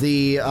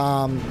the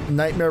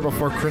Nightmare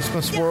Before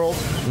Christmas world,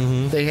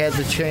 they had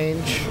to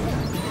change.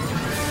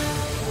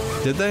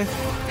 Did they?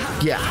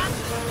 Yeah.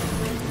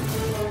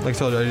 Like I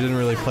told you, I didn't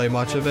really play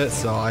much of it,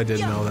 so I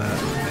didn't know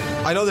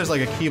that. I know there's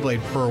like a Keyblade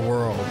per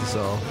world,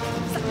 so.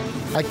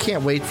 I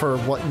can't wait for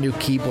what new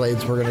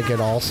Keyblades we're going to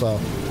get also.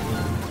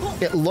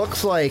 It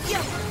looks like,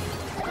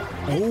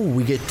 oh,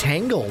 we get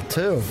Tangled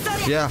too.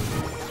 Yeah.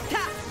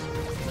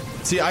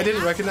 See, I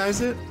didn't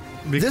recognize it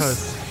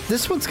because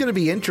this one's going to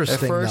be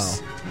interesting at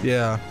first, though.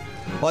 Yeah.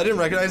 Well, I didn't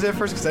recognize it at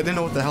first because I didn't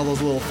know what the hell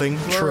those little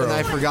things were. True. And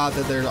I forgot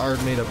that there are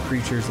made up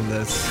creatures in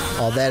this.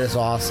 Oh, that is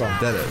awesome.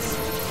 That is.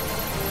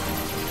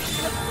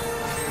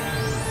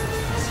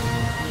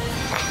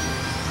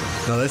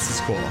 No, this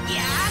is cool.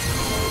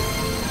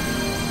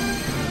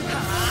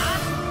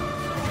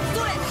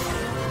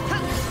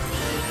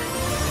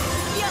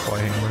 Boy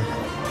hammer.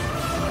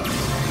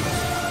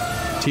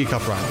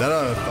 Teacup ride. That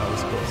I thought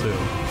was cool too.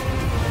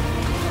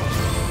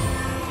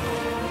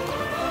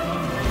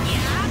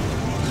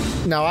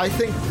 Now, I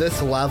think this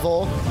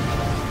level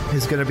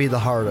is going to be the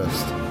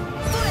hardest.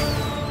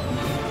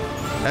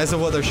 As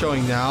of what they're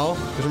showing now,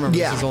 because remember,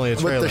 this is only a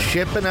trailer. With the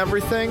ship and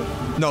everything.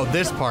 No,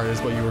 this part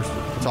is what you were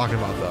talking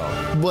about,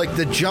 though. Like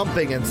the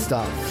jumping and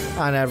stuff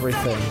on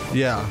everything.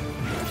 Yeah.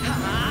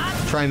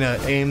 Trying to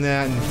aim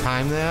that and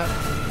time that.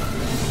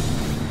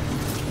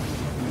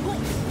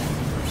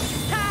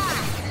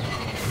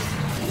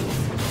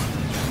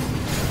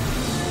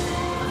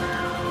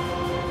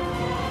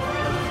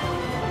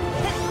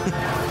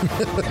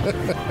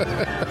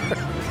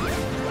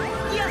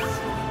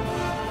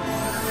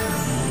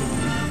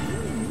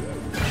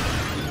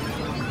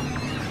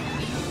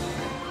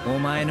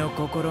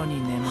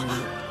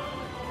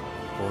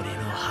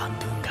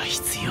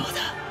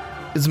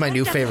 This is my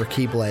new favorite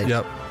Keyblade.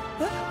 Yep.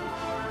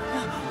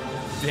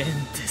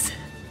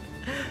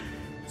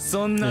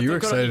 Yeah, you were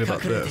excited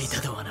about this.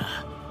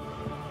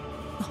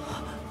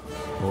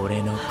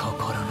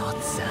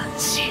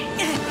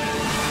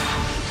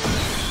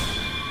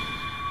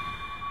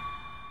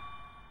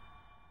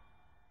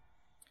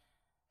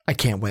 I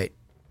can't wait.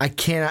 I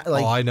cannot.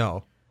 Like, oh, I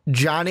know.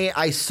 Johnny,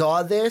 I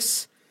saw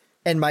this,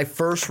 and my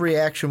first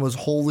reaction was,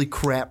 holy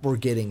crap, we're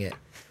getting it.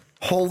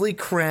 Holy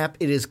crap,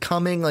 it is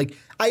coming. Like,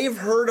 I have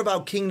heard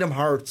about Kingdom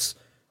Hearts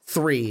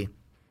 3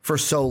 for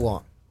so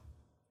long.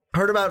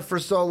 Heard about it for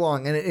so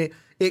long. And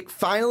it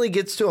finally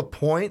gets to a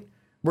point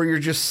where you're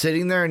just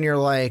sitting there and you're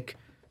like,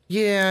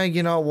 yeah,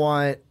 you know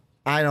what?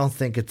 I don't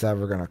think it's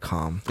ever going to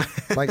come.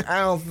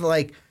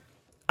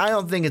 I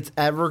don't think it's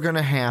ever going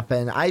to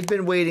happen. I've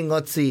been waiting,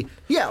 let's see.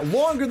 Yeah,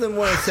 longer than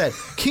what I said.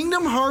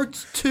 Kingdom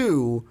Hearts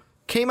 2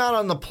 came out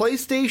on the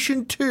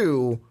PlayStation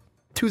 2,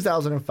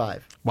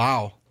 2005.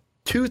 Wow.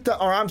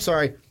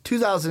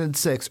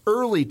 2006,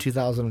 early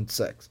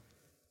 2006.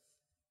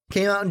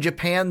 Came out in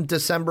Japan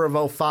December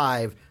of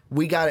 05.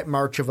 We got it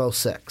March of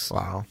 06.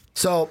 Wow.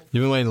 So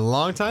you've been waiting a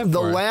long time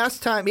for it.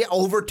 Last time,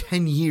 over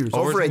 10 years,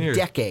 over 10 years.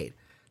 Decade.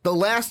 The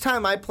last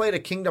time I played a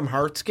Kingdom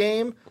Hearts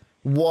game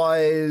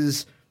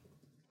was,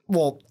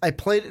 well, I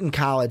played it in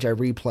college, I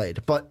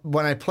replayed. But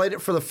when I played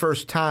it for the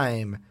first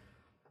time,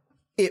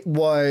 it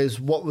was,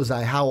 what was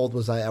I? How old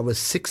was I? I was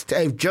 16.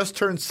 I just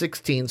turned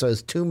 16, so I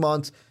was 2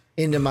 months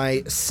into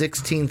my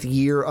 16th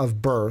year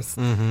of birth.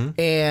 Mm-hmm.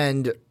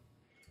 And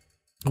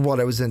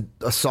I was in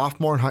a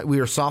sophomore. We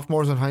were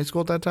sophomores in high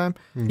school at that time.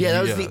 Yeah,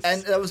 that was the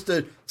end. That was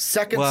the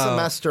second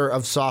semester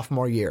of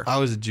sophomore year. I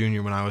was a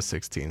junior when I was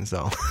 16,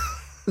 so.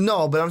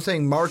 No, but I'm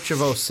saying March of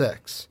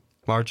 06.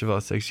 March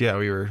of 06, yeah,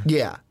 we were.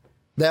 Yeah,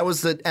 that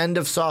was the end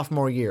of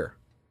sophomore year.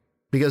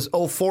 Because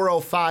 04,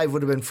 05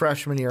 would have been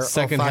freshman year.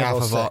 Second 05,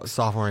 half 06. of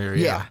sophomore year,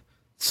 yeah.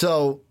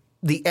 So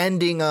the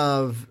ending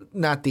of,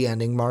 not the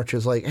ending, March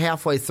is like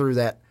halfway through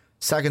that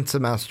second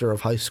semester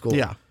of high school.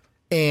 Yeah.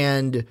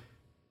 And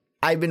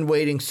I've been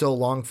waiting so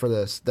long for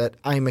this that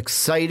I'm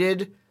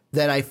excited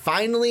that I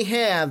finally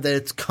have, that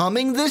it's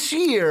coming this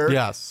year.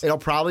 Yes. It'll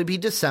probably be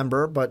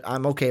December, but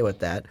I'm okay with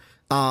that.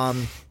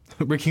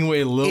 We can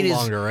wait a little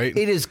longer, right?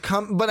 It is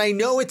but I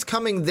know it's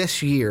coming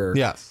this year.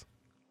 Yes.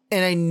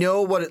 And I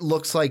know what it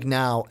looks like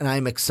now, and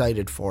I'm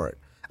excited for it.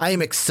 I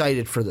am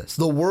excited for this.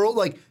 The world,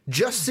 like,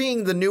 just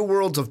seeing the new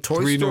worlds of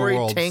Toy Story,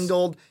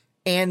 Tangled,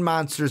 and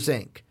Monsters,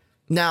 Inc.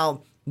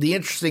 Now, the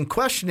interesting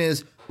question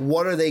is,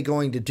 what are they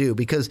going to do?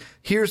 Because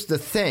here's the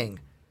thing.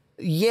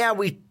 Yeah,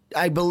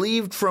 I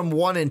believed from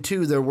 1 and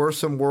 2 there were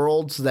some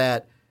worlds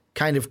that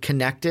kind of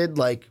connected.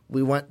 Like,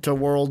 we went to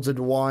worlds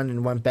in 1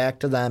 and went back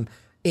to them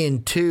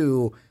in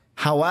 2.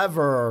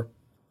 However,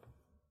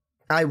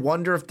 I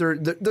wonder if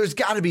there's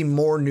got to be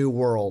more new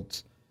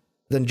worlds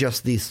than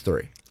just these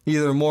 3.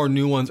 Either more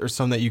new ones or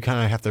some that you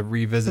kind of have to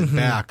revisit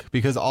back,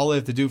 because all they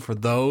have to do for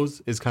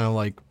those is kind of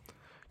like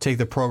take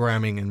the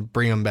programming and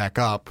bring them back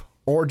up.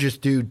 Or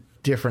just do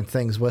different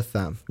things with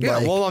them. Yeah,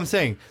 well, I'm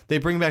saying they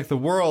bring back the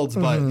worlds,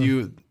 but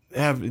you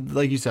have,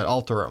 like you said,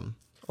 alter them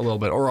a little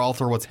bit or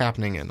alter what's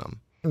happening in them.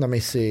 Let me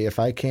see if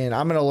I can.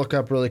 I'm going to look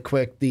up really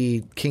quick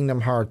the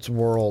Kingdom Hearts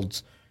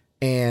worlds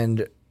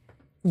and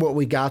what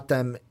we got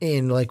them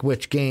in, like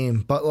which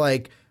game, but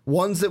like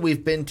ones that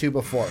we've been to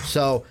before.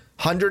 So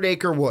 100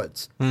 Acre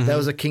Woods, that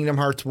was a Kingdom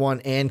Hearts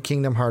 1 and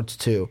Kingdom Hearts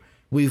 2.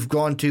 We've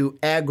gone to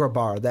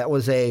Agrabah. That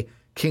was a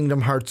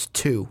Kingdom Hearts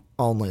 2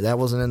 only. That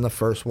wasn't in the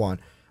first one.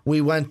 We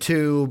went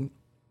to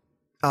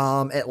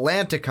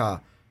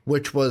Atlantica,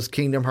 which was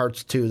Kingdom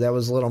Hearts 2. That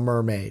was Little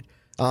Mermaid.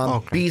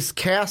 Beast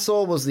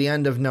Castle was the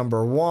end of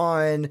number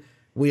 1.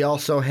 We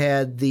also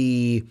had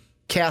the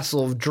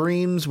Castle of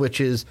Dreams,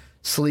 which is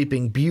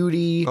Sleeping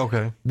Beauty.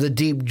 Okay. The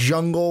Deep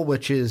Jungle,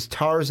 which is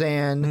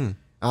Tarzan.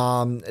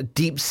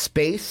 Deep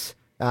Space.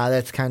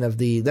 That's kind of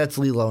that's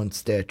Lilo and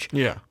Stitch.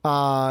 Yeah.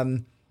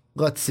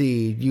 Let's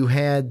see. You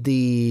had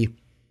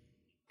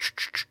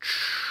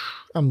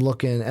I'm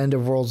looking. End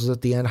of Worlds is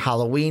at the end.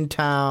 Halloween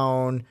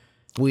Town.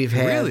 We've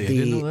had really? I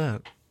didn't know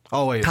that.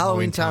 Oh wait,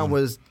 Halloween Town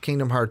was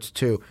Kingdom Hearts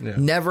 2. Yeah.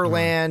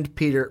 Neverland,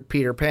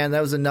 Peter Pan.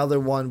 That was another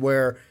one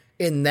where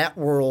in that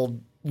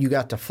world you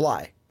got to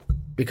fly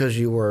because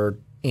you were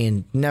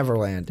in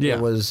Neverland. Yeah.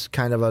 It was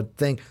kind of a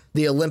thing.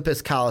 The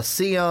Olympus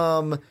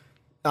Coliseum.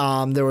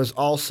 There was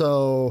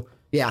also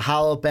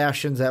Hollow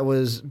Bastions. That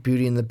was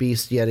Beauty and the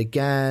Beast yet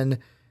again.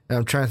 And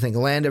I'm trying to think.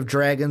 Land of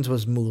Dragons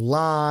was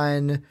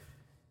Mulan.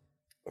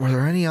 Were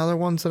there any other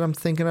ones that I'm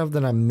thinking of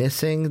that I'm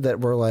missing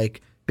that were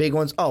like big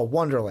ones? Oh,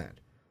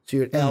 Wonderland. So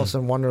you had Alice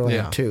in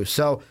Wonderland too.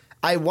 So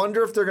I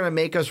wonder if they're going to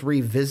make us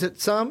revisit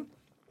some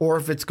or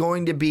if it's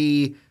going to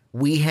be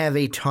we have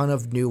a ton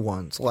of new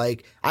ones.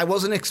 Like I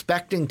wasn't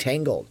expecting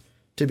Tangled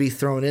to be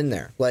thrown in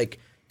there. Like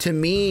to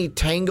me,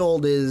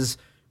 Tangled is,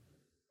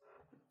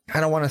 I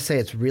don't want to say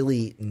it's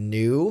really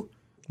new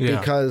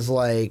because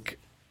like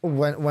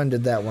when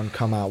did that one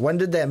come out? When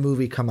did that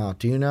movie come out?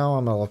 Do you know?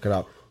 I'm going to look it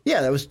up.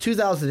 Yeah, that was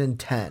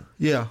 2010.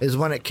 Yeah. Is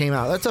when it came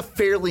out. That's a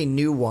fairly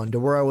new one to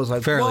where I was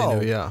like, fairly whoa,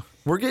 new, yeah.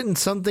 We're getting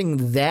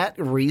something that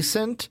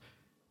recent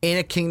in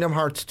a Kingdom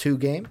Hearts 2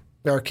 game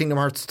or a Kingdom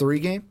Hearts 3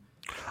 game.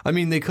 I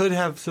mean, they could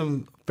have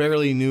some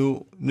fairly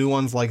new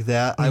ones like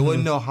that. I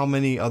wouldn't know how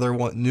many other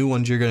new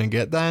ones you're going to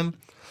get then,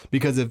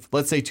 because if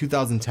let's say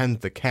 2010 is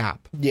the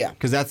cap,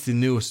 because that's the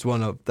newest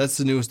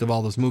of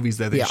all those movies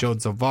that they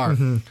showed so far.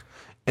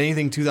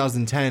 Anything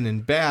 2010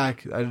 and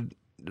back,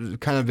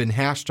 kind of been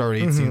hashed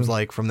already. It seems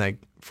like from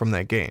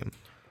that game.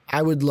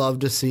 I would love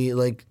to see,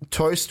 like,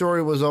 Toy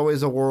Story was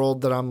always a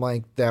world that I'm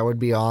like, that would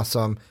be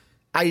awesome.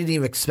 I didn't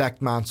even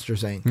expect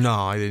Monsters, Inc. No,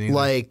 I didn't either.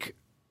 Like,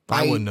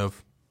 I wouldn't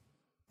have.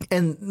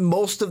 And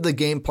most of the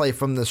gameplay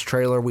from this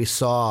trailer we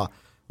saw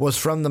was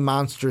from the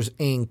Monsters,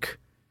 Inc.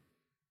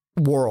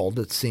 world,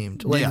 it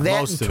seemed. Like,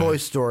 that and Toy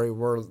Story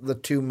were the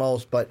two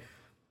most, but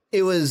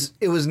it was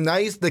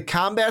nice. The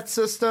combat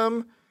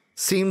system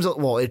seems,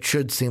 well, it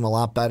should seem a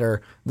lot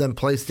better than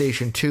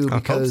PlayStation 2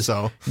 because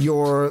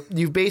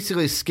you've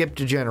basically skipped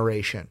a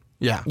generation.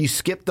 Yeah. You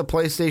skipped the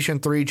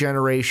PlayStation 3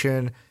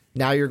 generation.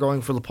 Now you're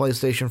going for the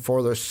PlayStation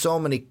 4. There's so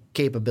many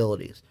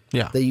capabilities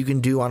that you can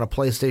do on a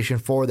PlayStation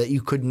 4 that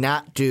you could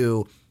not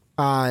do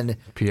on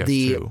PS2.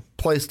 The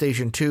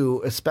PlayStation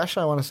 2,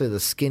 especially I want to say the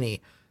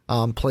skinny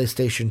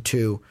PlayStation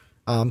 2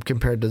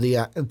 compared to the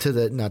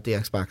not the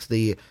Xbox,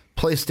 the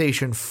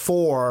PlayStation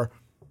 4.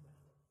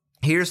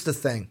 Here's the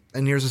thing,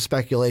 and here's a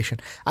speculation.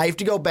 I have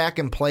to go back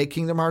and play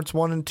Kingdom Hearts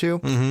 1 and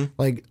 2.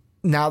 Like,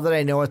 now that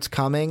I know it's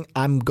coming,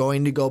 I'm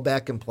going to go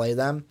back and play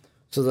them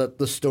so that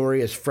the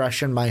story is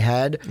fresh in my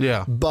head.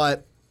 Yeah.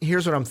 But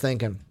here's what I'm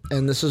thinking,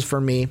 and this is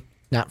for me,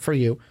 not for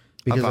you,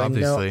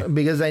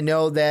 because I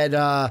know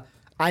that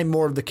I'm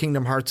more of the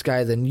Kingdom Hearts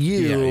guy than you.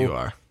 Yeah, you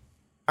are.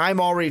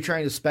 I'm already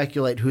trying to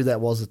speculate who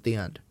that was at the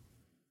end.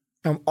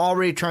 I'm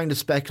already trying to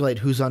speculate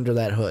who's under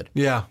that hood.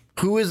 Yeah.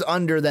 Who is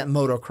under that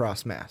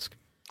motocross mask?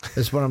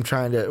 Is what I'm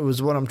trying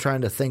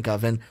to think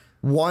of. And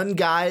one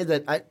guy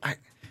that I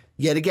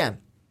yet again,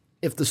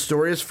 if the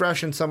story is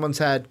fresh in someone's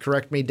head,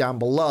 correct me down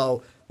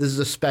below. This is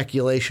a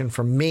speculation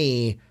from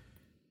me.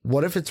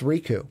 What if it's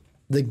Riku,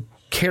 the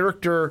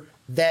character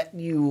that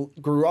you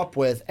grew up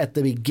with at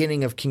the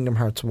beginning of Kingdom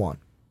Hearts 1?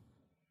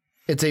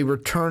 It's a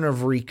return of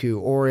Riku,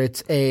 or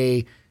it's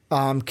a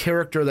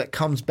character that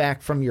comes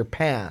back from your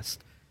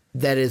past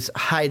that is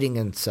hiding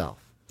itself.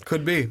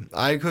 Could be.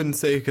 I couldn't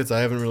say because I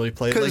haven't really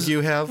played like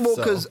you have. Well,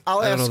 because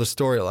I don't know the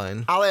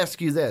storyline. I'll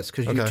ask you this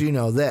because you do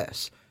know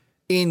this.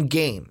 In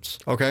games,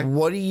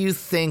 what do you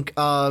think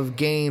of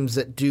games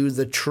that do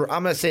the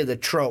I'm going to say the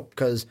trope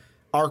because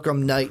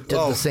Arkham Knight did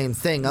the same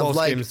thing. Of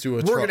like,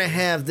 we're going to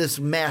have this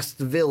masked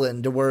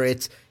villain to where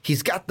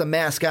he's got the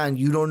mask on.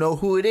 You don't know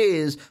who it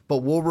is, but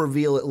we'll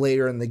reveal it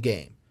later in the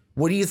game.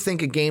 What do you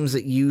think of games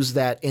that use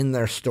that in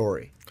their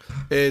story?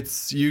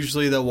 It's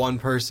usually the one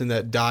person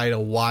that died a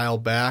while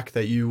back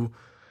that you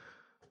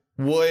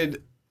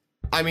would.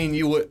 I mean,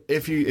 you would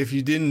if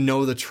you didn't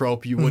know the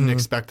trope, you wouldn't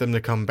expect them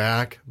to come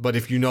back. But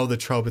if you know the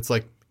trope, it's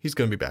like he's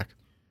going to be back.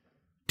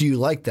 Do you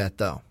like that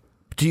though?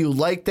 Do you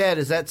like that?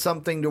 Is that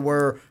something to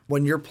where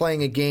when you're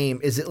playing a game,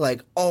 is it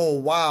like, oh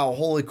wow,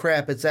 holy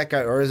crap, it's that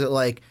guy, or is it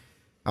like,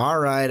 all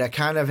right, I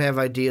kind of have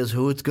ideas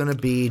who it's going to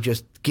be,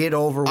 just get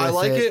over with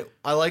it.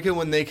 I like it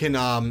when they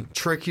can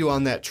trick you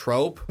on that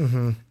trope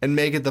and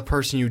make it the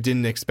person you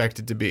didn't expect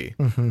it to be.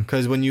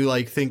 Because when you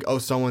like think, oh,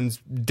 someone's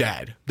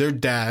dead, they're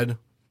dead,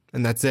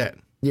 and that's it.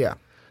 Yeah.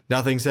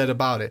 Nothing said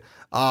about it.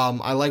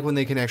 I like when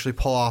they can actually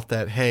pull off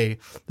that, hey,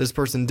 this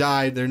person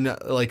died. They're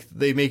not, like,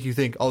 they make you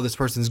think, oh, this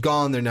person's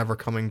gone. They're never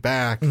coming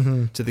back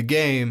to the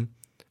game.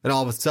 And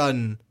all of a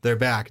sudden, they're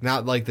back.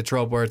 Not like the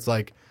trope where it's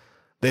like,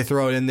 they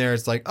throw it in there.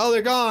 It's like, oh,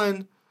 they're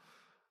gone.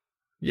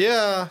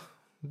 Yeah,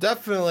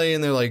 definitely.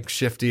 And they're like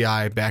shifty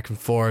eye back and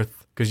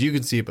forth because you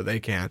can see it, but they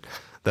can't,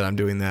 that I'm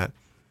doing that.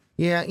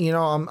 Yeah,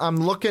 I'm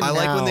looking. I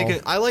like when they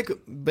can. I like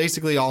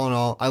basically all in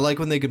all. I like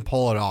when they can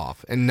pull it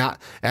off and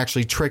not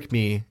actually trick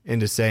me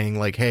into saying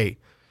like, "Hey,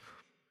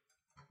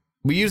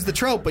 we used the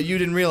trope, but you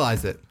didn't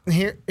realize it."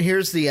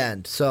 Here's the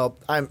end. So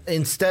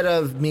instead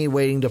of me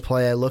waiting to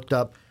play, I looked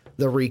up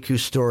the Riku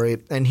story,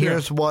 and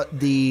here's what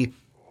the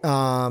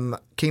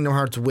Kingdom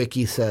Hearts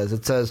wiki says.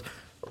 It says,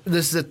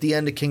 this is at the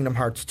end of Kingdom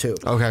Hearts 2.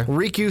 Okay.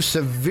 Riku,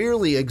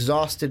 severely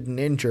exhausted and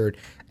injured,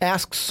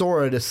 asks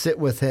Sora to sit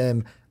with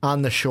him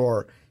on the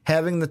shore.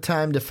 Having the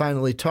time to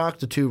finally talk,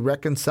 the two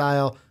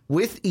reconcile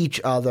with each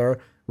other.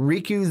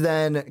 Riku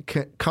then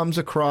comes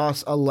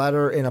across a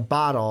letter in a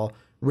bottle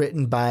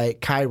written by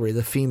Kairi,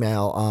 the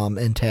female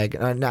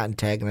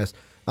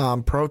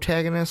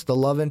protagonist, the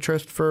love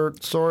interest for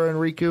Sora and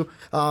Riku,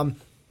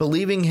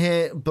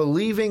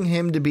 believing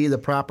him to be the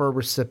proper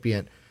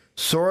recipient.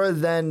 Sora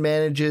then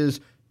manages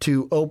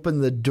to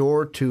open the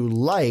door to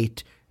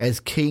light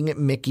as King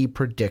Mickey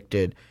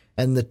predicted,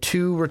 and the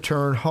two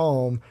return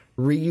home,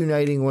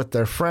 reuniting with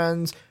their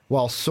friends.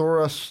 While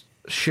Sora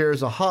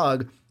shares a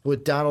hug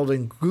with Donald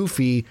and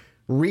Goofy,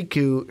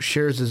 Riku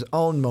shares his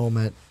own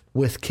moment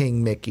with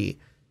King Mickey.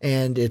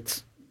 And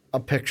it's a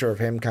picture of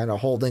him kind of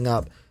holding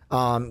up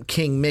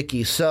King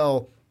Mickey.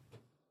 So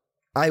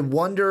I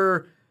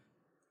wonder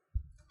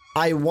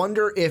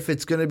if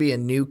it's going to be a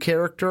new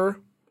character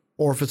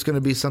or if it's going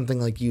to be something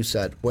like you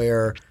said,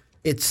 where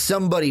it's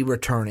somebody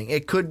returning.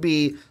 It could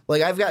be,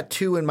 like, I've got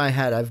two in my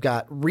head. I've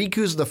got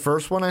Riku's the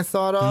first one I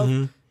thought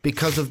of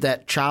because of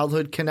that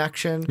childhood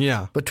connection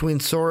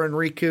between Sora and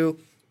Riku.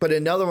 But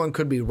another one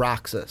could be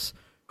Roxas,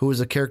 who was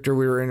a character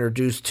we were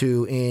introduced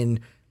to in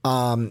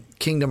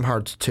Kingdom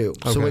Hearts 2.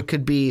 Okay. So it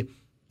could be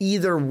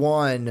either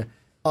one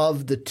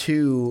of the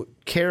two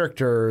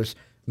characters.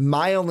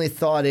 My only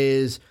thought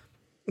is,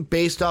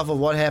 based off of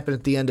what happened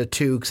at the end of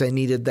 2, because I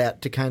needed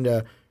that to kind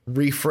of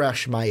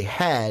refresh my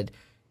head,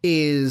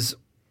 is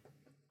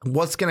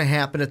what's going to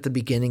happen at the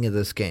beginning of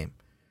this game?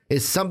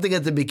 Is something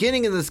at the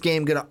beginning of this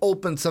game going to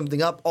open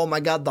something up? Oh my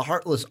God, the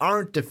Heartless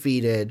aren't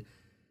defeated.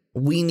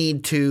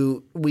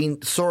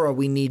 Sora,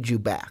 we need you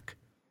back.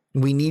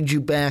 We need you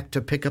back to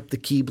pick up the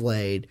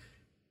Keyblade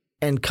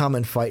and come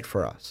and fight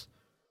for us.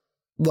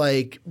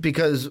 Like,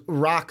 because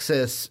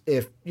Roxas,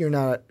 if you're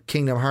not a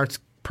Kingdom Hearts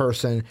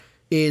person,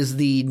 is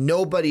the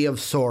nobody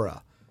of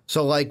Sora.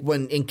 So like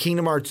when in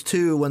Kingdom Hearts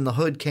 2, when the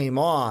hood came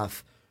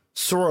off,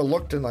 Sora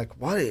looked and like,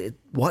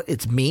 what?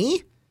 It's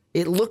me?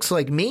 It looks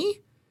like me?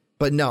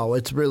 But no,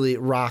 it's really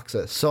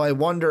Roxas. So I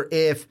wonder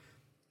if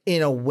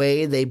in a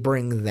way they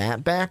bring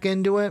that back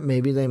into it.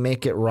 Maybe they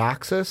make it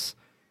Roxas.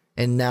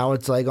 And now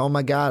it's like, oh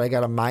my God, I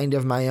got a mind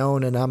of my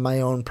own and I'm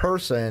my own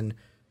person.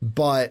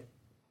 But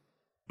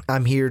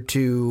I'm here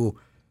to...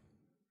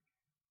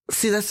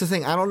 See, that's the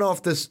thing. I don't know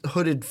if this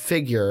hooded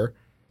figure,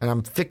 and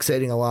I'm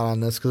fixating a lot on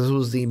this because this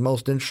was the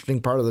most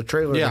interesting part of the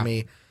trailer to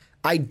me.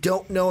 I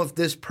don't know if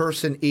this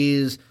person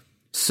is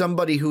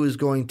somebody who is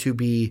going to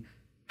be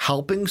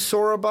helping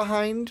Sora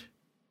behind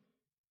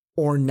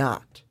or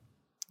not.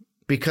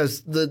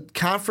 Because the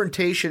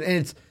confrontation, and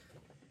it's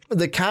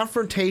the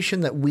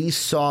confrontation that we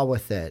saw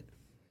with it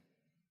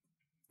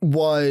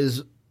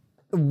was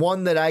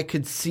one that I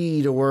could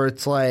see to where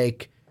it's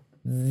like,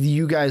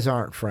 you guys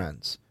aren't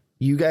friends.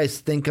 You guys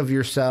think of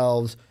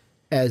yourselves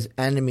as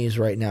enemies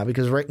right now.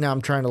 Because right now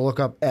I'm trying to look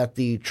up at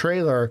the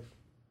trailer,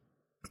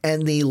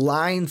 and the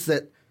lines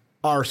that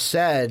are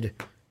said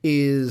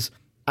is,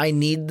 I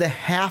need the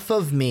half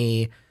of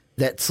me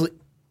that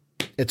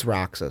it's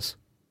Roxas.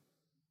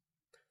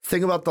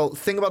 Think about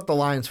the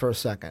lines for a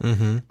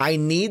second. I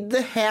need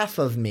the half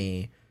of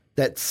me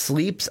that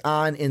sleeps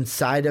on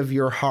inside of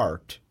your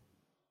heart.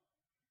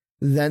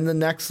 Then the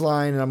next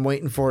line, and I'm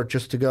waiting for it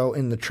just to go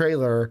in the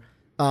trailer,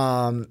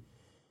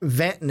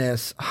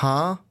 Ventinus,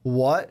 huh?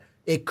 What?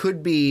 It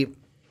could be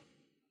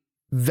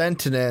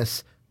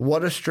Ventinus,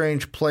 what a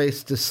strange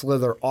place to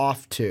slither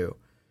off to.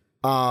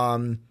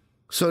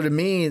 So to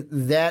me,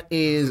 that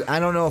is, I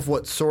don't know if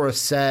what Sora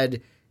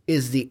said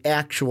is the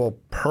actual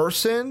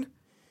person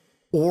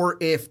or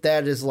if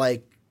that is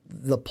like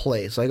the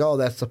place. Like, oh,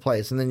 that's the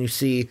place. And then you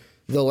see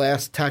the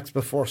last text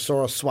before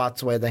Sora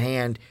swats away the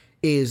hand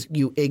is,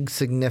 you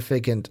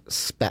insignificant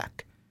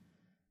speck.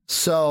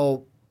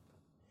 So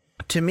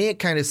to me, it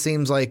kind of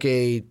seems like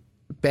a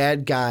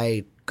bad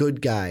guy,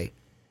 good guy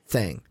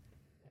thing.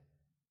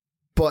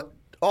 But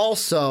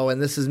also,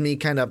 and this is me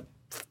kind of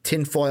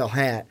tinfoil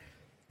hat,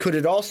 could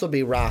it also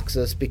be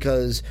Roxas?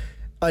 Because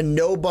a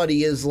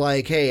nobody is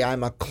like, hey,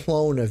 I'm a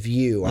clone of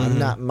you. I'm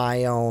not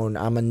my own.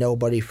 I'm a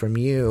nobody from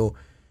you.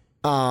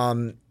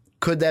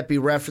 Could that be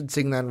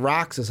referencing then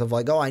Roxas of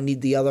like, oh, I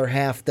need the other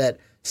half that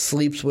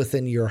sleeps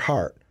within your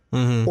heart?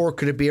 Or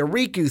could it be a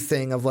Riku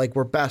thing of like,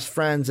 we're best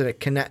friends and it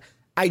connect?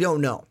 I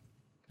don't know.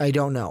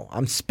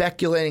 I'm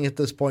speculating at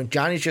this point.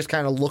 Johnny's just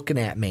kind of looking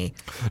at me.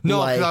 No,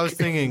 like, cause I was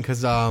thinking,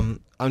 because I'm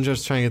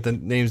just trying to get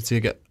the names to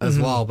get as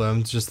well, but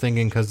I'm just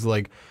thinking because,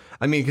 like,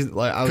 I mean, because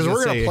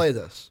we're going to play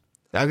this.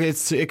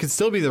 It could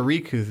still be the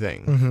Riku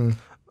thing.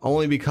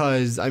 Only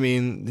because, I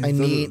mean,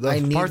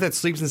 the part that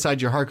sleeps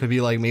inside your heart could be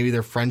like maybe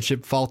their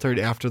friendship faltered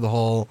after the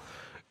whole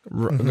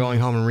going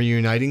home and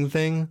reuniting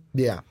thing.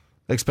 Yeah.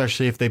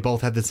 Especially if they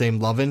both had the same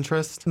love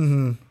interest.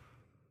 Mm-hmm.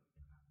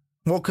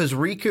 Well, because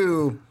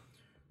Riku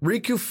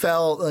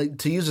fell, like,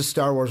 to use a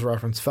Star Wars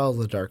reference, fell to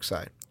the dark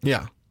side.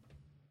 Yeah.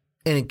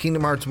 And in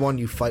Kingdom Hearts 1,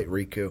 you fight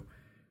Riku.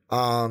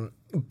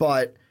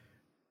 But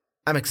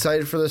I'm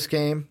excited for this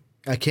game.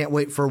 I can't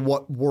wait for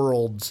what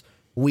worlds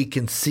we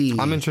can see.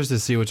 I'm interested to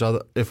see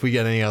if we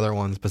get any other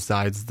ones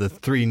besides the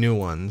 3 new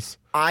ones.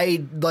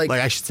 I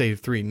should say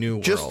 3 new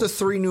worlds. Just the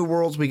 3 new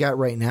worlds we got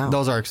right now.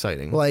 Those are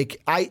exciting.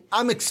 Like,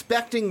 I'm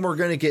expecting we're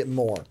going to get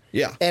more.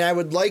 Yeah. And I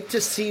would like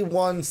to see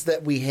ones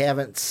that we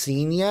haven't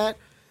seen yet.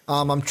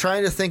 I'm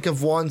trying to think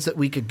of ones that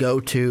we could go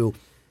to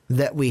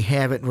that we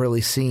haven't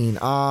really seen.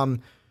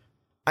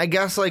 I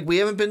guess, like, we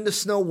haven't been to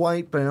Snow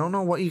White, but I don't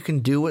know what you can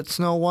do with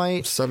Snow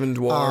White. 7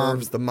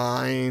 Dwarves, the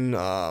mine,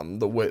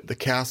 the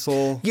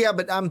castle. Yeah,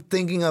 but I'm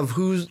thinking of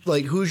who's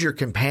your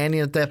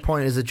companion at that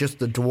point. Is it just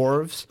the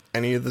dwarves?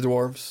 Any of the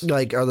dwarves?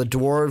 Like, are the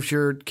dwarves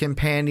your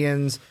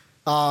companions?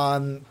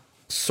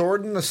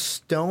 Sword in the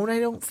Stone, I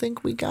don't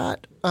think we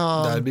got.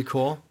 That'd be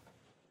cool.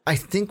 I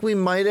think we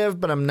might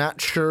have, but I'm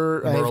not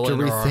sure. Merlin, I have to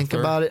rethink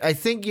about it. I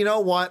think, you know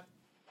what?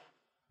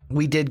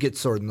 We did get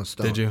Sword in the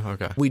Stone. Did you?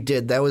 Okay. We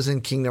did. That was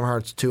in Kingdom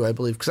Hearts 2, I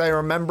believe. Because I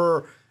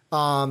remember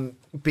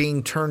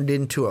being turned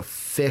into a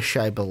fish,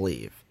 I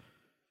believe,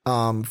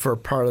 for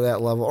part of that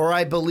level. Or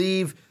I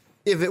believe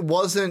if it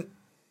wasn't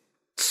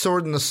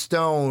Sword in the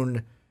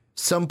Stone,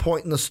 some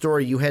point in the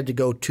story you had to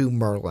go to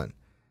Merlin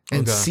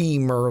and see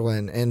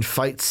Merlin and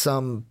fight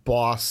some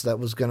boss that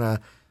was going to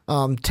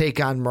take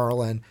on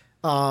Merlin.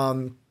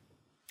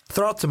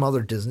 Throw out some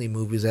other Disney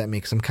movies at me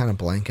because I'm kind of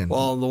blanking.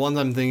 Well, the ones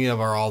I'm thinking of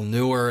are all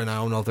newer, and I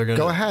don't know if they're going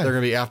to... Go ahead. They're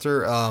going to be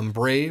after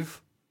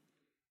Brave.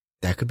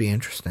 That could be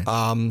interesting.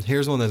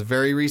 Here's one that's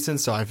very recent,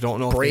 so I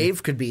don't know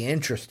Brave could be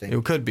interesting.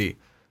 It could be.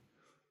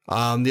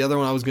 The other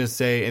one I was going to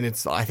say, and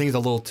I think it's a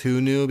little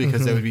too new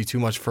because it would be too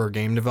much for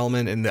game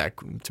development and that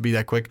to be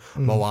that quick.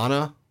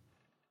 Moana.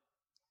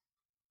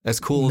 As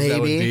cool as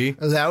that would be.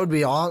 That would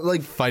be awesome.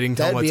 Like, fighting Tamatoa.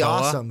 That'd be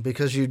awesome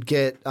because you'd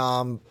get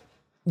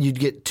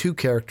 2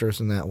 characters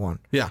in that one.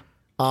 Yeah.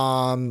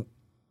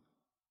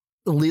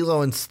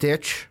 Lilo and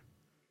Stitch,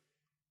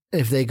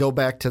 if they go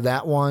back to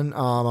that one.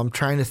 I'm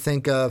trying to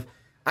think of...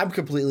 I'm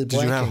completely blanking.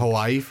 Did you have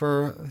Hawaii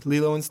for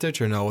Lilo and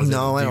Stitch or no?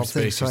 No, I don't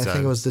think so. I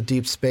think it was the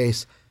Deep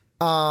Space.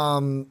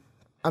 I'm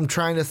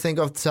trying to think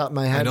off the top of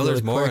my head. I know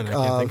there's more and I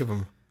can't think of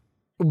them.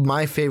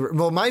 My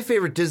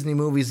favorite Disney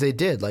movies they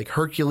did. Like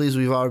Hercules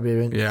we've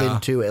already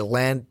been to.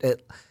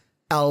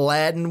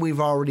 Aladdin we've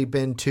already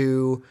been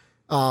to.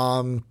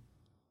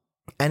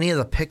 Any of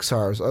the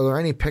Pixars? Are there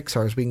any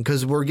Pixars?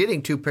 Because we're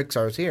getting 2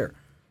 Pixars here.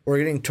 We're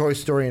getting Toy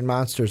Story and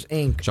Monsters,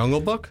 Inc.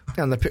 Jungle Book?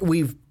 And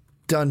we've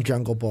done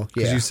Jungle Book,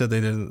 yeah. Because you said they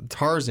did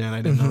Tarzan.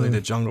 I didn't know they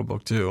did Jungle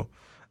Book, too.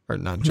 Or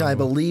not Jungle I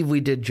believe we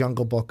did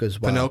Jungle Book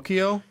as well.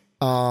 Pinocchio?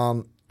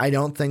 I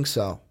don't think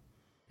so.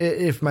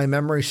 If my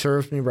memory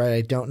serves me right,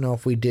 I don't know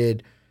if we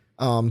did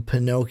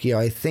Pinocchio.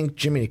 I think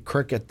Jiminy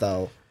Cricket,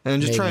 though. And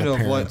I'm just trying to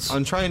avoid.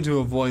 I'm trying to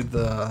avoid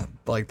the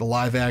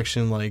live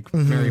action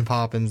Mary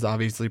Poppins.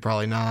 Obviously,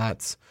 probably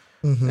not,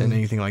 and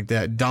anything like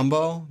that.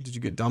 Dumbo. Did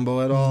you get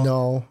Dumbo at all?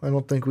 No, I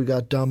don't think we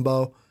got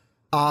Dumbo.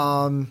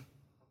 I'm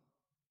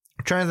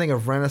trying to think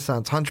of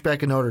Renaissance.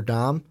 Hunchback of Notre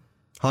Dame.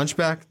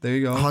 Hunchback. There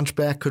you go.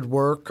 Hunchback could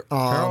work.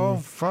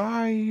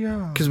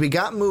 Fire. Because we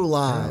got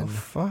Mulan.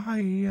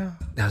 Fire.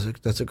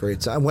 That's a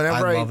great song.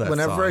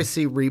 Whenever I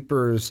see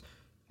Reaper's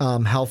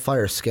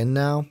Hellfire Skin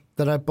now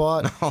that I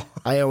bought,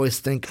 I always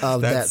think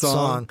of that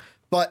song.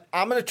 But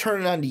I'm going to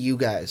turn it on to you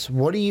guys.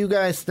 What do you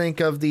guys think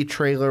of the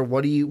trailer?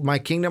 My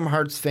Kingdom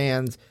Hearts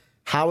fans,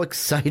 how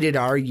excited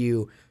are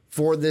you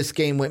for this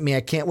game with me?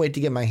 I can't wait to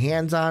get my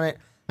hands on it.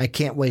 I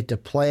can't wait to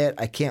play it.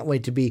 I can't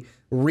wait to be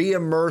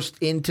re-immersed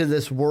into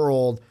this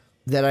world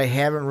that I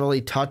haven't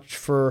really touched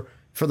for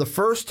the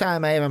first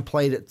time. I haven't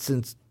played it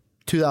since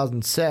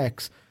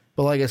 2006.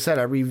 But like I said,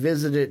 I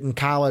revisited it in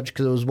college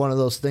because it was one of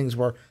those things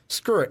where,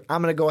 screw it,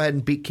 I'm going to go ahead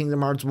and beat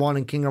Kingdom Hearts 1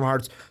 and Kingdom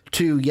Hearts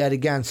 2 yet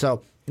again.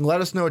 So let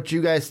us know what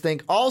you guys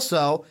think.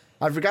 Also,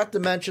 I forgot to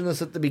mention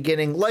this at the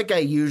beginning, like I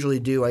usually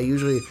do. I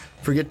usually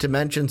forget to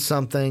mention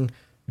something.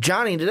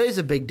 Johnny, today's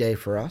a big day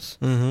for us.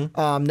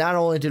 Not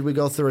only did we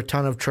go through a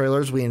ton of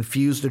trailers, we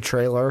infused a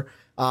trailer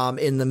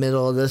in the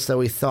middle of this that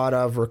we thought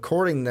of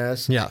recording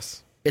this.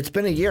 Yes. It's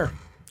been a year.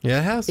 Yeah,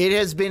 it has. It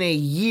has been a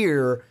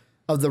year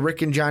of the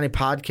Rick and Johnny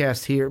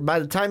podcast here. By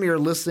the time you're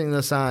listening to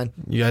this on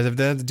you guys have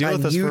had to deal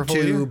with this for a full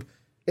year.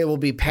 It will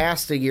be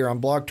past a year on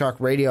Blog Talk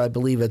Radio. I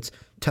believe it's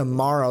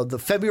tomorrow. The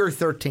February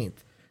 13th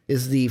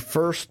is the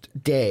first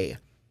day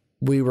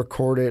we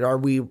recorded or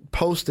we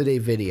posted a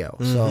video.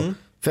 So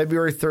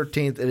February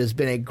 13th, it has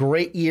been a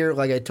great year.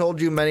 Like I told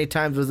you many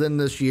times within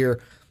this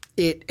year,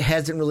 it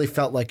hasn't really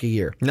felt like a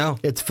year. No.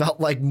 It's felt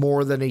like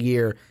more than a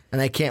year,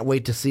 and I can't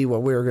wait to see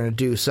what we're going to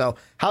do. So,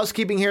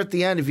 housekeeping here at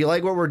the end. If you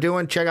like what we're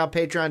doing, check out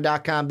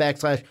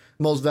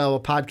patreon.com/Most Valuable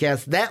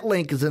Podcast. That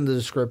link is in the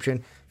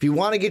description. If you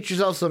want to get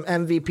yourself some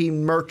MVP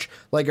merch,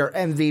 like our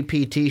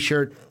MVP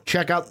t-shirt,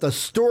 check out the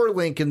store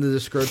link in the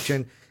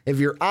description. If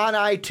you're on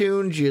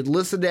iTunes, you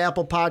listen to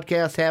Apple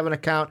Podcasts, have an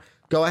account,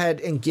 go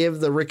ahead and give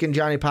the Rick and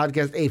Johnny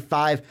podcast a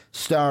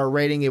 5-star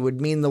rating. It would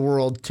mean the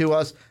world to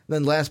us.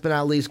 Then last but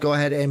not least, go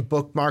ahead and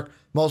bookmark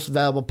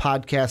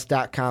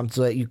mostvaluablepodcast.com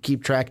so that you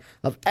keep track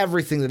of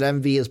everything that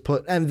MVP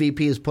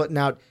is putting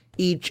out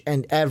each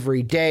and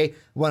every day.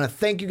 I want to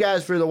thank you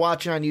guys for the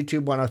watching on YouTube.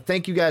 I want to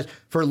thank you guys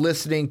for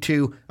listening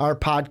to our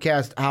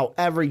podcast,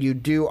 however you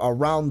do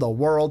around the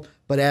world.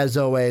 But as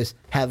always,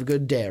 have a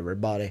good day,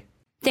 everybody.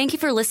 Thank you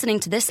for listening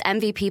to this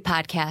MVP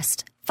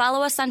podcast.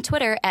 Follow us on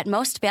Twitter at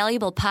Most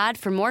Valuable Pod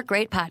for more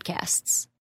great podcasts.